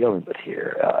 What are we dealing with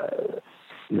here?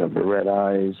 The red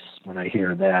eyes, when I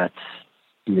hear that,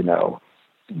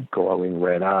 glowing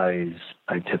red eyes,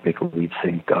 I typically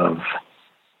think of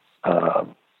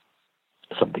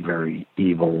something very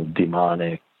evil,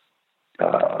 demonic.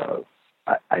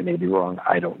 I may be wrong.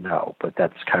 I don't know, but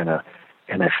that's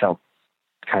and I felt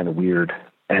kind of weird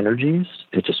energies.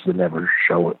 It just would never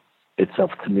show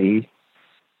itself to me.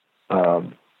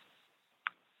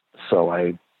 So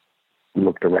I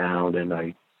looked around and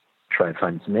I tried to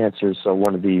find some answers. So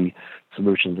one of the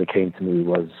solutions that came to me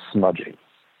was smudging.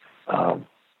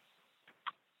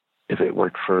 If it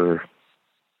worked for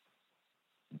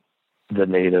the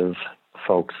native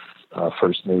folks,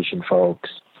 First Nation folks,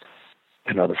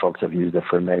 and other folks have used it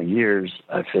for many years,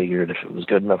 I figured if it was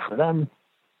good enough for them,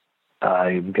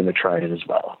 I'm going to try it as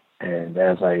well. And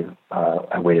as I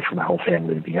waited for my whole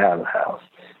family to be out of the house,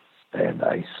 and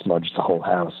I smudged the whole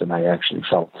house, and I actually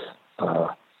felt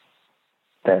the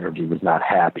energy was not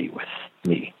happy with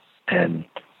me. And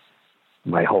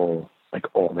my whole, like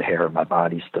all the hair on my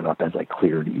body stood up as I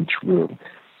cleared each room.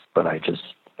 But I just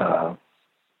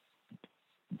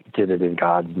did it in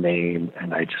God's name,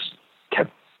 and I just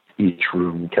kept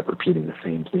repeating the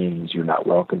same things. You're not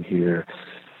welcome here.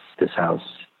 This house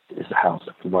is a house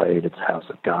of light. It's a house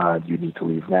of God. You need to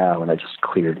leave now. And I just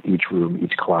cleared each room,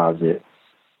 each closet,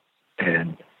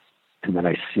 and then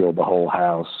I sealed the whole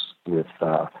house with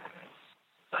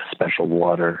special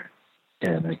water,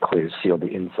 and I sealed the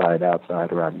inside,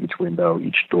 outside, around each window,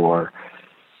 each door.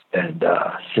 And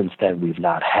since then, we've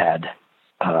not had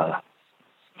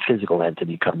physical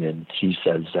entity come in. He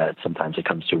says that sometimes it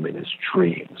comes to him in his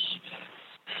dreams.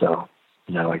 So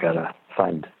now I got to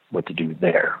find what to do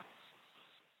there.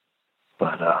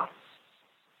 But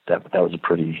that was a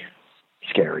pretty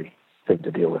scary thing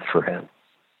to deal with for him.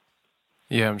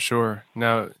 Yeah, I'm sure.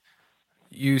 Now,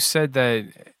 you said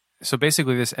that, so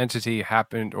basically this entity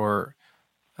happened or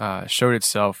showed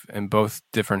itself in both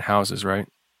different houses, right?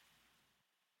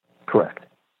 Correct.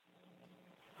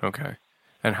 Okay.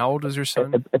 And how old is your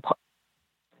son?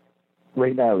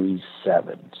 Right now he's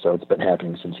 7, so it's been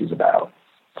happening since he's about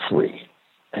 3.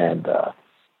 And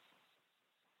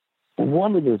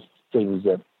one of the things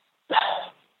that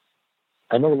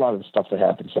I know, a lot of the stuff that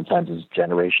happens sometimes is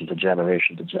generation to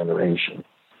generation to generation.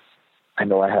 I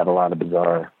know I had a lot of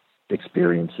bizarre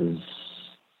experiences,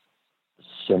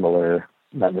 similar,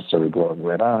 not necessarily glowing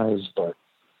red eyes, but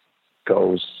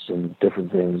ghosts and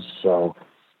different things. So,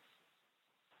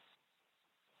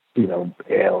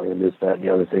 alien, this, that, and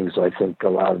the other thing. So I think a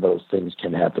lot of those things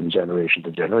can happen generation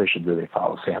to generation. Do they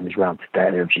follow families around? Did that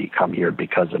energy come here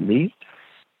because of me?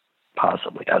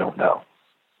 Possibly. I don't know.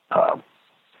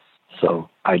 So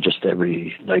I just,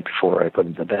 every night before I put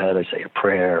him to bed, I say a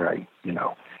prayer. I,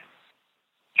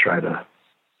 try to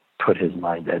put his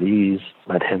mind at ease,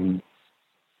 let him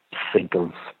think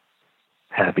of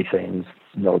happy things,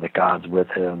 know that God's with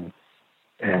him.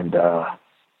 And,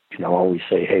 always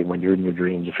say, hey, when you're in your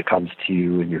dreams, if it comes to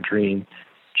you in your dream,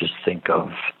 just think of,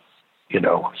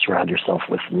 surround yourself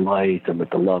with light and with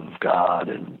the love of God,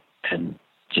 and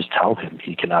just tell him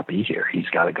he cannot be here. He's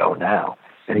got to go now.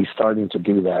 And he's starting to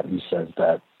do that. He says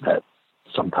that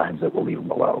sometimes it will leave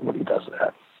him alone when he does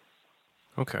that.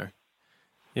 Okay.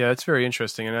 Yeah, that's very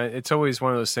interesting. And it's always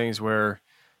one of those things where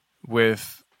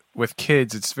with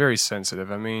kids, it's very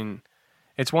sensitive. I mean,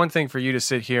 it's one thing for you to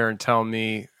sit here and tell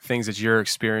me things that you're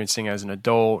experiencing as an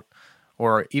adult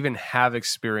or even have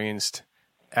experienced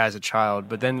as a child.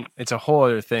 But then it's a whole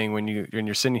other thing when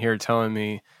you're sitting here telling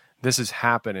me this is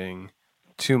happening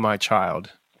to my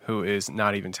child who is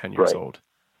not even 10 years old.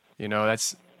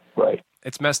 That's right.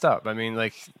 It's messed up. I mean,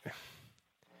 like,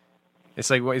 it's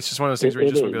like, it's just one of those things where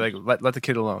you just want to be like, let the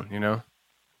kid alone,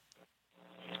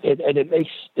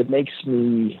 It makes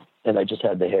me, and I just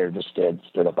had the hair just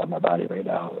stood up on my body right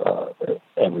now,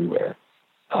 everywhere.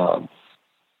 I'm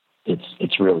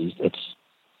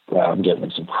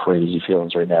getting some crazy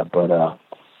feelings right now, but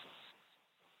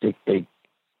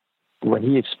when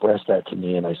he expressed that to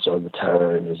me and I saw the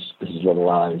terror in his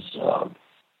little eyes,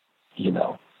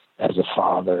 as a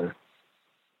father,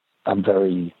 I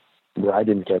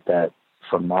didn't get that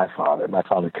from my father. My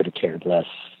father could have cared less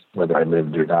whether I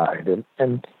lived or died.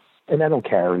 And I don't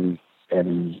carry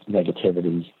any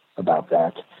negativity about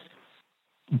that.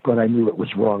 But I knew it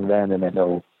was wrong then, and I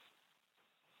know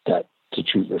that to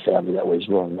treat your family that way is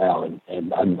wrong now.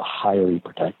 And I'm highly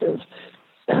protective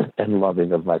and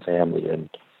loving of my family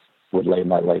and would lay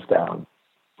my life down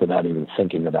without even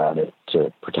thinking about it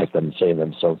to protect them and save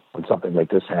them. So when something like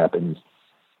this happens,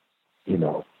 you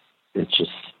know, it's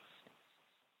just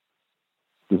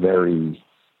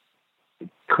it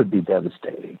could be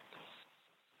devastating.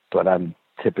 But I'm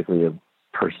typically a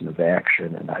person of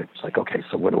action, and I was like, okay,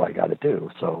 so what do I got to do?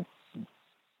 So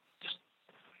just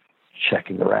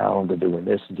checking around and doing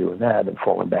this and doing that and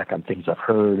falling back on things I've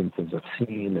heard and things I've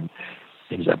seen and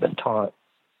things I've been taught,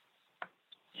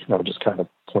 you know, just kind of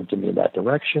pointed me in that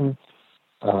direction.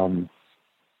 You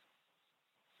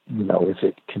know, if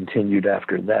it continued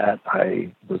after that,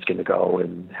 I was going to go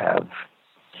and have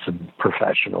some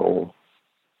professionals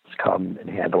come and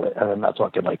handle it. And I'm not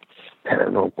talking like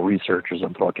paranormal researchers.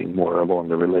 I'm talking more along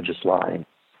the religious line,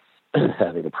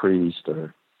 having a priest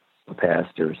or a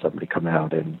pastor or somebody come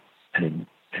out and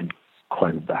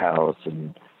cleanse the house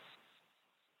and,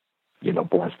 you know,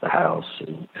 bless the house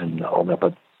and all that.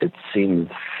 But it seems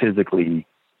physically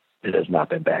it has not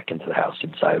been back into the house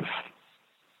since I've,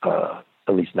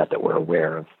 at least not that we're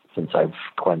aware of, since I've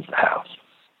cleansed the house.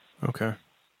 Okay.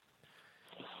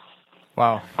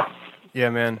 Wow. Yeah,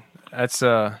 man. That's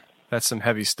some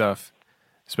heavy stuff,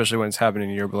 especially when it's happening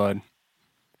in your blood.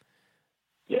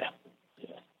 Yeah.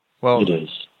 Well, it is.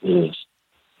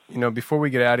 You know, before we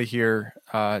get out of here,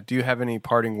 do you have any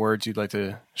parting words you'd like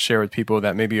to share with people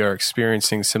that maybe are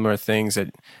experiencing similar things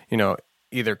that, you know,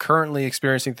 either currently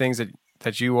experiencing things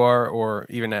that you are or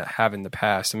even have in the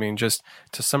past? I mean, just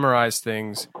to summarize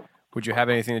things, would you have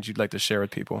anything that you'd like to share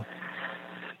with people?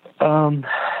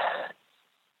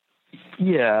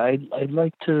 Yeah, I'd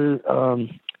like to,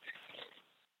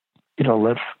 you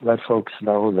know, let folks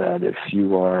know that if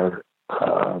you are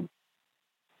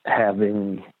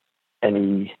having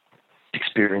any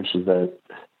experiences that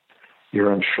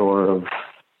you're unsure of,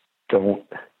 don't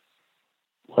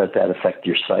let that affect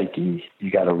your psyche.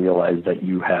 You got to realize that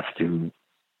you have to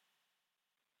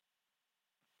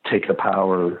take the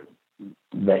power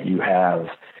that you have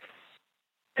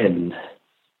and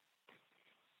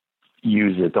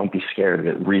use it. Don't be scared of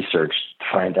it. Research,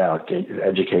 find out,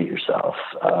 educate yourself.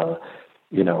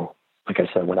 You know, like I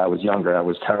said, when I was younger, I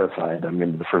was terrified. I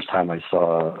mean, the first time I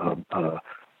saw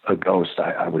a ghost,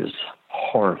 I was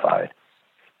horrified.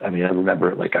 I mean, I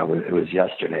remember it like it was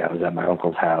yesterday. I was at my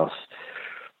uncle's house,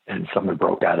 and someone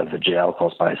broke out of the jail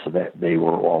close by, so that they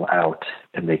were all out,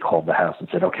 and they called the house and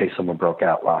said, okay, someone broke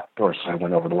out, lock the door. So I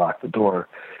went over to lock the door,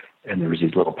 and there was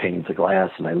these little panes of glass,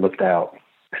 and I looked out,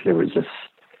 and there was this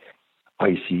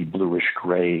icy bluish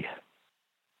gray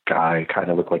guy, kind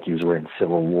of looked like he was wearing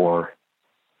Civil War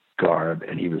garb,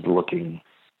 and he was looking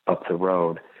up the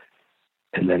road.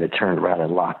 And then it turned around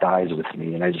and locked eyes with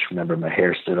me. And I just remember my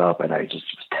hair stood up, and I just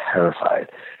was terrified.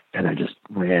 And I just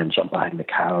ran, jumped behind the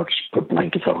couch, put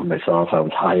blankets over myself. I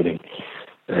was hiding.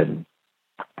 And,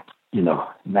 you know,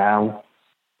 now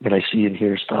when I see and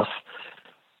hear stuff,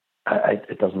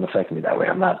 it doesn't affect me that way.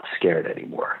 I'm not scared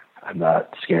anymore. I'm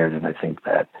not scared. And I think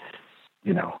that,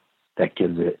 you know, that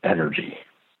gives it energy.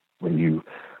 When you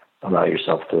allow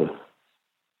yourself to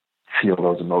feel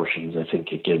those emotions, I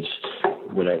think it gives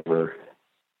whatever,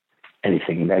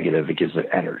 anything negative, it gives it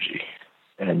energy.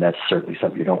 And that's certainly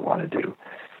something you don't want to do.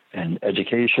 And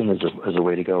education is a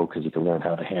way to go, because you can learn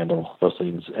how to handle those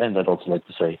things. And I'd also like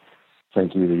to say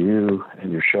thank you to you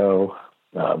and your show.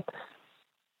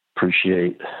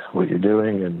 Appreciate what you're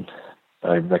doing, and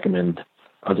I recommend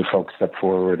other folks step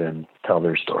forward and tell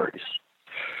their stories.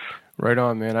 Right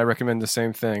on, man. I recommend the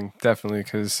same thing, definitely,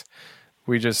 because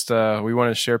we just we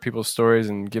want to share people's stories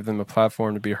and give them a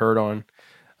platform to be heard on.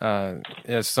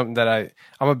 It's something that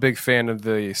I'm a big fan of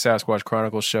the Sasquatch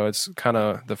Chronicles show. It's kind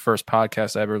of the first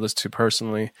podcast I ever listened to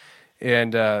personally.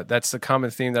 And that's the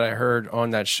common theme that I heard on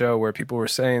that show, where people were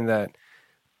saying that,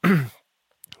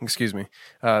 excuse me,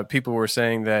 people were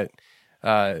saying that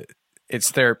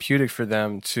it's therapeutic for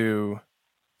them to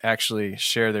actually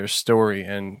share their story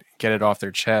and get it off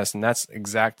their chest. And that's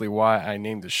exactly why I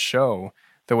named the show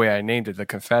the way I named it, The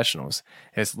Confessionals.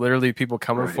 It's literally people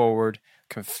coming forward,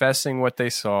 confessing what they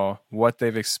saw, what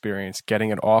they've experienced, getting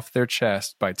it off their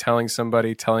chest by telling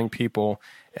somebody, telling people,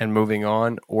 and moving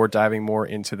on or diving more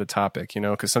into the topic, you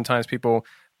know, because sometimes people,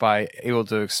 by able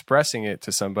to expressing it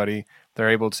to somebody, they're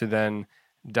able to then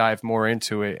dive more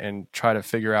into it and try to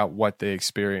figure out what they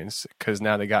experienced, because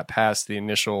now they got past the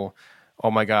initial,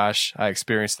 oh my gosh, I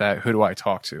experienced that, who do I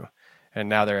talk to? And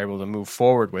now they're able to move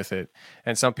forward with it.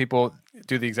 And some people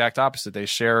do the exact opposite. They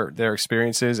share their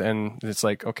experiences, and it's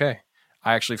like, okay,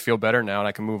 I actually feel better now and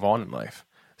I can move on in life.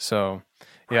 So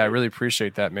yeah, I really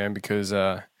appreciate that, man, because,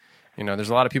 you know, there's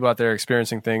a lot of people out there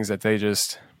experiencing things that they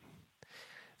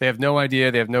they have no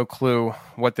idea, they have no clue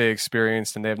what they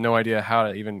experienced, and they have no idea how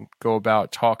to even go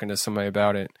about talking to somebody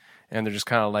about it. And they're just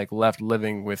kind of like left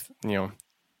living with,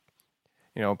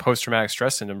 post-traumatic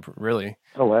stress syndrome, really.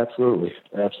 Oh, absolutely.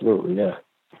 Absolutely, yeah.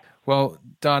 Well,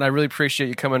 Don, I really appreciate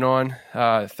you coming on.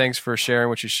 Thanks for sharing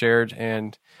what you shared.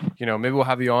 And, maybe we'll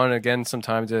have you on again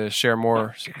sometime to share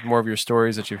more of your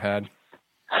stories that you've had.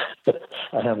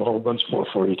 I have a whole bunch more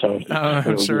for you, Tony.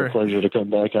 I'm sure. It'll be a pleasure to come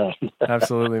back on.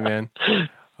 Absolutely, man.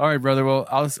 All right, brother. Well,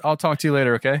 I'll talk to you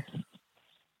later, okay?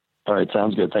 All right,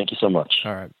 sounds good. Thank you so much.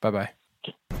 All right, bye-bye.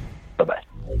 Bye-bye.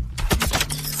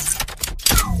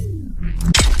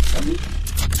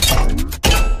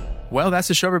 Well, that's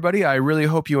the show, everybody. I really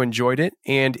hope you enjoyed it.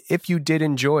 And if you did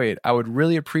enjoy it, I would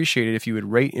really appreciate it if you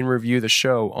would rate and review the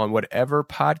show on whatever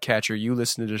podcatcher you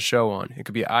listen to the show on. It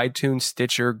could be iTunes,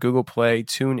 Stitcher, Google Play,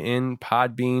 TuneIn,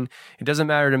 Podbean. It doesn't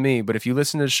matter to me, but if you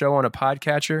listen to the show on a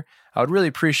podcatcher, I would really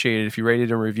appreciate it if you rated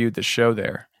and reviewed the show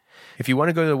there. If you want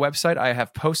to go to the website, I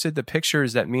have posted the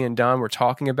pictures that me and Don were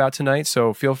talking about tonight,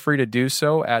 so feel free to do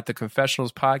so at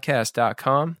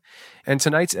theconfessionalspodcast.com. And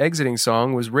tonight's exiting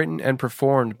song was written and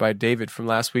performed by David from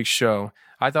last week's show.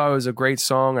 I thought it was a great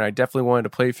song, and I definitely wanted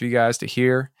to play it for you guys to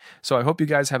hear. So I hope you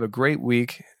guys have a great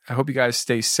week. I hope you guys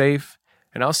stay safe,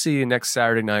 and I'll see you next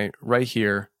Saturday night right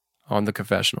here on The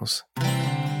Confessionals.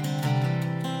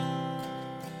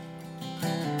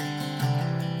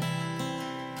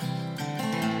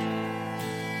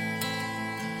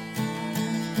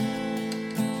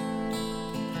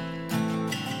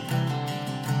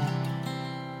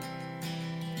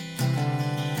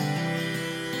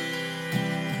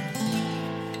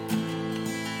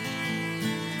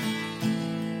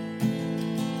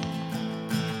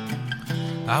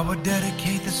 I would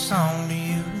dedicate this song to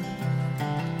you,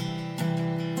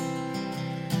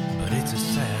 but it's a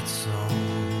sad song.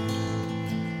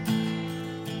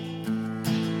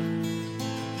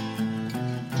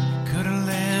 Could have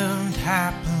lived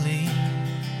happily,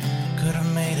 could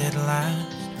have made it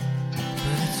last,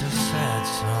 but it's a sad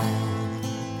song.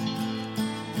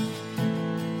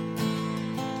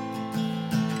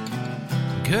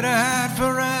 Could have had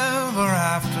forever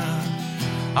after,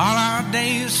 all our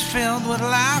days filled with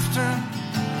laughter,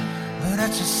 but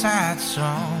it's a sad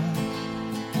song.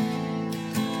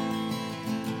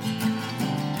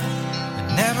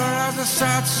 And never has a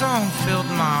sad song filled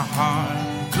my heart.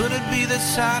 Could it be that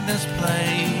sadness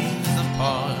plays the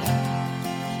part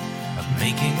of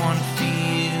making one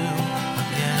feel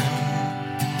again?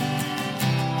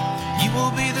 You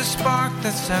will be the spark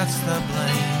that sets the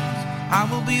blaze, I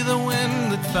will be the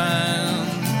wind that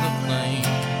fans the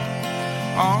flame,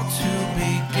 all to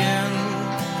begin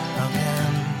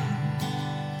again.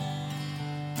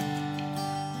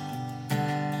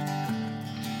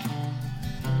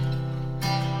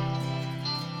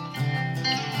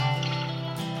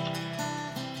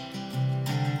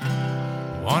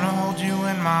 Wanna hold you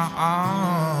in my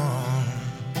arms,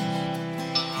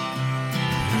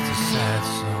 it's a sad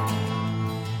song.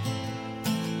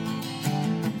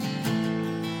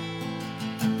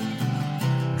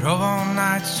 Drove all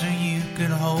night so you could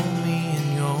hold me in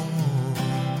yours,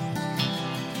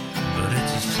 but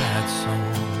it's a sad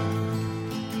song.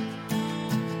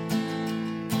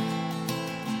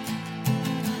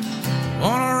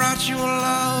 Wanna write you a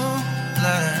love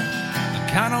letter, the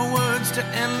kind of words to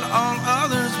end all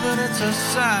others, but it's a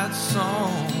sad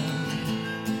song.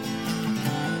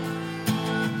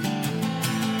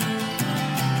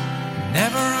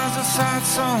 Never has a sad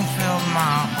song filled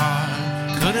my heart.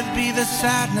 Could it be that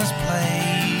sadness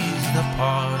plays the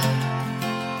part of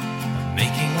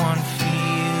making one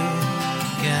feel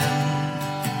again?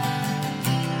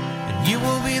 And you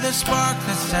will be the spark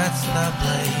that sets the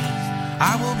blaze,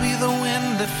 I will be the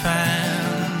wind that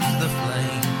fans the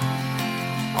flame,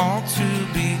 all to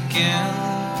begin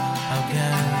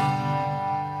again.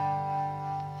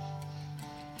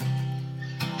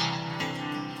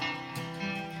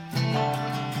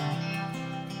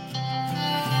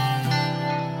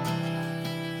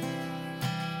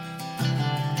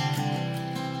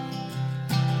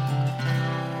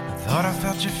 Thought I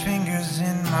felt your fingers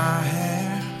in my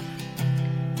hair,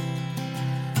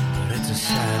 but it's a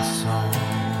sad song.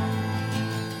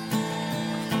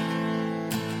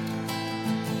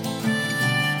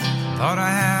 Thought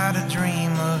I had a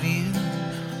dream of you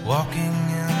walking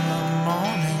in the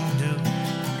morning dew,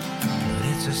 but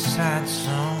it's a sad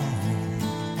song.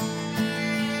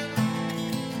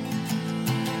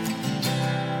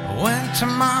 I went to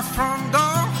my front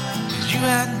door, 'cause you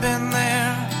had been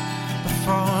there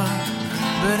before,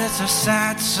 but it's a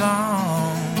sad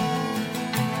song.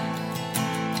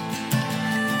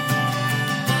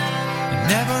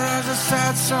 Never as a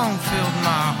sad song filled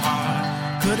my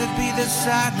heart. Could it be that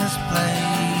sadness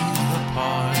plays the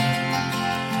part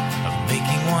of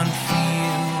making one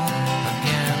feel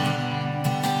again?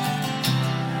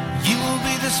 You will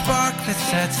be the spark that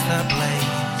sets the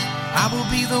blaze. I will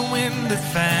be the wind that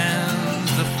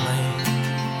fans the flame.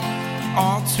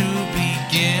 All to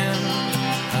begin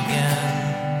again.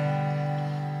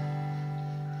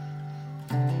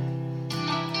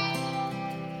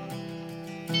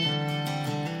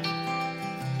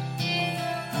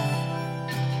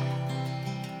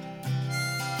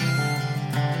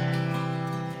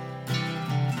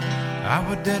 I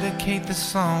would dedicate this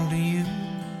song to you.